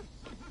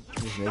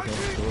 Just making a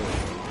story.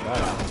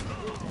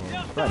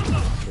 And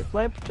they're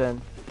playing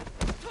pretend.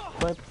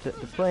 They're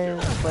playing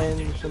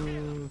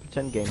some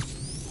pretend game.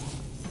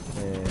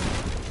 And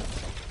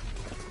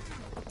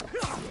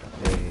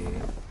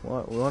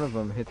one of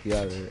them hit the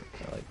other,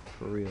 like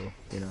for real,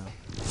 you know,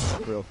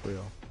 for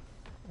real.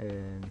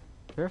 And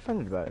they're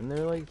offended about it, and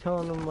they're like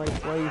telling them like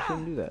why you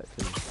shouldn't do that,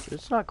 because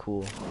it's not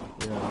cool,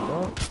 you know.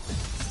 Don't,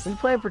 when you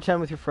play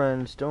pretend with your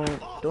friends, don't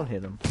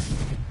hit them.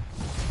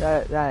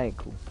 That ain't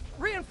cool.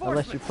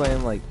 Unless you're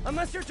playing like.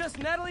 Unless you're just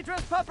Natalie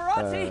dressed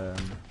paparazzi.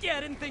 Yeah, I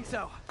didn't think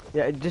so.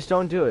 Yeah, just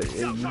don't do it.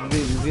 You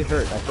get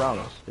hurt. I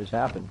promise. It's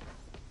happened.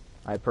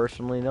 I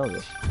personally know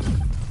this.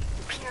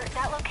 Peter,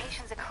 that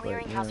location's a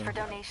clearinghouse for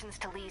donations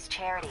to Lee's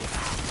charities.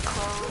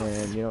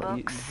 Clothes, and you know,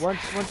 books.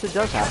 once it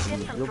does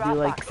happen, you'll be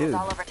like, dude,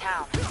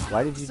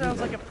 why did you do that?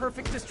 Sounds like a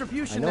perfect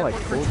distribution I know I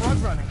network told for drug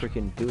you running.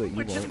 freaking do it. You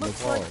Which won't. it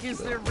looks no like balls, is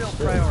but their real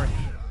still. priority.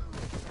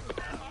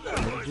 Why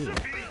did you do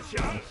that?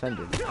 I'm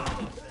offended.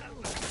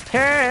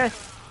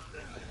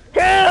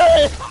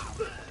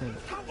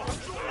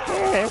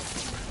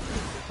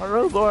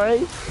 Hello,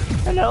 boys.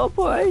 Hello,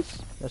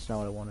 boys. That's not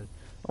what I wanted.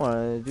 I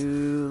wanted to do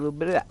a little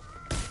bit of that.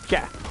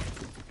 Yeah.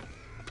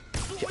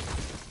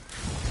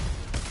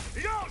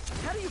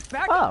 How do you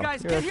backup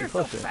guys get here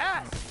so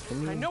fast?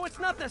 I know it's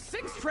not the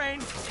 6th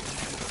train.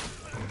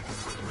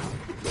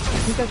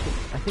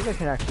 I think I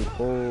can actually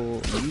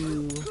pull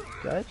you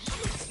guys.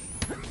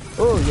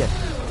 Oh yes.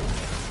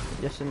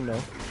 Yes and no.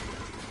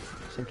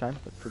 Same time,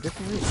 but for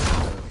different reasons. So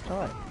it's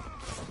alright.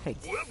 Hey.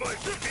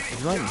 Would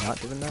you mind not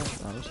doing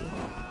that, honestly?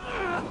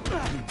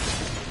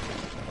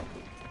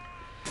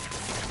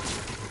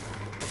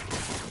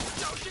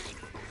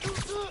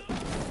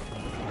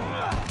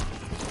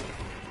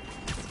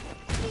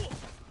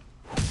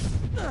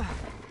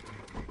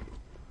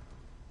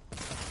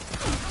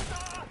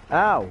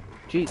 Ow!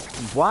 Jeez,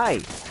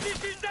 why?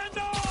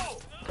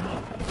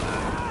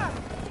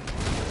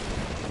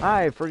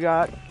 I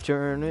forgot to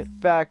turn it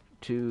back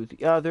to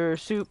the other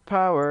suit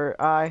power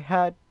I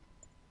had.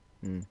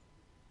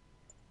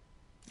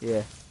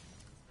 Yeah.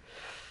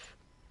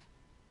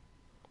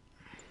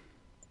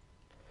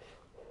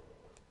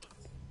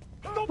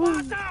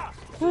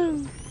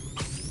 Woo.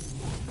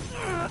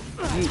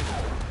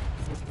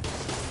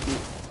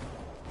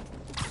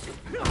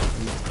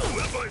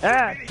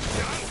 Ah!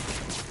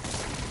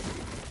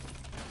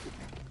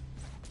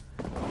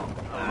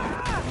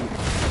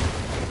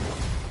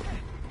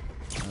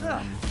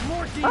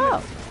 More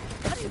demons!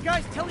 How do you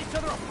guys tell each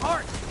other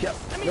apart? Yep.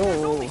 I mean,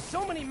 there's only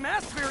so many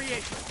mass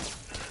variations.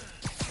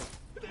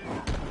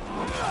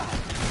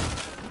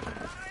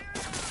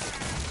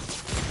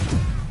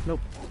 Nope.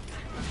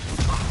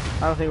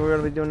 I don't think we're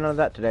gonna be doing none of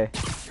that today.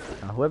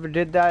 Whoever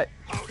did that,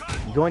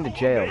 you're going to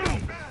jail.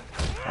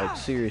 Like,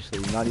 seriously,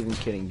 not even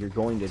kidding. You're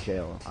going to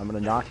jail. I'm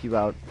gonna knock you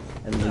out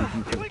and leave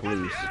you for the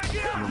police.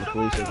 And then the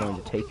police are going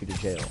to take you to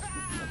jail.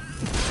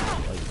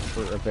 Like,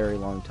 for a very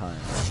long time.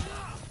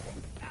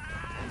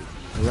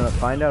 We're gonna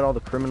find out all the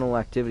criminal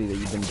activity that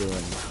you've been doing,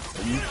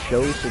 that you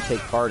chose to take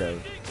part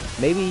of.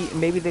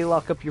 Maybe they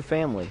lock up your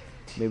family.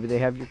 Maybe they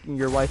have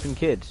your wife and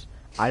kids.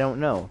 I don't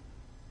know.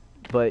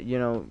 But, you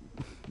know,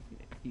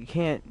 you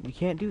can't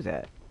do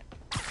that.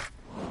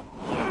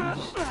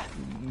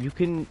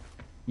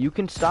 You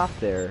can stop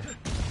there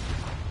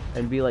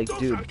and be like,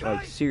 dude,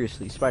 like,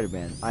 seriously,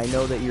 Spider-Man, I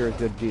know that you're a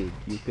good dude.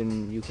 You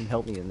can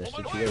help me in this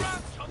situation.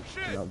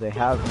 You know, they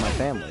have my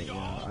family. You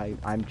know,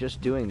 I'm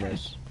just doing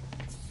this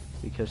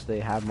because they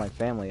have my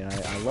family, and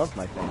I love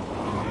my family.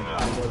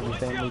 I love your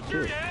family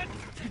too.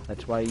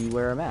 That's why you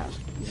wear a mask,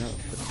 you know.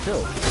 But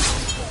still,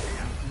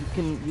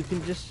 you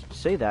can just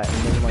say that,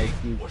 and then like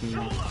you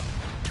can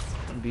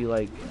be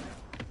like,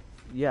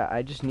 yeah,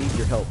 I just need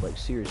your help. Like,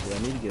 seriously, I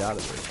need to get out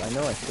of this. I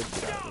know I should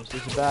get out of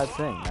this. It's a bad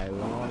thing. I don't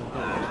want to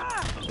do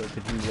this.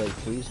 So could you like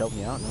please help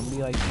me out? And I'll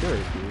be like, sure,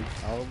 dude.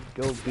 I'll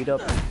go beat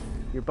up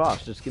your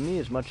boss. Just give me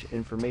as much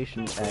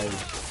information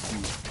as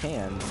you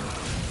can.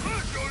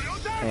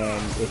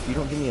 And if you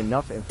don't give me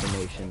enough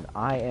information,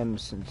 I am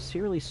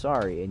sincerely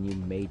sorry, and you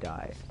may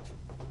die.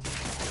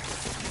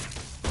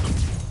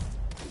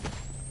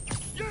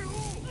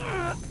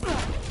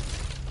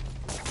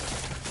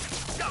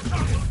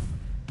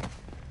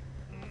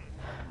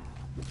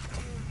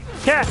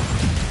 Cat!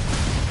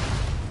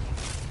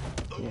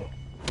 Yeah.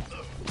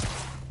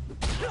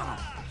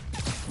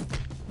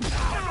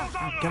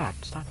 Oh God,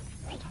 stop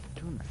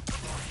doing that.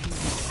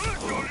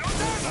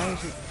 Why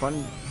is it fun?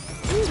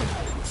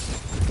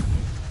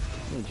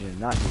 I need you to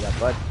not do that,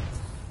 bud.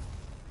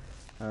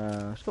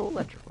 Let's go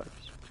electric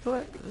webs.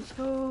 Let's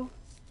go.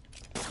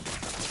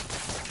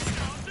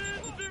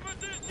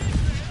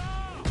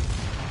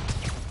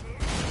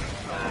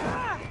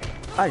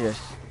 I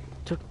just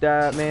took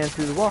that man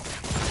through the wall.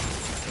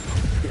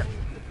 Yeah.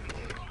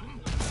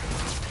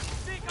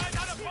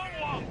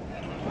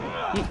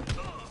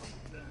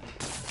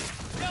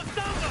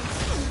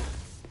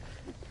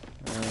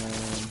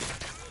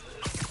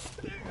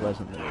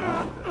 Pleasantly.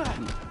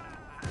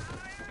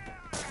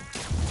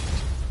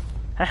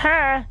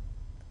 Haha!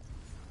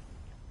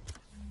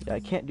 Yeah, I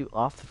can't do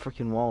off the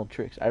freaking wall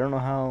tricks. I don't know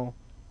how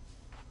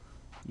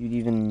you'd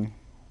even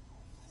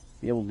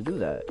be able to do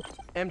that.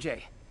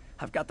 MJ,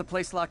 I've got the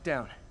place locked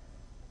down.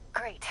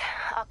 Great.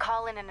 I'll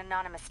call in an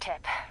anonymous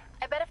tip.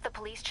 I bet if the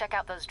police check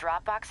out those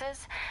drop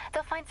boxes,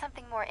 they'll find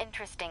something more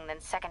interesting than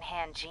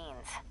secondhand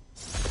jeans.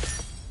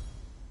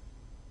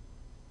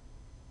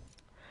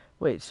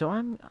 Wait, so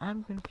I'm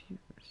confused.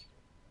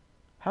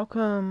 How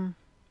come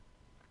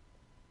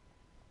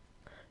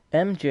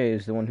MJ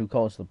is the one who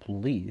calls the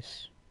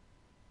police?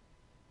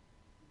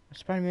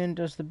 Spider-Man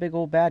does the big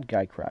old bad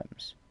guy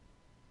crimes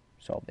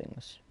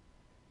solvings.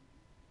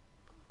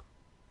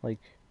 Like,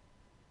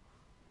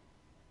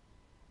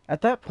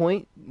 at that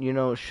point, you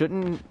know,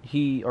 shouldn't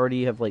he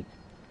already have, like,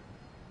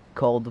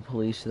 called the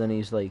police, and then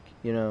he's like,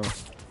 you know,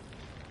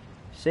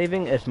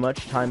 saving as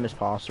much time as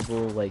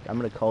possible, like, I'm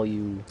gonna call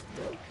you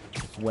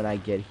when I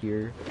get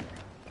here.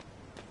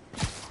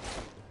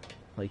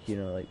 Like, you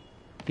know, like,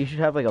 he should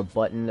have, like, a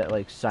button that,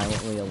 like,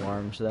 silently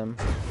alarms them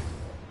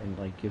and,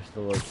 like, gives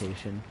the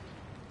location.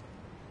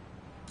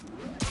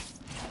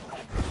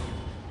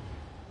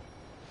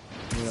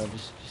 You know,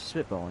 just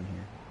spitballing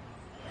here.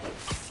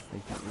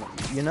 Like,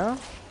 you know?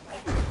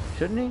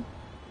 Shouldn't he?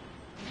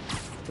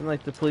 Shouldn't,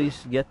 like, the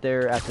police get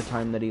there at the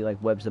time that he,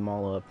 like, webs them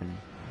all up and,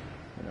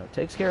 you know,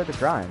 takes care of the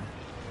crime.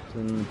 So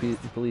then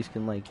the police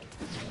can, like,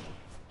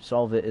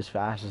 solve it as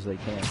fast as they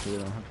can, so they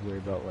don't have to worry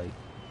about, like,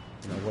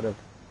 you know, what if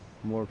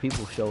more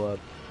people show up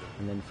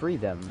and then free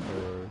them,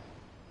 or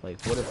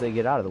like, what if they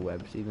get out of the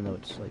webs, even though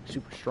it's like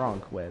super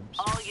strong webs?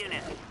 All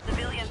units,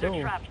 civilians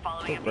are trapped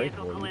following a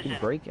vehicle collision. You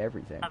can break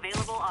everything.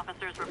 Available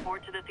officers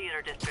report to the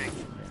theater district.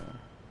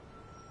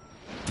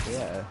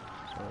 Yeah.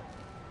 So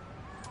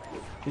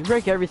you can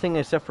break everything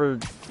except for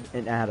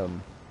an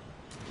atom.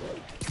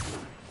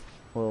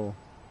 Well,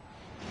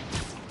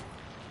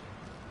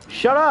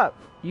 shut up!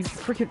 You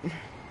freaking.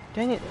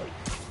 Dang it!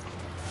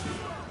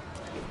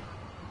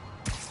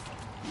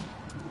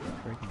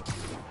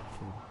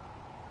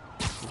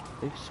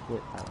 Big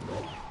split atom.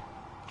 That's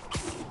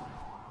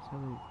how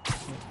we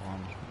get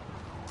bombs.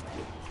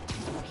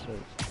 So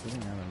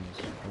splitting atoms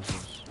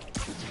causes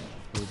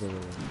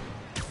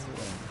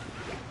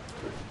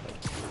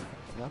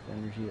enough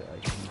energy that I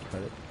can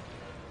cut it.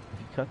 If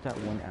you cut that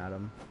one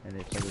atom, and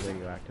it's like a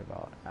radioactive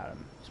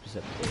atom,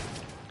 specifically,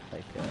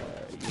 like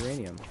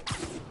uranium,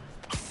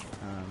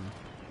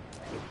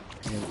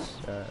 and its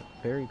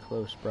very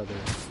close brother,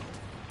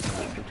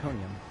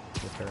 plutonium,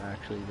 which are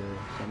actually the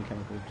same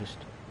chemical, just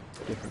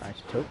different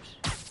isotopes,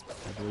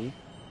 I believe.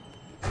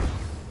 I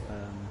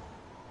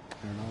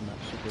don't know, I'm not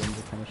super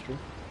into chemistry.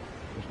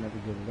 I was never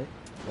good at it,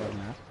 or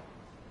math.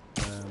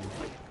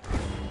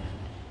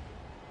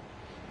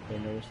 They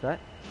noticed that,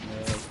 and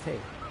they're like, hey,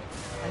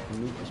 I can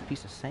move this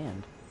piece of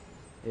sand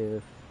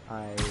if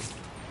I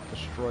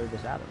destroy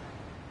this atom.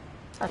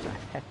 That's a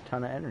heck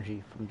ton of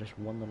energy from just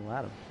one little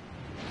atom.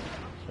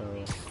 So,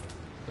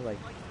 they're like,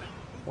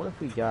 what if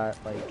we got,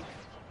 like, a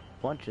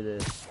bunch of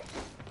this,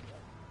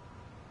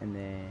 and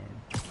then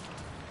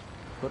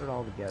put it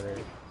all together,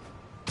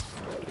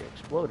 we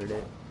exploded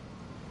it,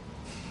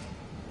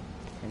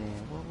 and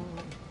then, what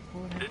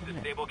This is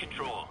Stable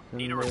Control. then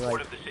Need a they, report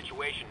like, of the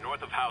situation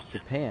north of Houston.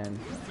 Japan,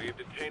 We have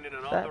detained an that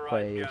unauthorized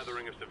place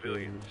gathering of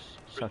civilians. is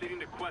sucking Proceeding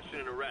to question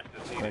and arrest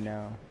as right needed.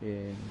 now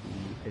in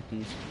the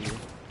 50s here.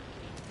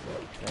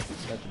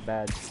 That's a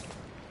bad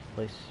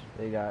place.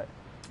 They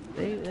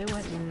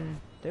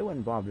went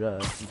and bombed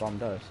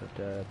us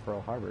at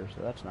Pearl Harbor,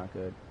 so that's not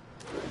good.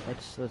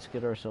 Let's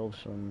get ourselves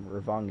some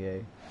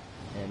Revange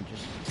and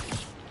just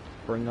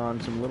bring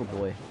on some little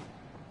boy.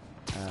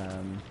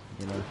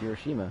 You know,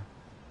 Hiroshima.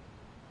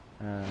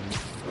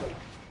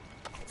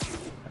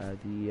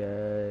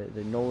 The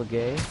Enola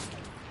Gay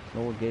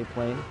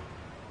plane.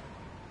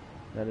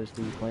 That is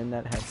the plane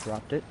that had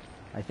dropped it.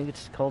 I think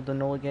it's called the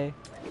Enola Gay.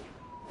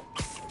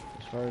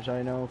 As far as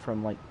I know,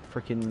 from like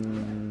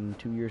frickin'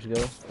 2 years ago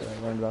that I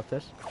learned about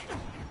this.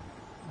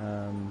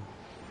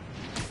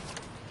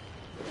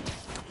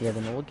 Yeah, the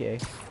Enola Gay.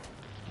 It's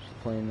the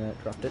plane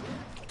that dropped it.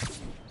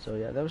 So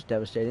yeah, that was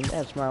devastating. They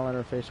had a smile on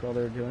her face while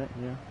they were doing it,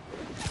 you know.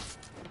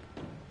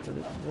 But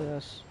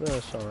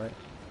that's alright.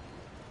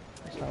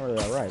 It's not really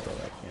alright, but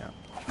like, you know.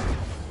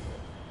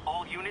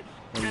 All units,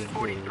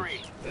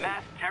 1043.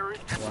 Mass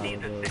terrorists have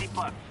seized the city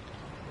bus.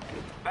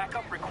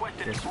 Backup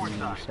requested at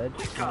Portside.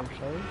 Please copy.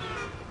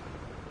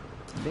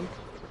 I think.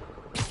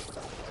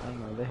 I don't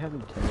know, they have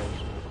Nintendos.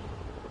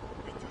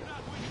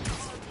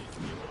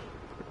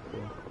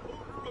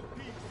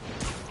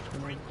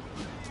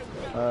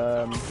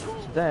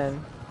 So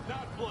then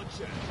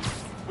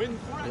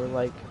we're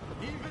like,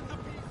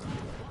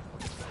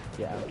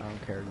 yeah, I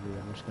don't care to do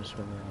that. I'm just gonna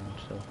swim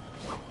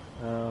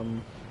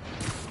around.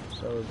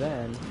 So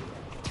then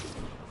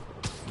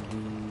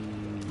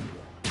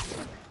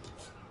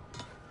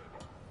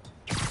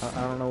I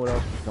don't know what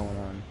else was going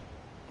on,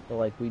 but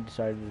like we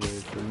decided to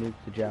nuke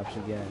the Japs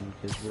again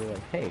because we were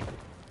like, hey,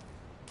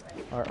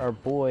 our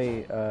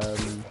boy,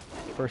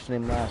 first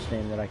name last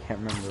name that I can't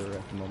remember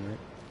at the moment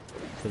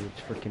because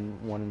it's freaking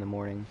 1 in the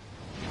morning.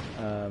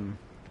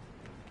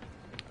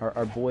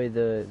 Our boy,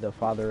 the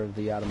father of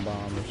the atom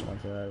bomb or something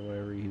like that,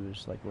 whatever he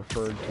was like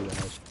referred to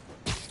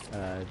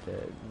as,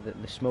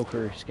 the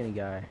smoker, skinny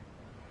guy.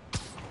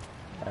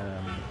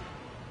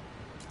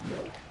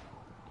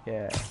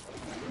 Yeah,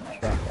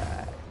 that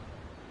guy.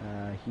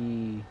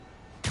 He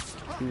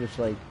was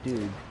like,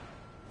 dude.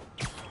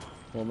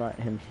 Well, not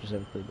him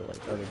specifically, but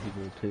like other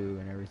people too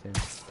and everything.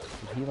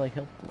 He like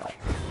helped a lot.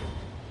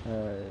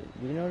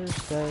 We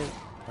noticed that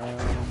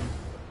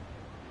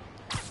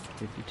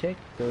if you take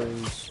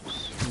those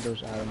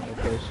atoms,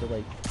 okay, so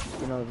like,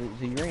 you know,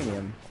 the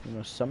uranium, you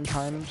know,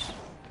 sometimes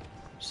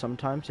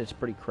it's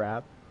pretty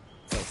crap,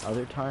 but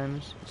other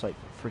times it's like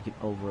freaking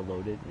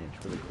overloaded and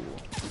it's really cool.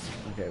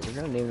 Okay, we're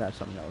gonna name that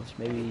something else.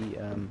 Maybe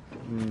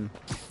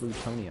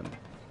plutonium.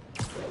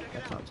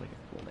 That sounds like a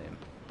cool name,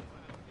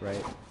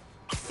 right?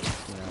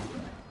 You know,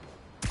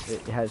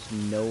 it has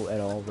no at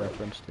all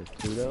reference to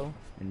Pluto,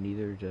 and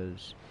neither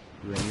does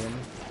uranium.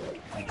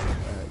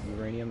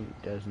 Uranium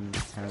doesn't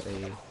have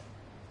a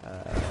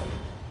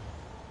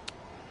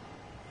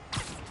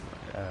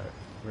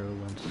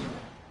relevance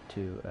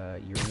to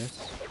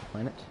Uranus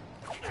planet.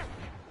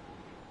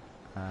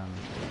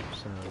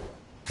 So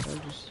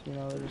they're just, you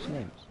know, they're just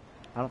names.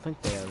 I don't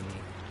think they have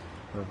any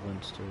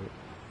relevance to it,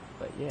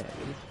 but yeah, it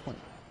is the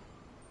point.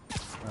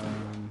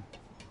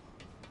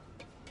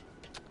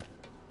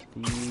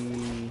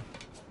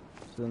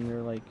 So then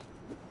they're like,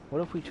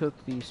 what if we took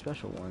these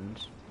special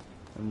ones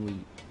and we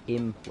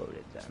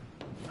imploded them?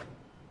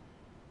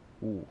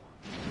 Ooh,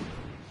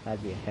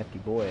 that'd be a hefty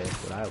boy, is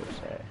what I would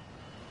say.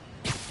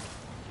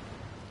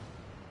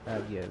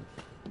 That'd give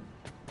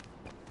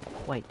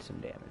quite some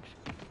damage.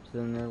 So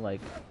then they're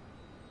like,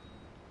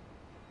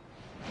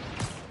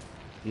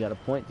 you got a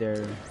point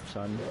there,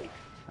 son.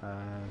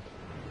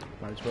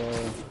 Might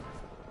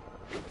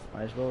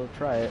as well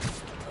try it.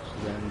 So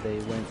then they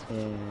went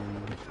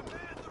and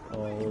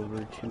all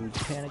over to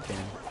Japan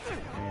again.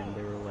 And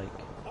they were like,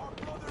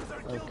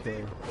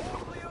 okay.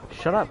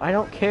 Shut up, I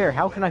don't care.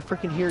 How can I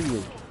freaking hear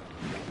you?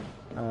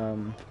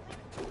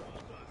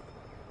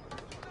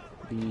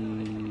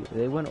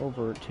 They went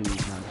over to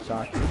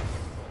Nagasaki,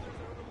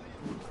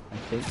 I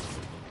think.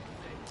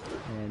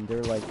 And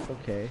they're like,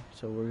 okay,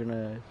 so we're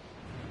gonna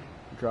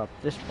drop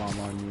this bomb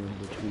on you,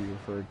 which we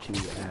refer to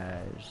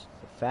as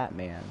the Fat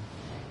Man.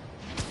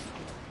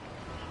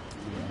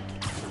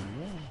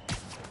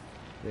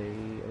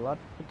 And yeah, a lot of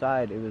people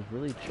died. It was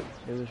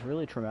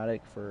really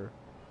traumatic for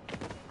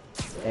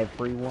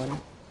everyone.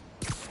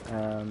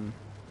 It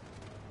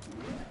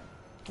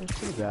was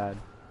pretty bad.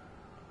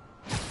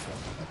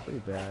 Pretty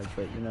bad,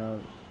 but you know,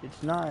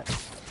 it's not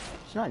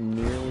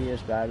nearly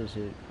as bad as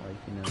it, like,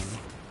 you know,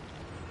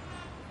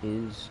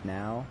 is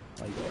now.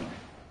 Like,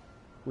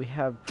 we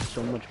have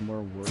so much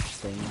more worse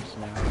things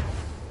now.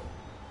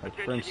 Like,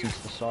 for instance,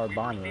 the Tsar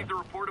bomber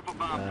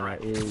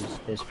is,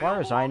 as far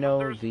as I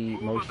know, the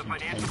most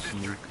intense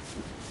nuke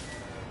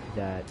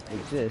that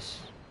exists,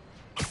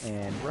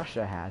 and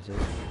Russia has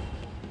it.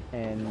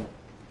 And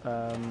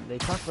they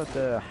talk about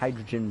the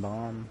hydrogen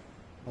bomb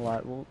a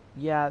lot. Well,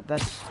 yeah,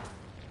 it's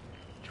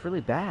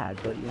really bad,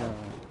 but you know,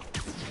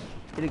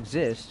 it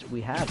exists.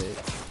 We have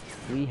it.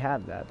 We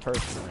have that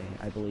personally,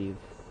 I believe.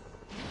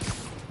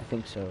 I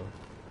think so.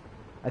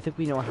 I think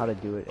we know how to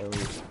do it, at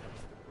least.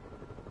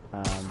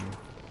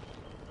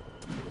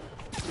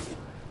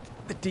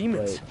 The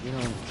demons. But, you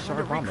know, trying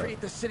to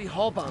recreate the city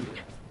hall bombing.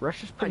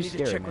 Russia's pretty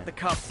scary, I need to check man. with the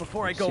cops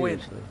before I go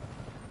Seriously.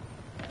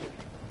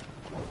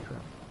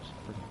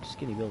 It's a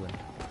skinny building.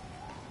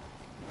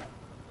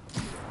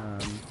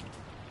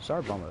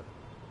 Tsar bomber.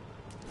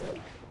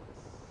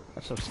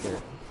 That's so scary.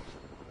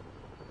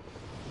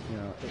 You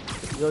know,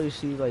 you always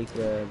see like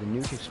the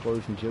nuke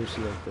explosions. You always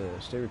see like the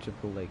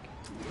stereotypical like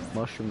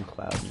mushroom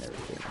cloud and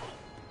everything.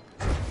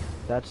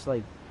 That's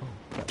like,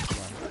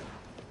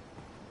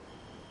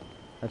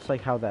 that's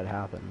like how that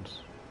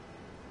happens.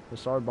 The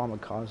Tsar bomber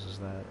causes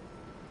that,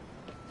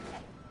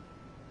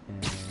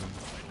 and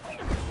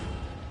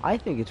I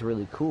think it's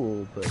really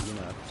cool. But you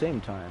know, at the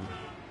same time,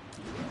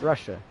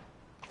 Russia.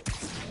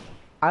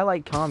 I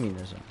like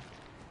communism.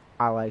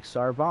 I like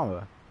Tsar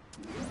bomber.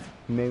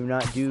 You may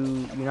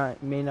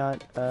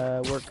not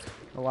work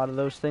a lot of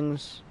those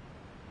things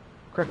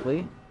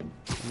correctly,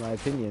 in my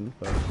opinion,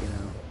 but you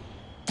know.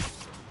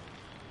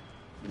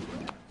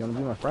 You wanna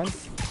be my friend?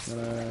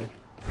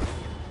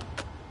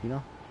 You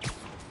know?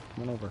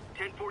 Come on over.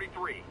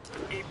 1043.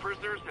 8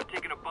 prisoners have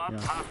taken a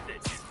bus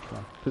hostage. Come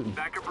on, Putin.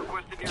 Backup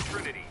requested near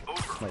Trinity.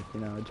 Over. Like, you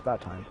know, it's about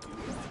time.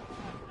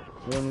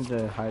 We don't need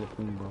to hide a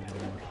Putin bomb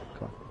anymore.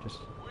 Come on, just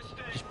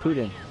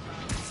Putin.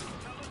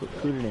 Put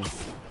Putin in.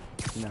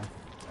 You know.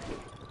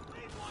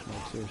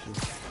 Like, seriously.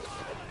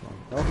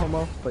 No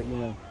homo, but you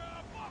know.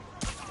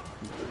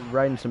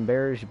 Riding some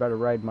bears, you better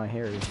ride my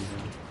hairs, you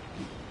know.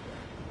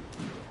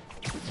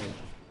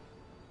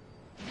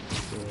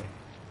 Like,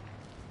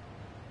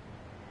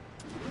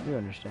 you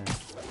understand.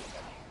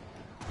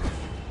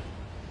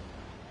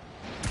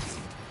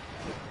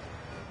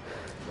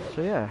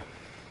 So yeah.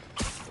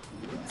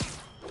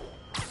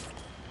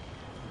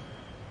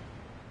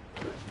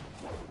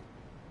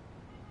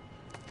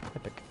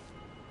 Epic.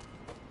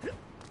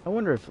 I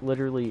wonder if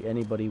literally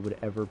anybody would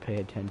ever pay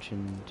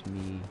attention to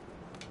me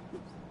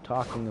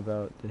talking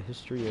about the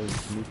history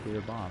of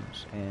nuclear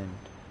bombs and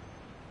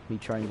me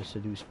trying to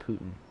seduce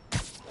Putin.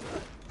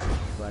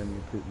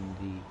 Vladimir Putin,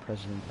 the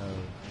president of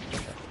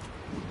Russia.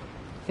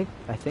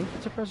 I think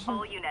it's a president?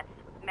 All units.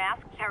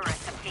 Masked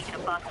terrorists have taken a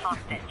bus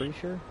hostage. Pretty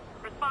sure?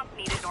 Response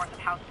needed north of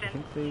Houston. I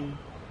think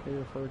they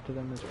referred to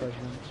them as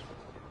presidents.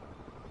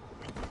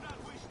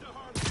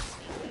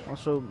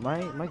 Also,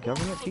 my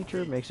government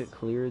teacher makes it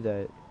clear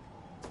that,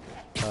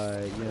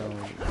 you know,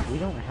 we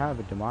don't have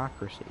a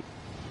democracy.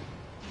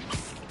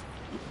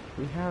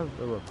 We have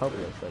a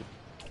republic. Like,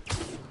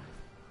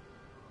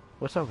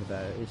 what's up with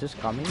that? Is this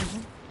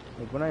communism?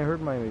 Like, when I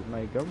heard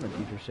my government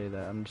teacher say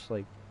that, I'm just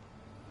like,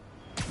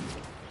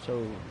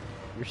 so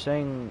you're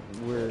saying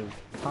we're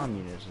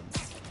communism?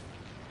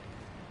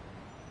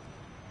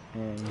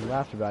 And he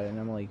laughed about it, and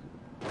I'm like,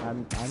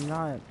 I'm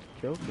not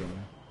joking.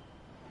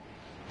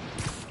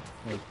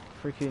 Like,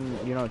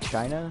 freaking, you know,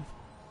 China?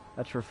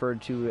 That's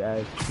referred to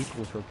as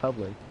People's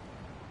Republic.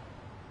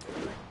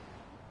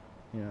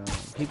 You know,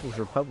 People's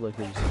Republic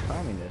is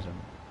communism.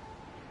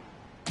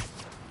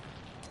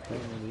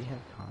 We have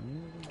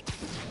communism?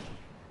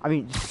 I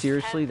mean,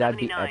 seriously, that'd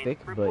be epic,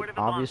 but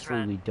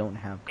obviously we don't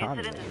have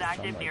communism. Incident is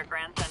active near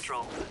Grand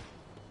Central.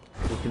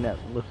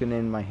 Looking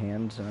in my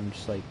hands, and I'm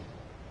just like,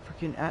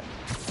 freaking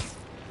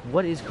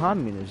what is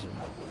communism?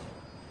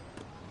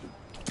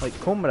 Like,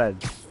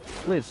 comrades,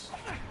 please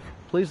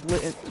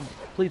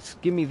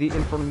give me the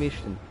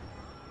information.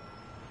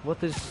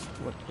 What is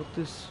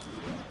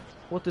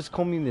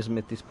communism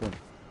at this point?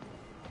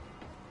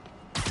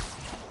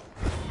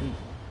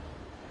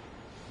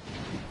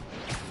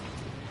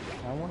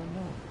 I want to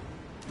know.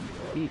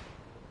 Pete,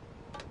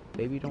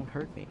 baby, don't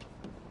hurt me.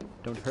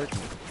 Don't hurt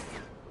me.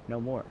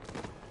 No more.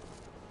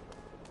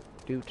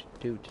 doot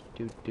doot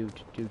doot doot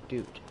doot doot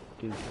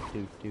doot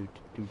doot doot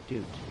doot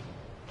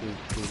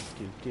doot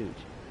doot doot.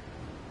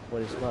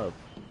 What is love?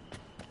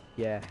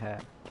 Yeah.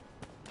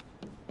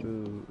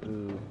 Ooh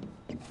ooh.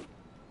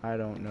 I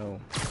don't know.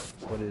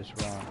 What is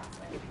wrong?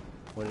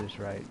 What is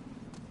right?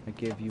 I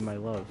give you my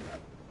love,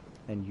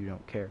 and you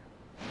don't care.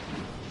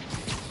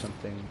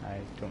 Something I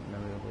don't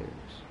remember the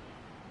lyrics.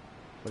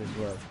 What is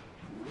love?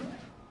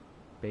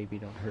 Baby,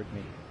 don't hurt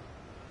me.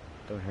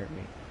 Don't hurt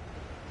me.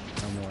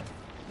 No more.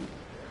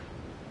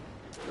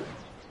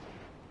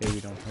 Baby,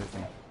 don't hurt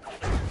me.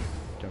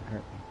 Don't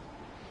hurt me.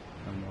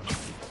 No more.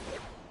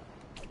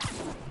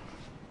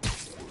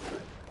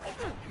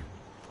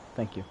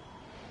 Thank you.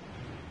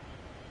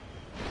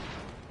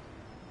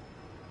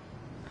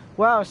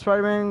 Wow,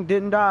 Spider-Man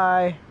didn't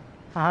die.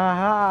 Ha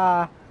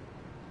ha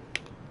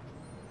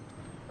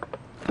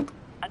ha.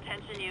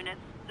 Attention units.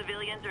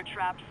 Civilians are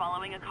trapped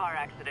following a car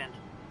accident.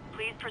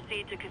 Please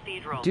proceed to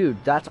Cathedral. Dude,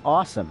 that's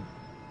awesome.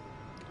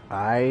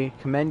 I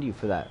commend you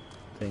for that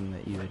thing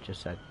that you had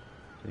just said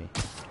to me.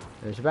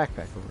 There's a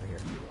backpack over here.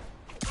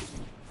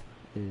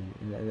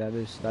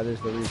 That is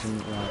the reason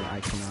why I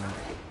cannot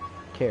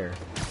care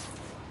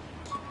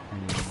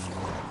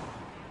anymore.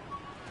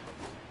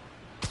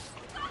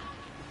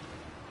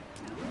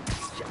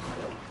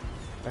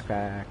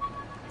 Backpack.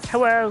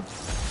 Hello.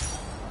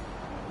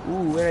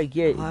 Ooh, where'd I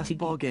get? Last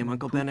ball game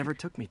Uncle Ben ever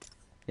took me to.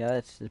 Yeah,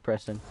 that's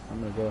depressing.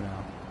 I'm gonna go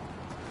now.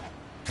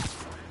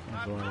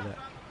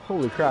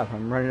 Holy crap,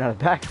 I'm running out of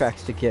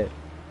backpacks to get.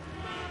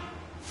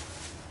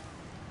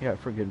 I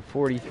got friggin'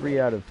 43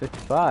 out of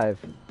 55.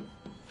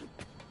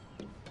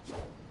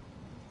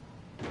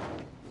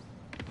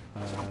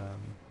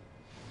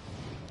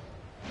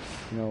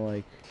 You know,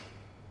 like,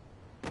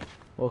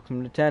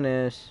 welcome to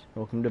tennis,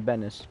 welcome to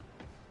Venice.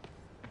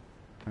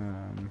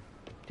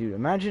 Dude,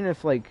 imagine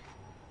if, like,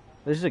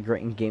 this is a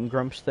great Game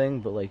Grumps thing,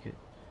 but, like,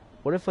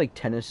 what if, like,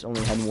 tennis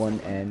only had one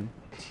N,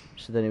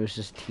 so then it was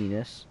just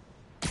tennis?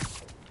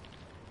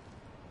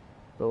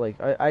 But, like,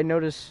 I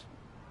noticed,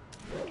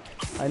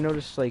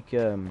 like,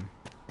 a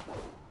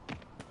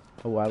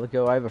while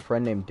ago, I have a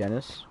friend named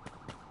Dennis,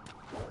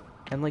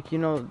 and, like, you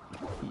know,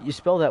 you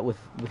spell that with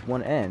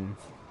one N.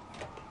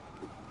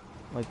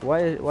 Like,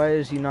 why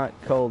is he not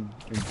called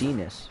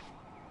Dennis?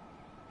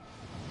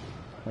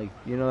 Like,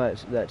 you know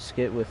that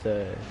skit with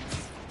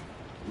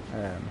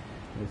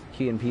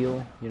Key and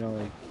Peele, you know,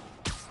 like,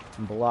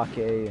 and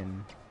Balake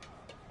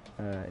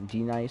and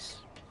D-Nice,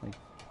 like,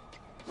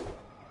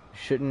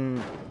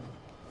 shouldn't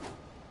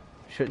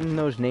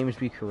those names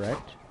be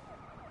correct?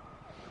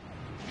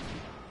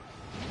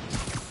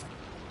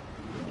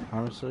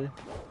 Honestly,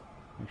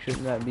 like,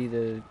 shouldn't that be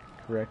the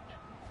correct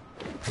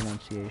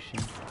pronunciation?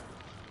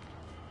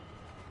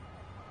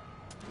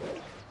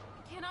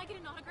 Can I get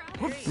an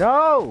autograph?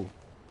 No!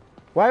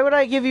 Why would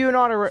I give you an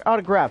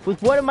autograph?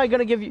 With what am I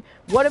gonna give you?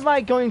 What am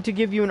I going to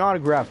give you an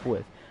autograph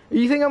with?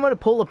 You think I'm gonna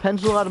pull a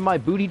pencil out of my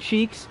booty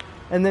cheeks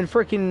and then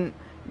frickin'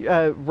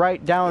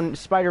 write down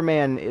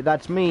Spider-Man,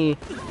 that's me,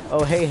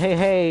 oh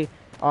hey,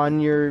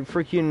 on your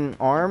freaking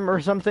arm or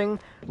something?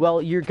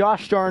 Well, you're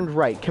gosh darned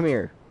right. Come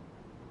here.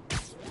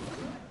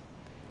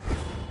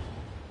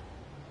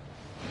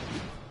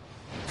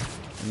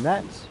 And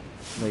that,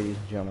 ladies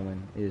and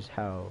gentlemen, is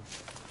how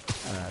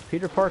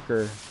Peter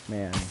Parker,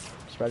 man,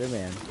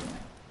 Spider-Man,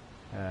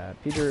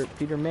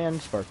 Peter Man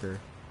Sparkler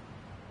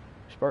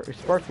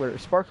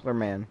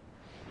Man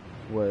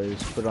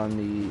was put on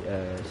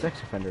the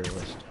sex offender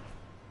list.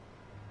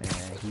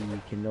 He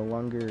can no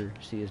longer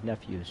see his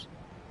nephews,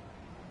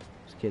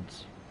 his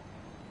kids.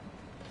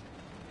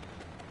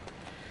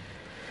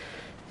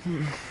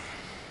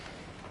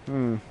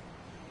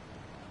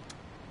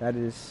 That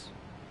is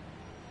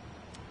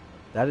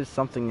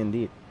something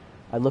indeed.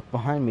 I look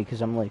behind me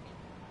because I'm like,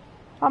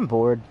 I'm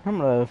bored. I'm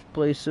gonna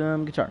play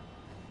some guitar.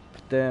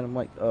 But then I'm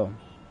like, oh,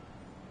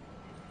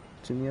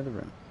 it's in the other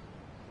room.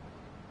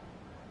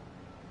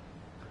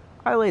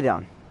 I lay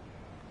down.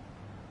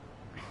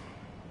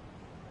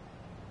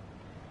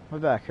 My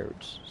back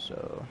hurts,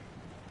 so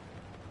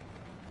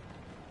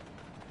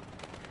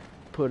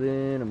put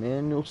in a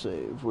manual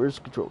save. Where's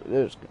the controller?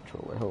 There's the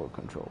controller. Hello,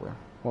 controller.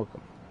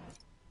 Welcome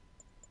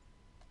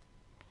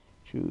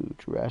to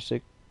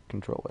Jurassic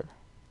Controller.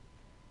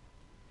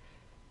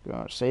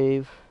 Gonna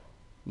save.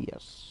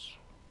 Yes.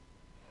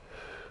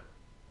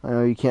 I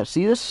know you can't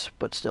see this,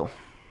 but still.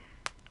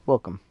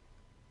 Welcome.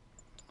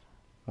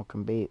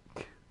 Welcome back.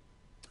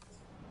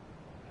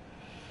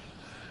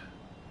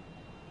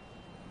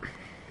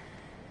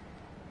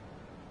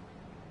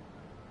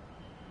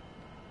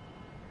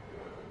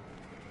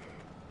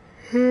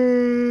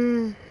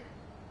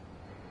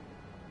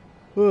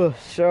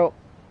 So,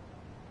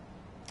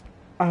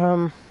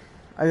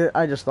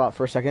 I just thought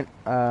for a second,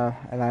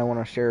 and I want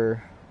to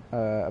share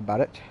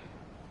about it.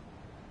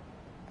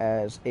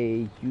 As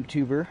a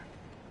YouTuber,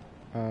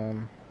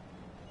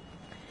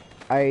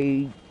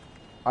 I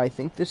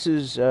think this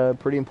is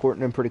pretty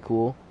important and pretty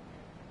cool.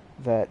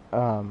 That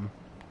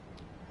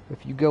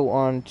if you go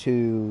on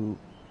to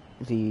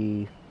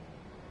the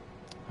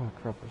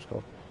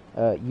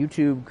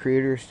YouTube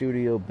Creator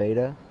Studio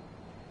Beta,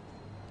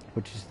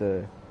 which is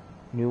the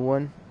new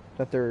one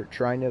that they're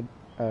trying to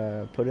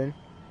put in.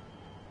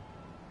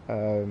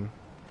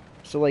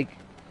 So like,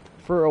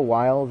 for a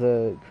while,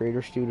 the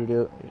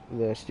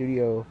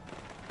studio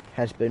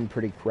has been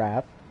pretty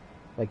crap.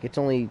 Like, it's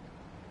only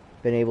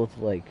been able to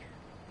like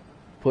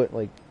put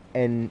like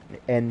end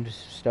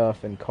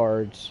stuff and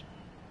cards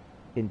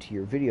into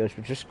your videos,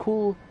 which is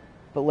cool,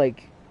 but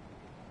like,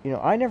 you know,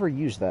 I never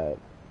use that.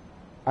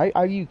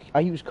 I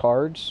use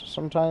cards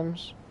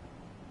sometimes,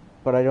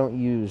 but I don't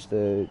use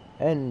the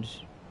end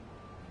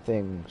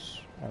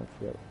things. I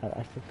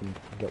freaking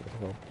forget what the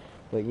hell.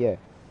 But yeah,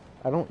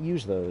 I don't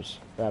use those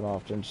that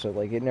often, so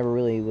like it never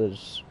really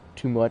was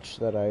too much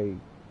that I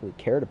really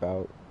cared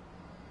about.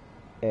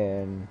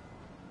 And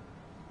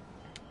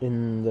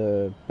in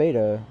the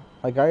beta,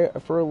 like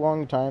for a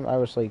long time I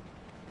was like,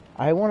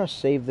 I want to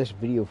save this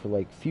video for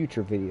like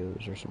future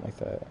videos or something like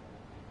that,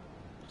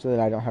 so that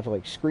I don't have to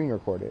like screen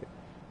record it.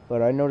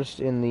 But I noticed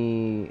in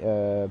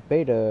the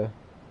beta,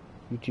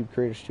 YouTube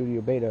Creator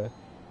Studio Beta,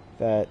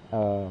 that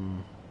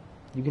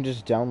you can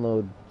just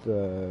download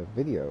the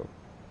video,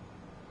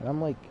 and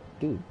I'm like,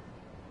 dude,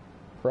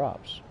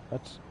 props.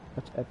 That's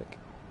epic.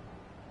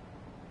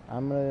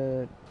 I'm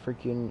gonna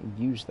freaking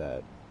use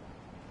that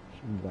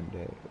one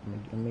day.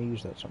 I'm gonna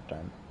use that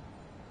sometime.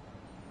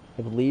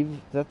 I believe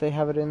that they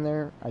have it in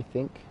there, I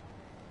think,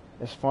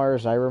 as far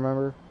as I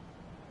remember.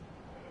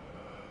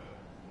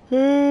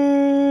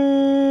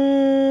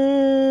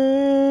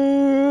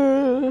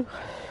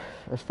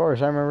 As far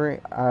as I remember,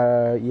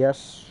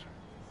 yes,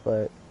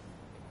 but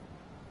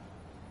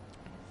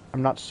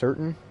I'm not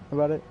certain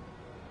about it.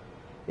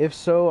 If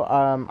so,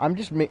 I'm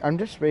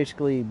just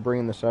basically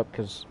bringing this up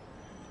because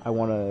I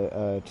want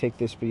to take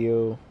this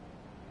video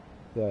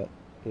that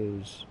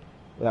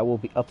will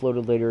be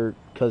uploaded later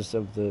because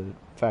of the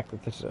fact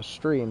that this is a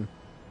stream,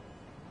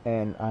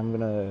 and I'm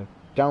gonna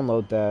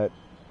download that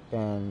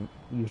and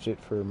use it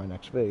for my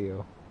next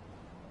video.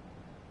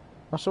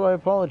 Also, I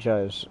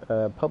apologize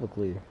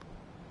publicly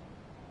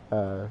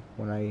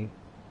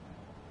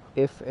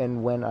if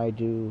and when I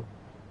do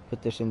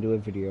put this into a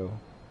video,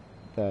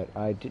 that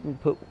I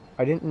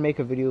didn't make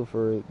a video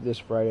for this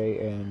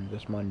Friday and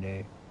this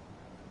Monday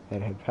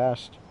that had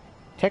passed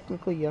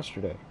technically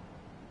yesterday.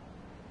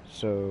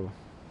 So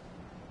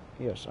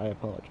yes, I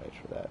apologize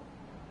for that.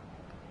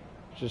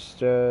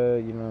 Just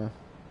you know,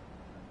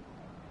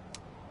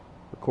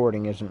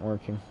 recording isn't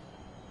working.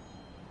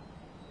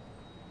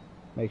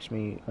 Makes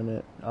me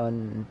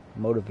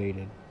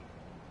unmotivated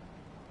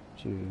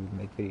to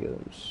make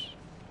videos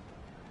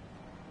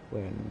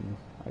when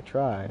I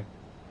try,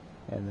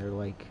 and they're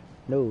like,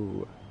 no,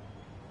 you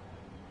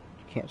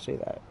can't say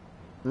that.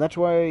 And that's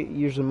why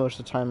usually most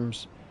of the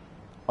times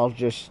I'll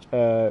just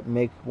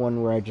make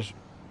one where I just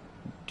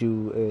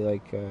do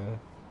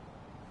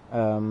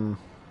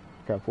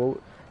crap. Well,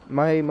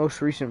 my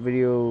most recent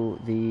video,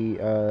 the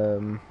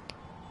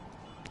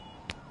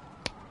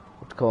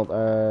what's it called,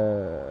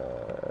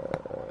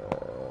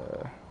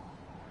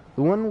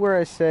 the one where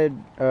I said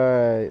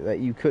that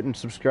you couldn't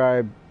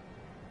subscribe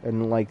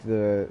and like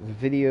the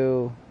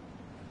video,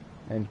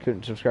 and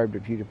couldn't subscribe to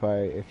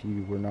PewDiePie if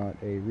you were not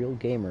a real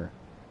gamer.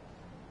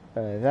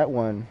 That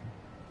one,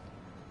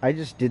 I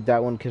just did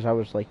that one because I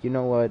was like, you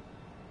know what?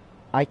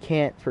 I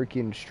can't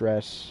freaking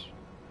stress.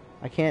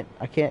 I can't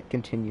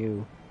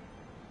continue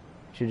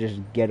to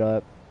just get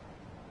up,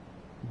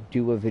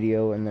 do a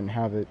video, and then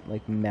have it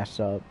like mess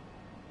up,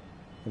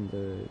 and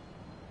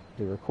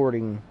the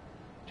recording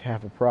to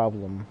have a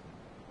problem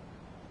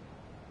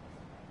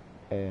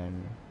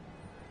and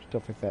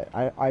stuff like that.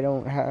 I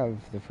don't have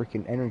the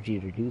freaking energy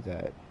to do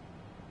that,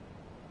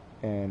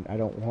 and I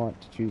don't want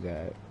to do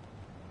that.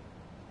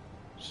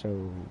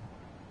 So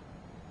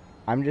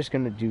I'm just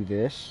gonna do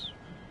this,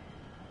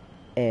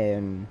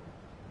 and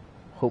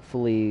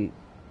hopefully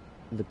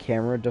the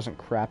camera doesn't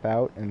crap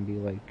out and be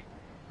like,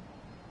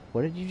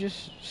 what did you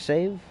just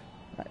save?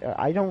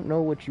 I don't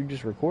know what you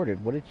just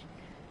recorded. What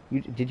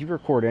did you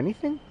record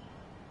anything?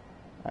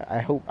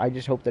 I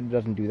just hope that it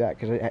doesn't do that,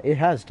 because it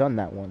has done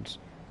that once,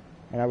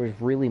 and I was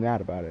really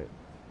mad about it.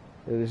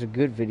 It was a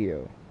good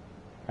video.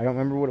 I don't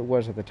remember what it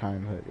was at the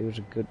time, but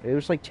it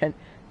was like 10,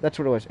 that's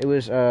what it was. It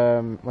was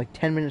like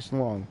 10 minutes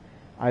long.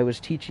 I was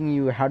teaching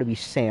you how to be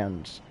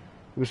Sans.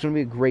 It was going to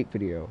be a great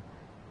video.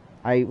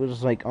 I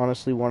was like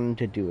honestly wanting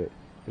to do it,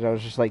 because I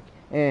was just like,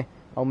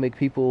 I'll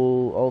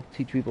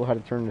teach people how to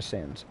turn to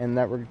Sans, and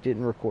that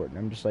didn't record. And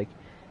I'm just like,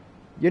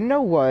 you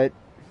know what?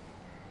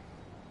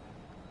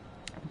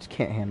 I just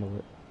can't handle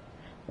it.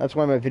 That's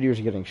why my videos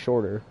are getting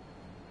shorter,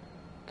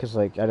 because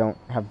like I don't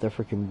have the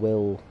freaking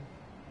will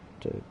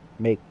to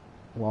make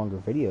longer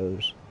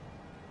videos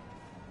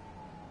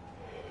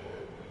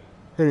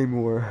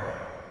anymore.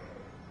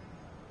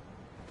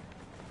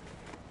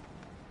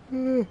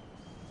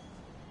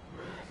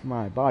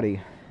 My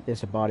body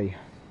is a body.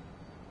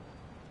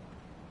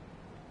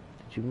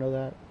 Did you know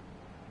that?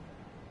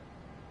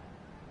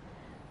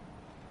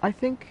 I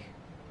think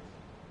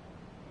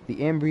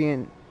the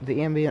ambient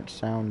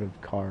sound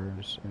of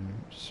cars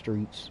and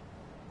streets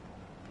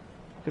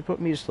could put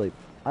me to sleep.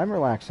 I'm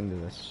relaxing to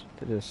this,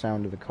 to the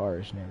sound of the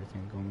cars and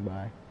everything going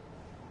by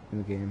in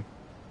the game.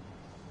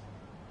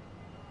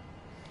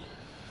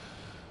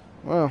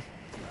 Well,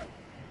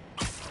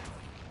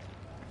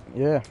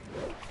 yeah.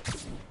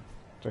 Let's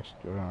actually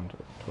go down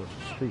towards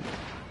the street.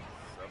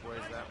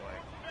 Subway's that way.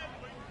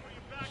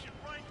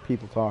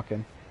 People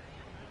talking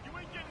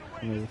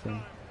and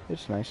everything.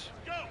 It's nice,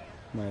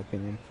 in my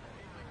opinion.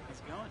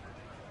 It's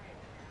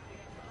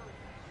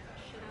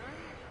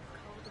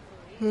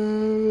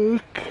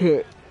going.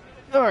 Okay.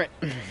 Alright.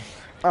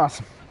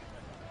 Awesome.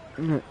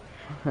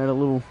 Had a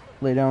little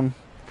lay down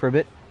for a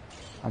bit.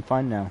 I'm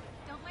fine now.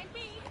 Don't mind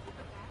me.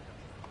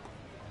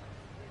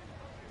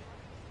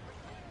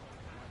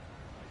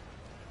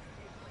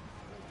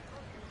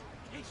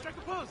 Hey, strike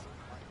a pose.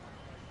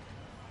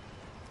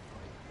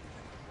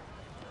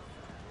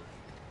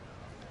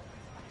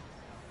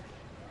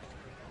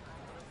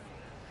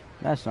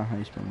 That's not how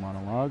you spell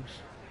monologues.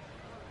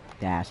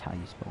 That's how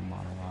you spell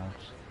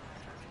monologues.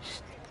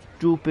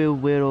 Stupid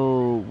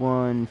little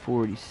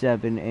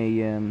 1:47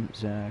 a.m.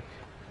 Zach.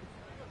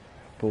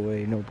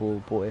 Boy, noble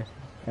boy.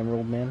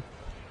 Emerald man.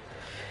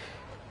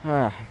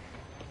 I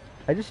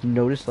just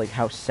noticed like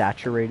how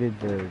saturated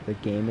the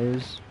game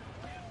is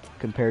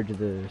compared to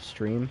the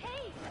stream.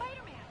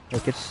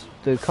 Like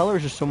the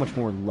colors are so much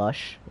more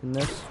lush in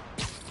this,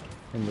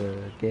 in the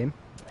game.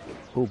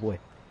 Oh boy.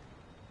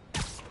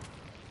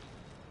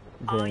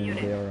 All Than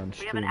units, they are on we have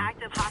stream. an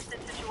active hostage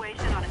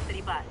situation on a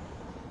city bus.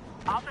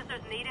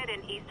 Officers needed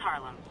in East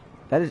Harlem.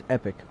 That is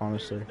epic,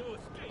 honestly.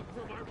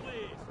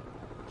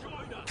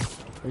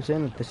 Are you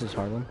saying that this is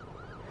Harlem?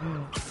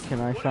 Can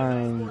I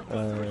find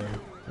the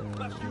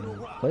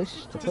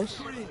place? The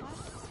place?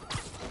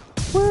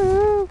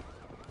 Woo!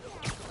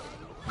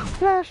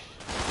 Flash!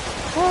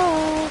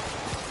 Whoa!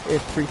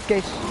 It's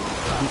briefcase.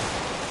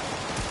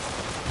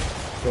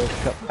 There's a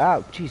couple.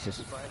 Ow,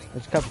 Jesus!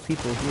 There's a couple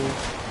people here.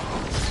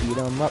 Beat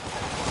them up.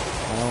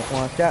 I don't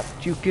want that.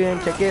 You can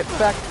take it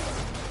back.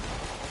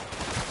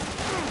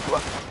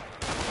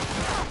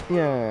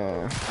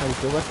 Yeah. How do you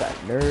feel about that,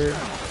 nerd?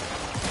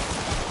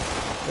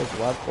 There's a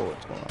lot of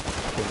bullets going on.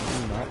 Can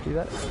you not do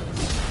that?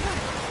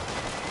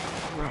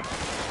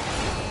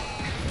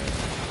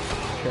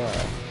 Okay.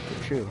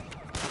 True.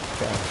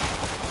 Okay.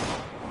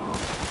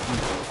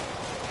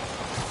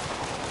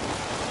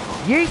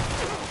 Yeet!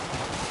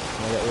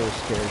 Oh, that really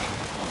scares me.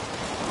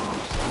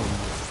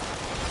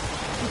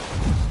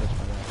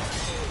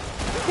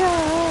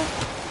 Yeah,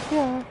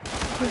 yeah,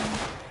 yeah,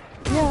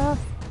 yeah.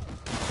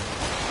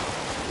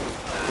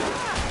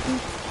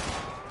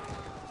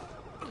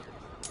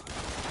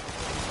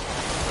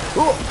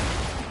 Oh!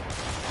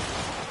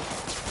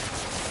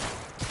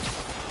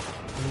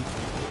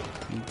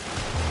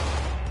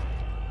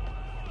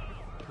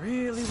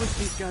 Really wish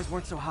these guys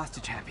weren't so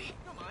hostage happy.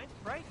 Don't mind,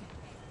 right?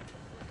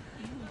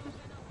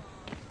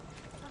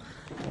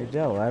 Hey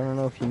Dell, I don't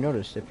know if you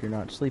noticed if you're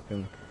not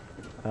sleeping.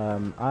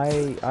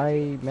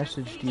 I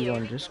messaged you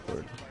on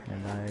Discord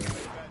and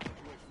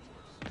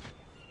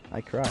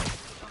I cried.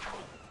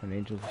 An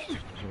angel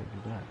deserved to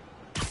die.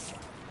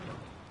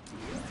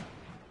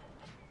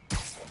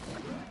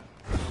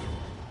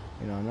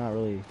 You know, I'm not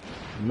really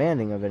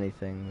demanding of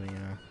anything, but, you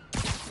know.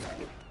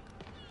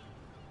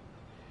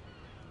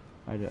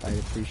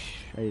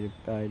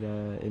 I'd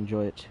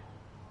enjoy it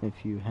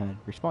if you had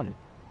responded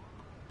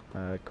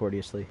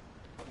courteously.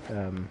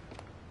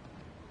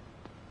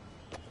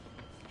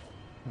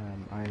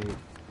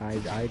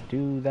 I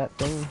do that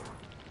thing.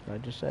 I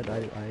just said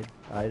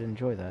I'd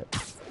enjoy that.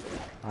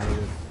 I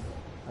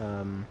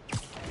would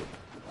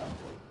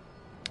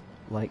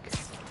like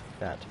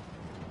that.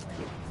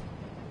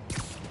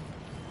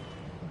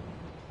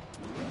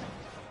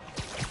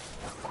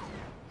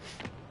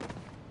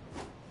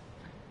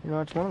 You know,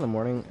 it's 1 in the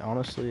morning.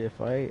 Honestly, if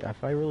I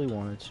really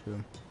wanted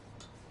to,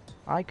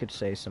 I could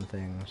say some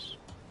things,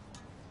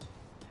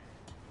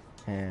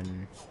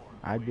 and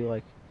I'd be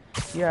like,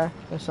 yeah,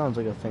 that sounds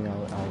like a thing I'm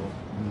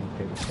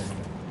okay with saying.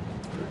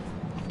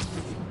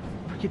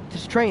 Forget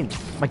this train!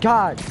 My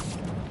God!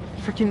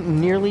 It's freaking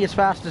nearly as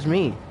fast as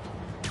me.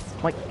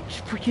 Like,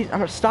 freaking, I'm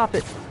gonna stop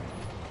it.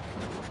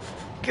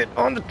 Get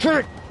on the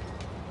train!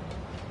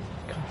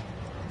 God.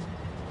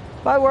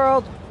 Bye,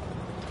 world.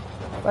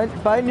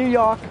 Bye, New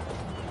York.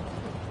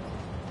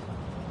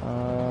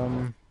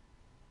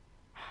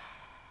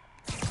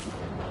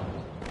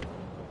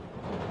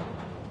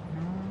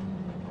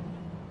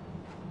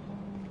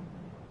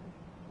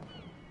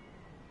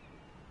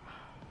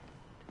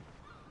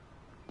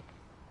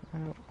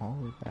 All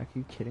the way back? Are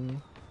you kidding me?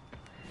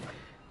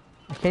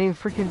 I can't even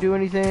freaking do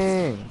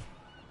anything.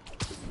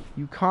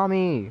 You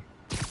commie.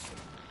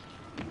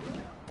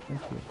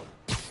 Thank you.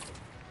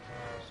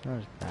 It's not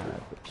as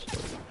bad, but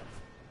still.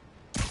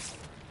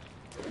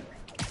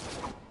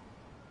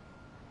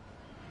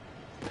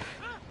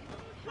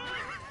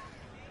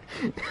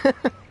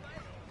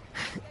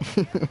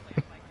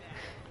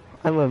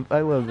 I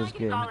love this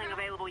game. Calling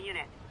available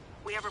unit.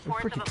 We have I'm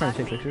reports of freaking a trying bus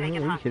to take being pictures. taken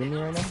Are you hostage. kidding me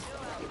right now?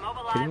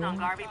 Mobilize Kidding on me?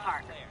 Garvey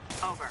Park.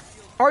 Over.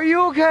 Are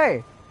you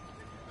okay?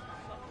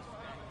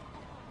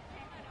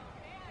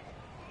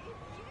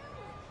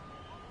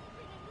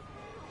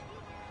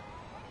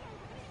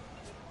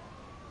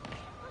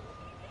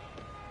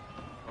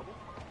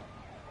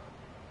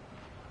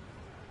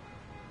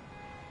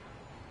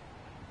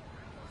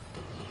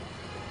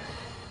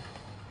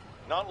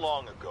 Not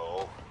long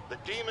ago, the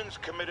demons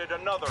committed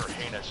another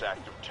heinous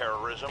act of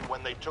terrorism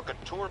when they took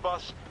a tour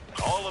bus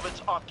and all of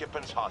its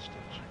occupants hostage.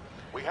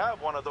 We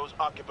have one of those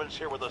occupants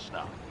here with us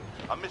now,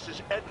 a Mrs.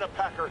 Edna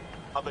Packer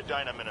of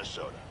Edina,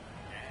 Minnesota.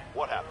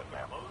 What happened,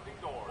 ma'am?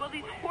 Well,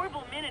 these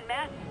horrible men in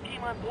masks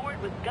came on board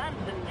with guns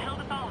and held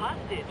us all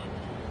hostage.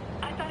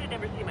 I thought I'd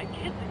never see my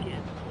kids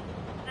again.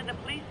 Then the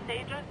police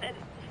saved us,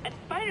 and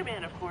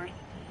Spider-Man, of course.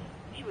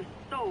 He was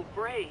so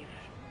brave.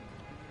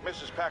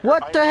 Mrs. Packer,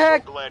 What the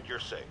heck? I'm so glad you're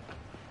safe.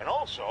 And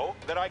also,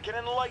 that I can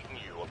enlighten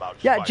you about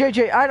Yeah, Spider-Man.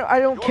 JJ, I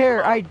don't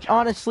care. I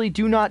honestly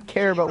do not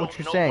care about what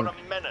you're saying. What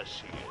a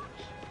menace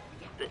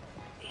he is.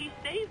 He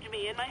saved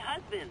me and my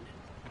husband.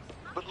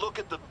 But look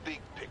at the big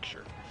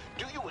picture.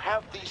 Do you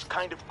have these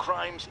kind of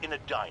crimes in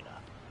Edina?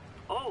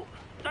 Oh,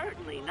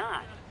 certainly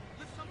not.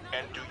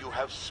 And do you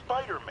have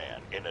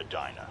Spider-Man in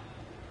Edina?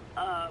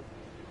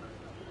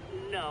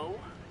 No.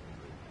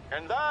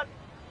 And that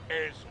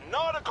is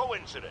not a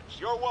coincidence.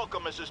 You're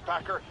welcome, Mrs.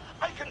 Packer.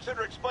 I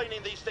consider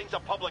explaining these things a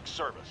public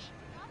service.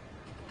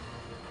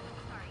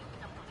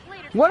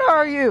 What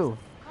are you?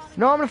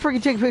 No, I'm gonna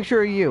freaking take a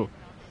picture of you.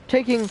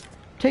 Taking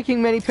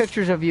many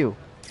pictures of you.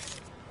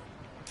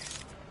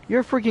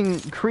 You're a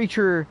freaking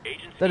creature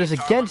that is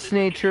against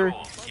nature,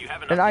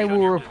 and I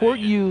will report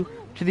you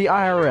to the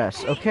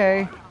IRS,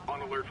 okay?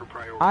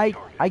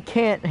 I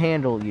can't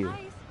handle you.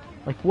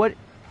 Like, what?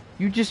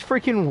 You just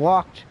freaking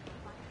walked.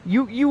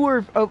 You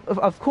were,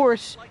 of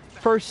course,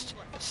 first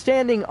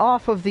standing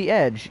off of the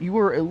edge. You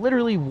were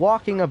literally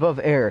walking above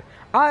air.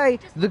 I,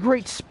 the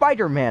great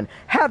Spider-Man,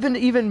 haven't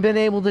even been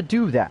able to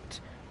do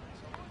that.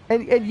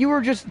 And you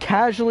were just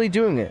casually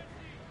doing it.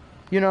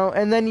 You know,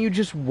 and then you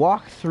just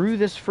walk through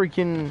this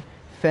freaking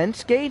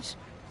fence gate?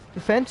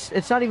 The fence?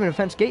 It's not even a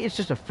fence gate, it's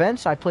just a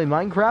fence. I play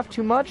Minecraft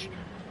too much.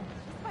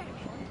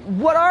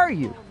 What are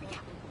you?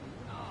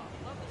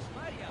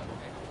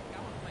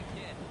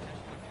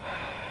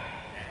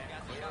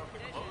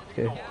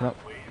 Okay, no.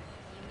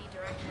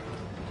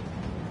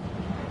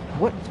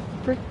 What?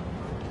 Frick?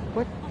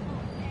 What?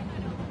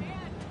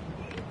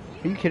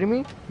 Are you kidding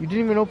me? You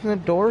didn't even open the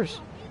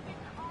doors?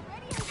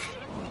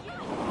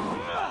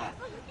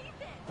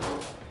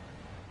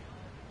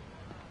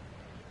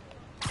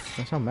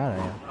 That's how mad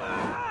I am.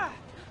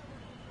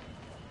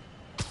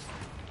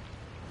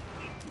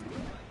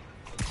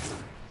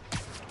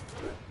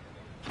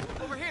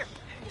 Over here!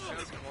 It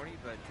sounds corny,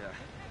 but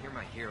you're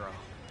my hero.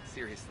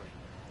 Seriously.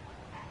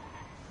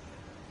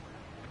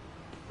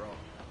 Bro.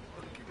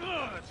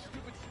 Ugh,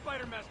 stupid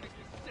spider mask makes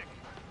me sick.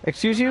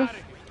 Excuse you? You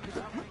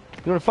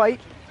wanna fight?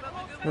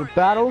 You wanna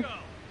battle?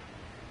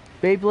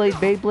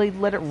 Beyblade,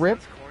 let it rip?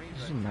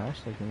 This is a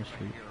mouse like in the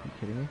street. Are you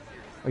kidding me?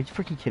 Are you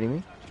freaking kidding me?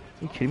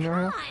 Are you kidding me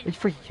right now? Are you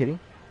freaking kidding?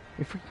 Are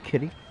you freaking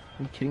kidding?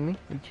 Are you kidding me?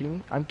 Are you kidding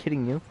me? I'm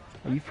kidding you.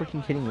 Are you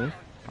freaking kidding me?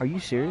 Are you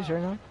serious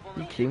right now? Are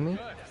you kidding me?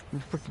 I'm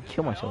gonna freaking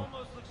kill myself.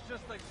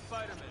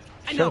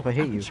 Shut up, I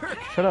hate you.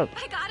 Shut up.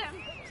 I got him.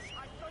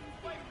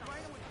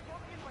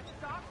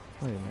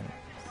 Wait a minute.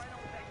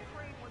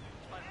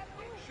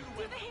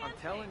 I'm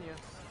telling you.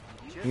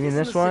 You mean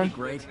this one?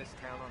 Great.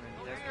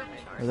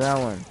 Or that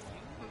one?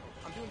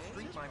 I'm doing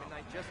street climb at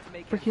night just to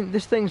make Freaking,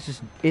 this thing's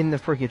just in the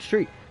freaking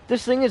street.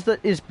 This thing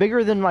is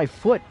bigger than my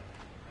foot.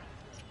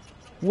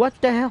 What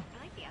the hell?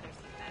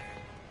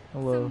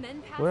 Hello.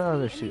 What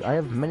other suit? I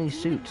have many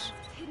suits.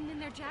 Hidden in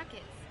their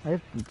jackets. I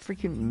have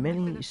freaking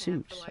many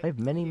suits. I have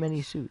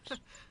many suits.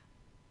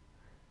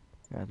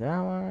 Got that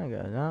one, I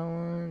got that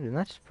one, and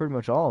that's pretty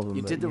much all of them.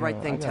 You did the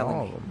right thing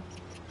telling me.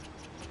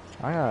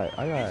 I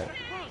got.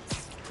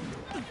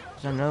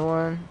 Is there another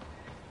one?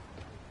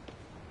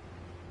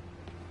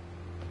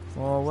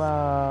 Oh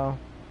wow.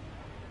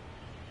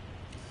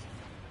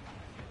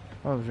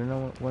 Oh, is there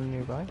no one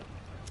nearby?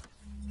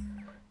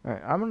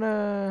 Alright, I'm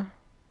gonna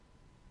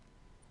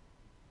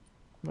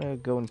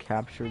go and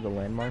capture the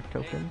landmark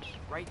tokens.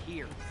 right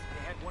here.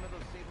 They had one of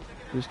those sables.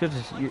 Just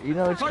because you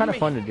know, it's kind of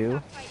fun to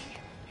do.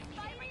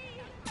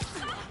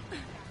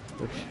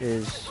 Which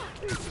is,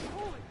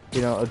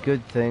 you know, a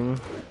good thing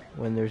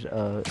when there's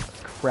a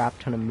crap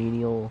ton of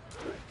menial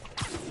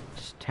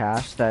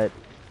tasks that,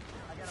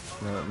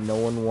 you know, no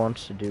one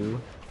wants to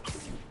do.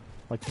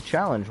 Like the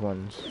challenge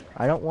ones.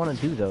 I don't want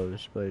to do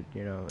those, but,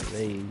 you know,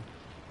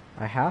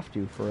 I have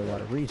to for a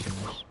lot of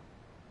reasons.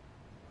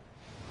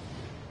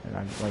 And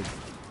I'm, like,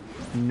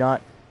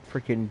 not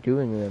freaking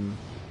doing them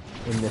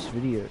in this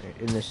video,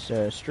 in this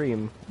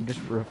stream. I'm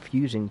just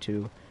refusing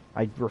to.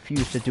 I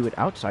refuse to do it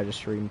outside of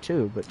stream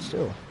too, but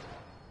still.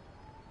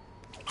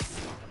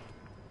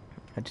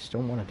 I just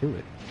don't want to do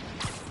it.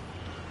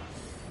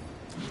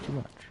 It's too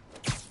much.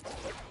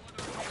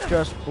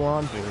 Just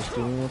blonde boys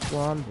doing what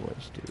blonde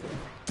boys do.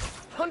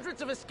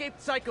 Hundreds of escaped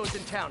psychos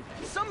in town.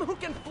 Some who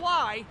can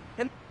fly,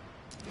 and...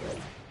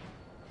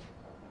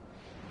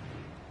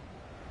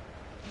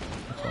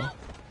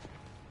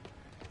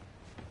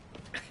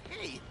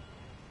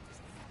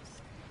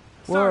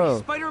 Whoa. Sorry,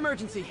 spider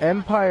emergency.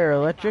 Empire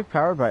Electric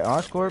powered by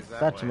Oscorp?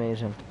 That's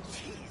amazing.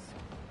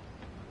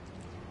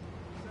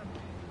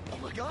 Oh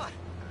my god.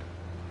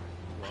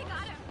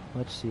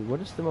 Let's see, what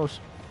is the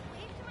most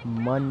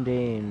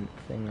mundane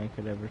thing I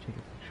could ever take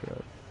a picture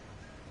of.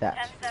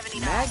 That.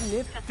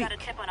 1079. Just got a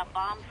tip on a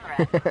bomb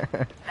threat.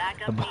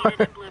 Backup needed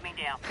in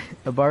Bloomingdale.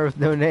 A bar with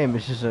no name.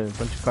 It's just a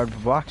bunch of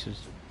cardboard boxes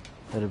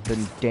that have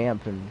been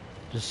damp and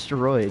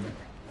destroyed.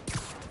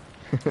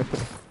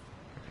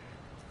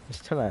 It's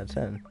 10 out of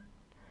 10.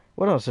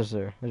 What else is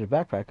there? There's a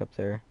backpack up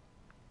there.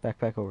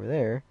 Backpack over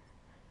there.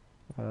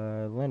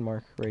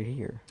 Landmark right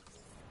here.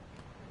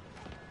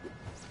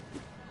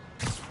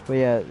 But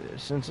yeah,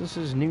 since this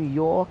is New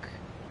York,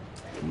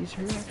 these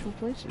are actual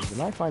places,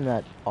 and I find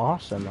that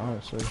awesome,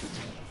 honestly.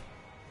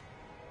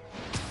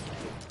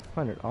 I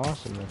find it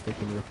awesome that they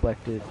can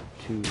reflect it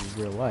to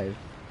real life.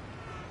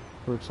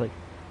 Where it's like,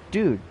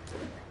 dude,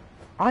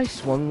 I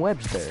swung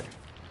webs there.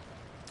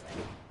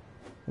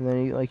 And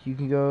then you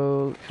can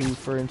go to,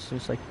 for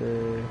instance, like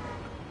the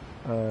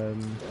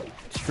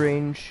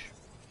Strange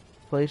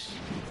place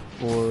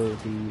or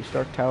the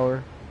Stark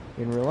Tower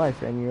in real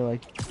life, and you're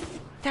like,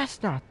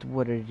 that's not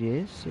what it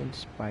is in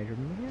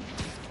Spider-Man.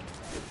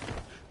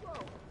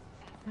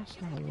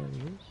 That's not what it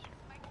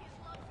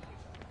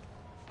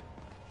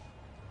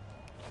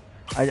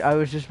is. I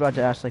was just about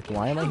to ask, like,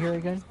 why am I here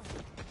again?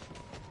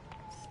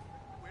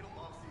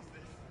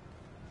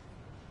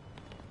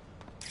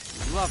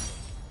 Love.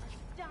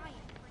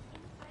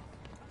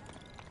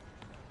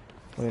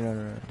 Wait,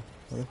 no.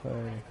 What if I...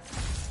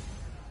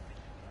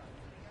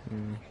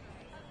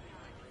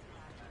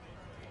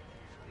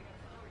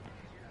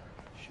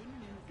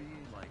 Shouldn't you be,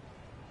 like,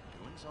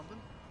 doing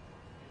something?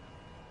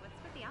 What's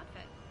with the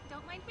outfit?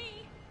 Don't mind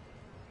me.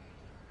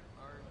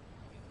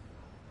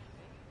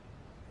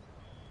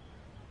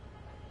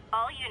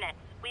 All units,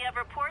 we have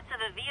reports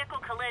of a vehicle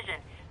collision.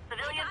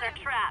 Civilians are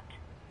trapped.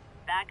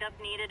 Backup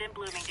needed in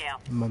Bloomingdale.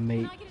 My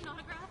mate.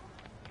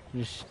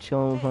 Just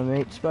chilling with my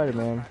mate,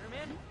 Spider-Man.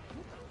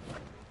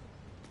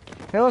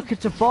 Hey, look,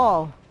 it's a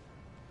ball.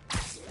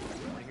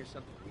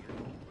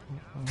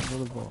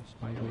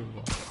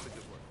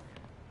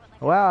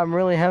 Wow, I'm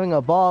really having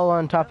a ball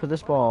on top of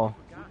this ball.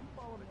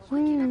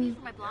 No?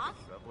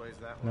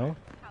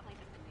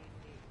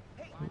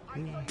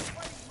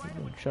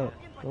 Shut up.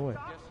 Go away.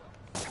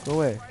 Go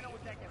away.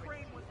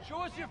 Show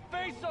us your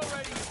face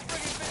already, you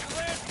friggin'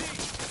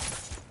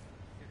 vigilante!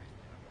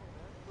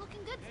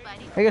 Looking good,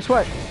 Spidey. Hey, guess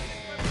what?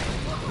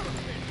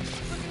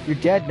 You're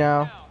dead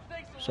now.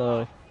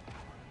 So,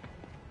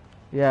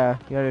 yeah,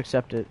 you gotta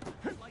accept it.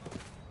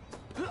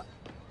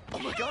 Oh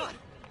my god!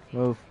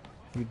 Move.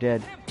 You're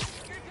dead.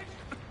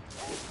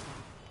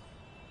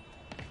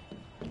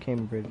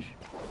 Cambridge.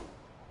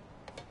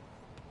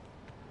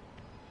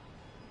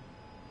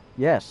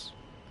 Yes.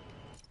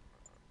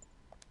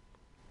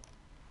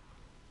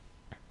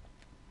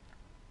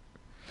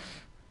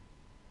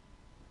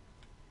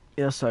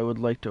 Yes, I would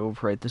like to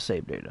overwrite the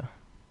save data.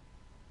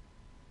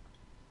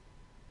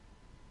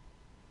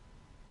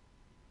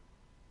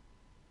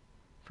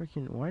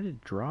 Freaking, why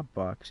did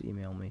Dropbox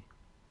email me?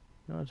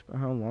 You know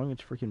how long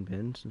it's freaking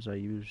been since I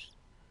used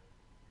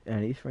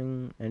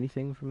anything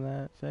from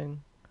that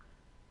thing?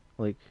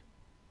 Like,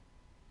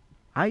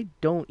 I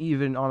don't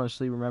even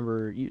honestly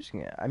remember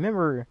using it. I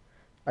remember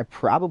I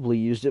probably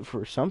used it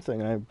for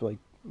something. I like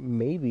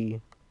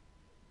maybe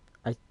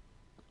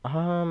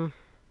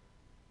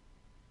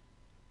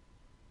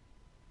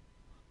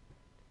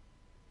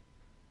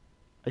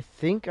I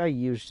think I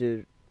used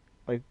it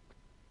like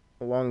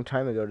a long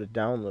time ago to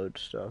download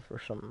stuff or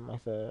something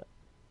like that.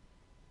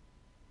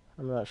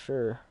 I'm not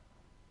sure.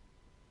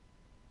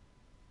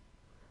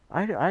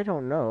 I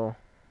don't know.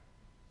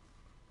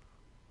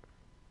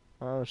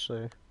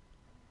 Honestly.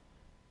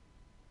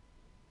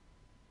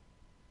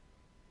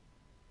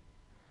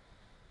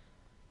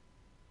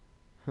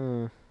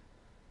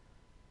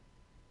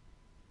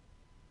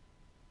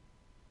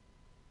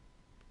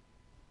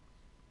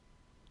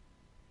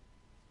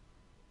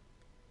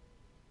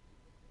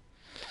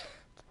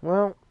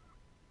 Well.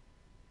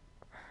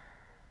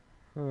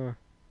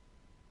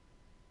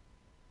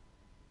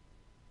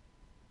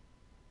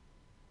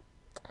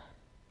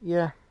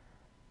 Yeah.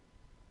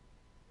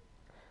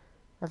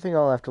 I think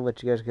I'll have to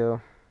let you guys go.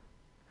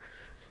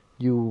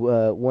 You,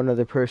 one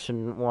other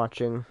person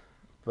watching,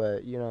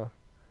 but, you know,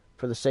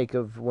 for the sake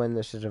of when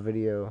this is a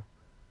video,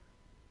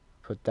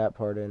 put that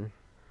part in.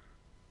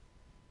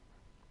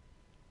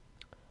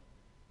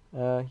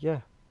 Yeah.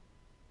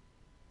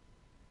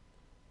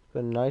 It's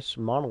been nice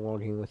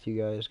monologuing with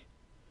you guys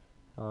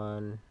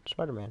on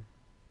Spider-Man.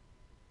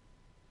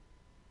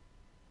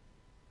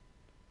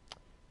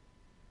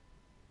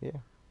 Yeah.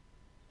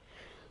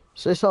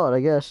 Stay solid,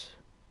 I guess,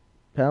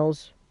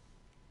 pals.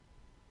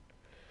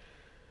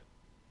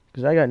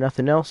 Because I got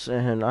nothing else,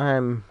 and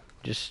I'm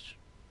just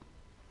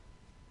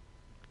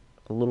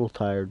a little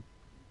tired.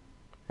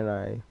 And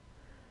I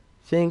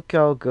think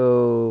I'll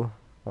go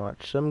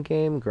watch some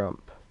Game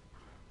Grump.